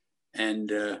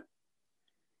 And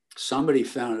somebody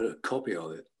found a copy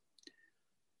of it.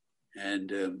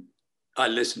 And I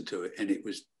listened to it, and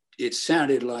it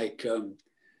sounded like, I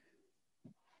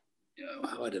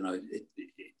don't know,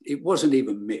 it wasn't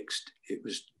even mixed. It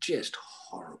was just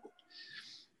horrible.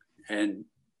 And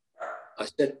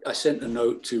I sent a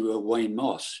note to Wayne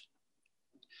Moss,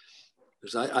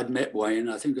 because I'd met Wayne.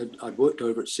 I think I'd worked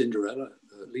over at Cinderella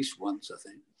at least once, I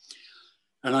think.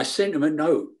 And I sent him a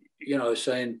note, you know,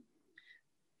 saying,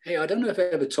 hey, I don't know if I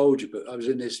ever told you, but I was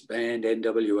in this band,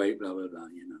 NW8, blah, blah, blah,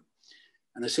 you know.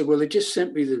 And I said, well, they just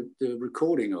sent me the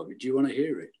recording of it. Do you want to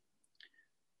hear it?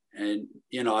 And,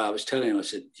 you know, I was telling him, I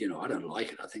said, you know, I don't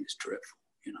like it. I think it's dreadful.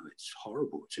 You know, it's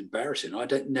horrible. It's embarrassing. I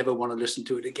don't never want to listen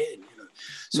to it again, you know.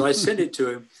 So I sent it to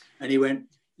him, and he went,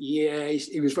 yeah,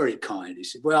 he was very kind. He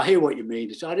said, well, I hear what you mean.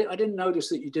 He said, I didn't notice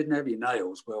that you didn't have your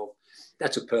nails. Well,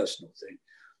 that's a personal thing.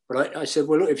 But I said,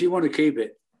 well, look, if you want to keep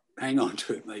it, hang on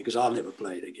to it, mate, because I'll never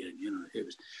play it again. You know,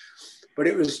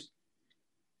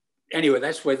 anyway,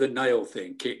 that's where the nail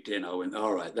thing kicked in. I went,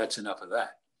 all right, that's enough of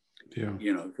that. Yeah.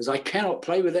 You know, because I cannot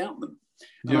play without them.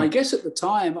 And Yeah. I guess at the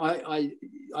time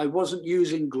I wasn't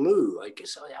using glue. I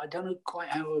guess I don't know quite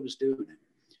how I was doing it.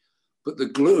 But the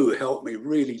glue helped me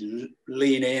really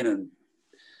lean in and,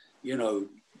 you know,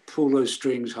 pull those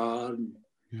strings hard. And,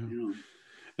 Yeah. you know.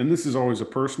 And this is always a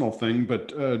personal thing,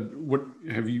 but what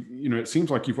have you, you know, it seems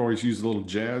like you've always used little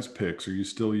jazz picks. Are you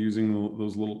still using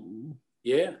those little?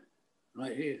 Yeah,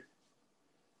 right here.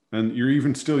 And you're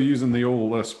even still using the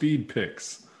old speed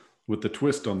picks with the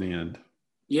twist on the end.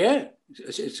 Yeah,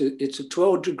 it's a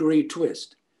 12-degree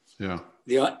twist. Yeah.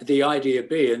 The idea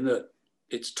being that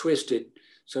it's twisted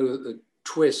so that the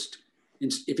twist,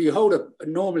 if you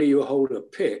normally you hold a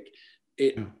pick,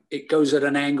 it goes at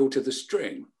an angle to the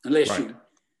string, unless you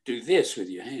do this with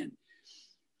your hand.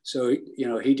 So, you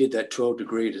know, he did that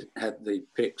 12-degree to have the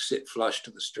pick sit flush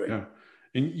to the string. Yeah.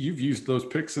 And you've used those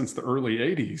picks since the early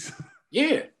 80s.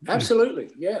 Yeah,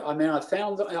 absolutely. Yeah. I mean, I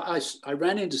found that I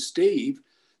ran into Steve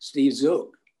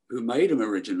Zook, who made them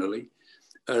originally,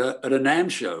 at a NAMM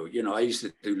show. You know, I used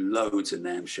to do loads of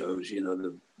NAMM shows, you know,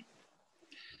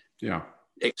 the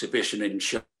exhibition and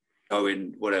show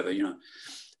in whatever, you know.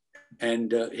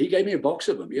 And he gave me a box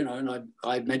of them, you know, and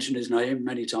I mentioned his name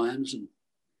many times.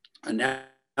 And now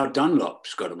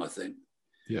Dunlop's got them, I think.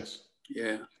 Yes.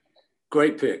 Yeah.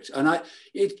 Great picks. And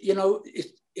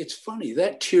it's funny,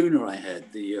 that tuner I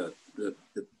had, the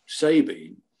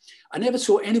Sabine, I never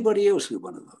saw anybody else with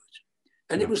one of those.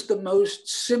 And it was the most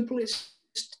simplest,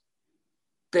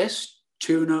 best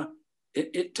tuner,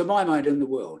 to my mind, in the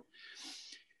world.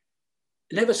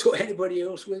 Never saw anybody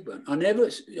else with one.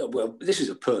 Well, this is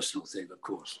a personal thing, of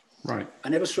course. Right. I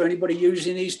never saw anybody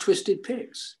using these twisted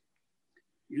picks.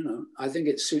 You know, I think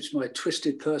it suits my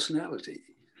twisted personality.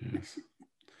 Yes.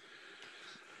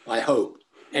 I hope.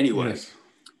 Anyway. Yes.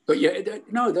 But yeah,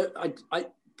 I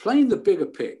playing the bigger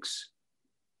picks,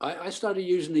 I started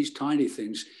using these tiny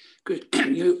things because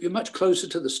you're much closer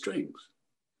to the strings.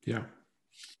 Yeah.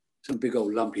 Some big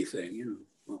old lumpy thing, you know.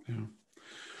 Well, yeah.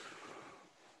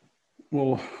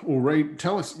 Well, Ray,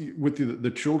 tell us with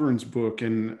the children's book,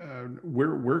 and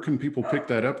where can people pick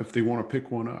that up if they want to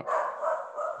pick one up?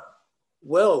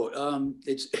 Well,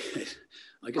 it's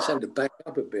I guess I have to back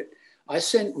up a bit. I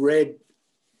sent Red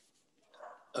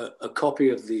a copy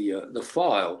of the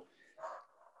file,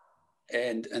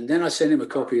 and then I sent him a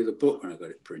copy of the book when I got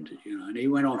it printed, you know, and he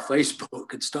went on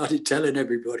Facebook and started telling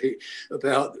everybody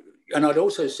about, and I'd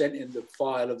also sent him the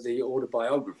file of the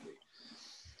autobiography.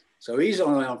 So he's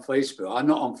on Facebook. I'm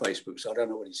not on Facebook, so I don't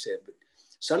know what he said. But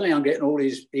suddenly I'm getting all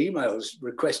these emails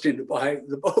requesting to buy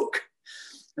the book.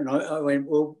 And I went,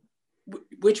 well,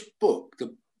 which book?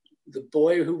 The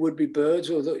Boy Who Would Be Birds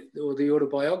or the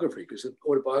autobiography? Because the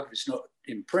autobiography is not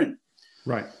in print.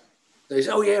 Right. They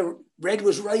said, oh yeah, Red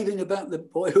was raving about The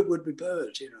Boy Who Would Be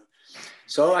Birds, you know.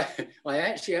 So I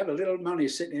actually have a little money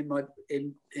sitting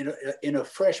in a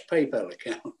fresh PayPal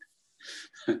account.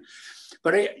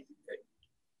 But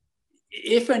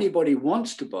if anybody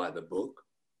wants to buy the book,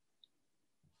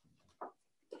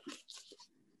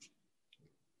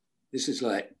 this is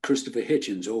like Christopher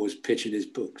Hitchens always pitching his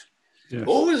books. Yes.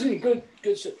 Always good.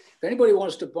 If anybody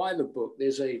wants to buy the book,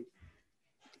 there's an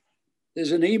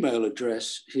email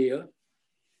address here.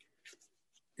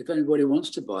 If anybody wants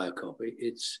to buy a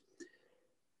copy,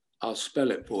 I'll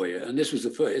spell it for you. And this was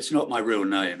the first, it's not my real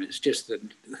name. It's just the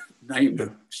name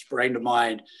that sprang to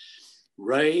mind.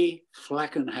 Ray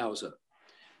Flackenhauser,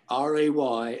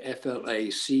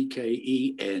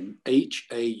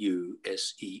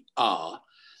 RayFlackenhauser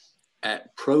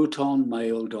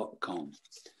 @protonmail.com.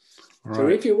 Right. So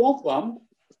if you want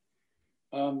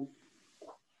one,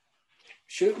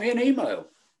 shoot me an email.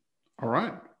 All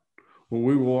right. Well,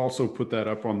 we will also put that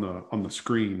up on the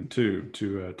screen too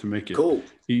to make it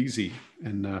easy.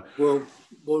 And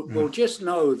we'll just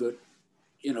know that,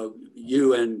 you know,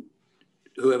 you and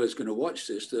whoever's going to watch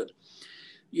this, that,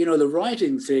 you know, the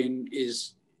writing thing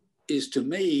is to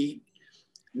me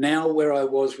now where I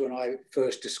was when I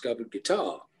first discovered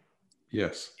guitar.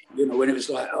 Yes. You know, when it was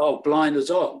like, oh, blinders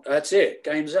on, that's it,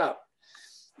 game's up.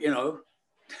 You know,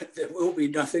 there will be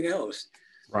nothing else.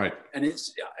 Right. And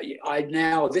this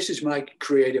is my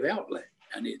creative outlet,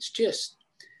 and it's just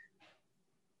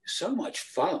so much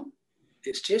fun.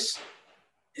 It's just,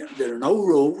 you know, there are no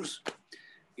rules,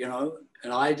 you know,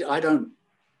 and I don't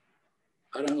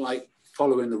like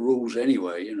following the rules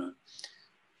anyway, you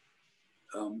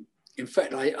know. In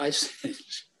fact, I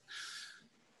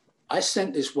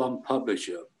sent this one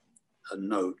publisher a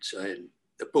note saying,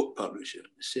 the book publisher,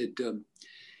 said,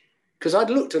 because I'd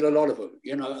looked at a lot of them,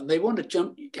 you know, and they want to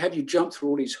have you jump through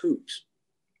all these hoops.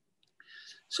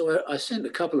 So I sent a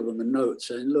couple of them a note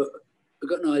saying, look, I've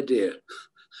got an idea.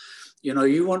 You know,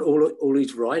 you want all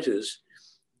these writers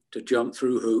to jump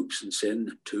through hoops and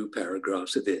send 2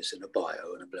 paragraphs of this and a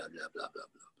bio and a blah, blah, blah, blah,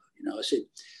 blah. You know, I said,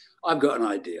 I've got an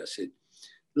idea. I said,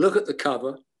 look at the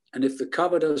cover. And if the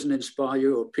cover doesn't inspire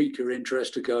you or pique your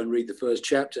interest to go and read the first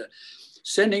chapter,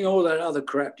 sending all that other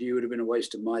crap to you would have been a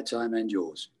waste of my time and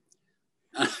yours.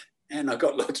 And I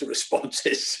got lots of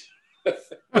responses. A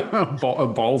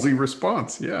ballsy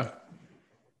response, yeah.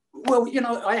 Well, you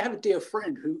know, I have a dear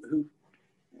friend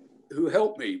who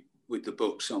helped me with the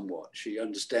book somewhat. She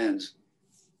understands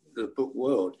the book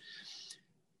world.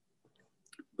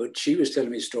 But she was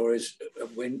telling me stories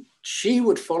of when she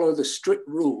would follow the strict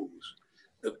rules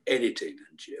of editing,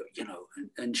 and she, you know,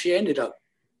 and she ended up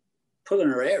pulling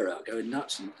her hair out, going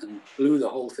nuts, and blew the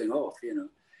whole thing off, you know.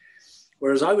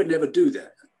 Whereas I would never do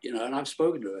that, you know, and I've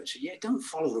spoken to her. She said, yeah, don't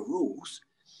follow the rules.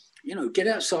 You know, get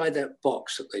outside that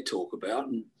box that they talk about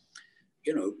and,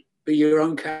 you know, be your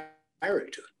own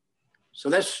character. So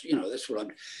that's, you know, that's what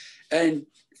I'm, and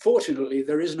fortunately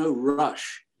there is no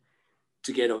rush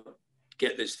to get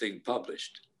this thing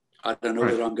published. I don't know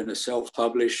whether I'm going to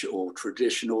self-publish or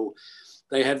traditional.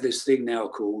 They have this thing now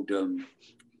called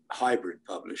hybrid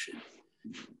publishing.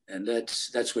 And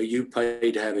that's where you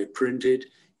pay to have it printed,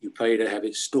 you pay to have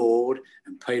it stored,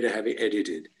 and pay to have it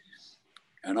edited.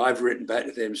 And I've written back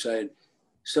to them saying,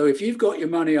 so if you've got your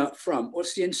money up front,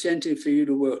 what's the incentive for you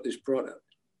to work this product?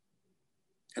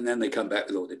 And then they come back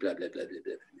with all the blah, blah, blah, blah,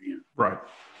 blah, you know. Right.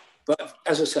 But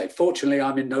as I say, fortunately,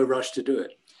 I'm in no rush to do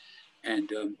it.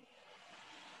 And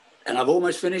I've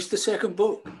almost finished the second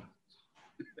book.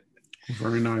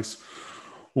 Very nice.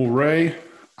 Well, Ray,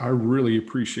 I really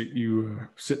appreciate you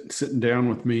sitting down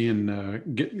with me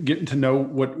and getting to know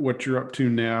what you're up to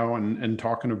now and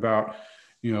talking about,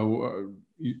 you know,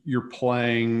 your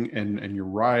playing and your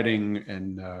writing,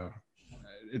 and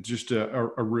it's just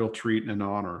a real treat and an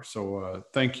honor. So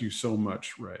thank you so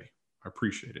much, Ray. I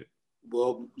appreciate it.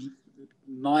 Well,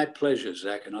 my pleasure,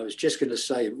 Zach. And I was just going to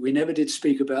say, we never did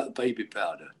speak about baby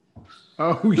powder.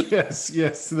 Oh yes,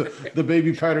 the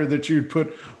baby powder that you'd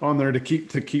put on there to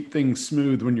keep things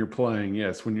smooth when you're playing.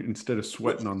 Yes, when you instead of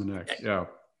sweating on the neck. Yeah.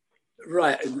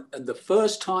 Right, and the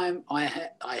first time I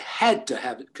had to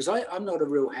have it, because I'm not a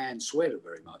real hand sweater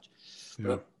very much. Yeah.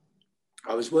 But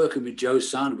I was working with Joe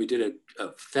Sun. We did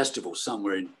a festival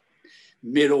somewhere in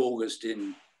mid-August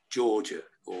in Georgia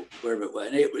or wherever it was,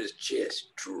 and it was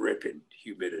just dripping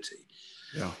humidity.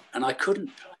 Yeah. And I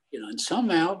couldn't, you know, and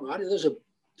somehow there's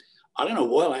I don't know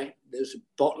why. There's a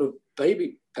bottle of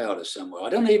baby powder somewhere. I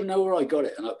don't even know where I got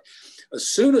it. And as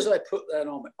soon as I put that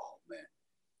on, oh man,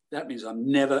 that means I'm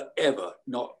never, ever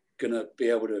not going to be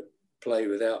able to play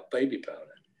without baby powder.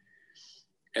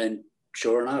 And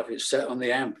sure enough, it sat on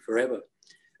the amp forever.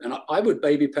 And I would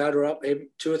baby powder up every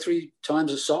 2 or 3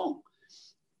 times a song.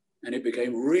 And it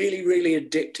became really, really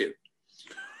addictive.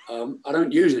 I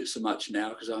don't use it so much now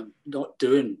because I'm not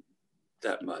doing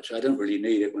that much. I don't really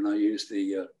need it when I use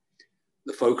the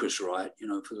Focusrite, you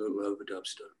know, for the little overdub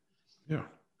stuff. Yeah.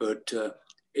 But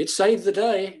it saved the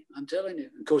day, I'm telling you.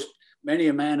 Of course, many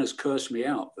a man has cursed me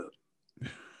out, but,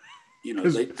 you know,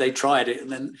 they tried it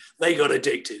and then they got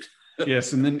addicted.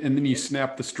 Yes, and then you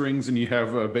snap the strings and you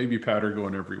have baby powder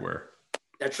going everywhere.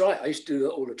 That's right. I used to do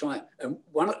that all the time. And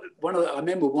I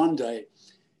remember one day,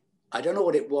 I don't know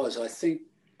what it was. I think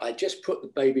I just put the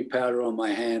baby powder on my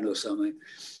hand or something,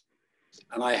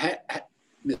 and I had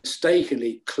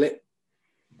mistakenly clipped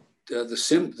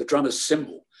the drummer's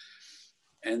cymbal,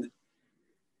 and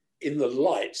in the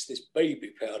lights, this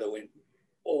baby powder went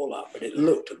all up, and it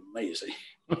looked amazing.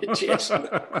 It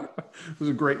was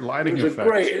a great lighting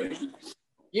effect.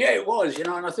 Yeah, it was, you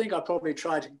know, and I think I probably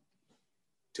tried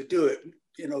to do it,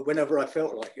 you know, whenever I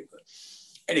felt like it. But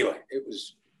anyway, it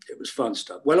was fun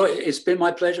stuff. Well, it's been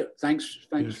my pleasure. Thanks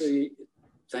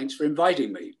for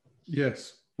inviting me.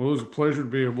 Yes. Well, it was a pleasure to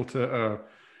be able to,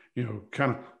 you know,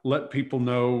 kind of let people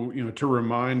know, you know, to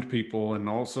remind people, and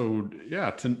also,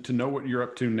 yeah, to know what you're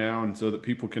up to now, and so that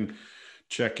people can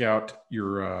check out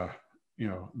your, you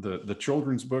know, the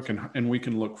children's book, and we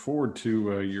can look forward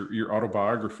to your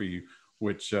autobiography,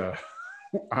 which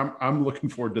I'm looking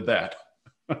forward to that.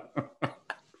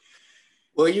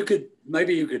 Well,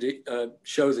 maybe you could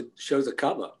show the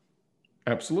cover.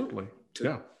 Absolutely.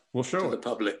 Yeah, we'll show the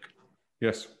public.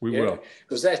 Yes, we will.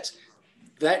 Because that.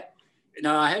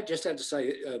 Now, I just had to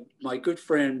say, my good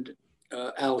friend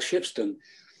Al Shipston,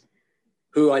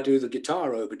 who I do the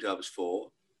guitar overdubs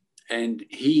for, and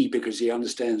because he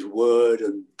understands word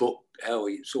and book, how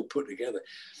it's all put together,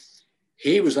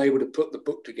 he was able to put the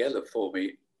book together for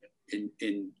me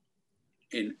in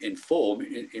form,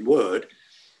 in Word.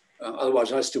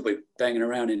 Otherwise, I'd still be banging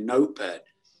around in Notepad.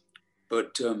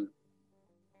 But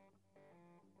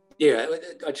yeah,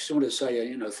 I just want to say,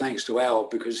 you know, thanks to Al,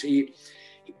 because he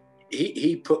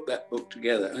put that book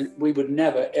together, and we would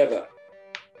never ever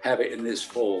have it in this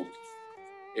form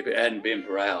if it hadn't been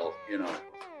for Al, you know.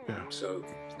 Yeah. So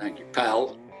thank you,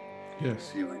 pal.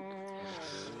 Yes. Anyway.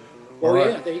 Well,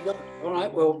 yeah, there you go. All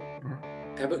right. Well,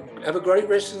 have a great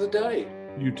rest of the day.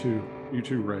 You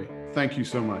too, Ray. Thank you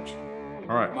so much.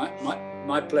 All right.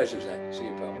 My pleasure, Zach. See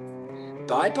you, pal.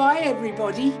 Bye-bye,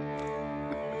 everybody.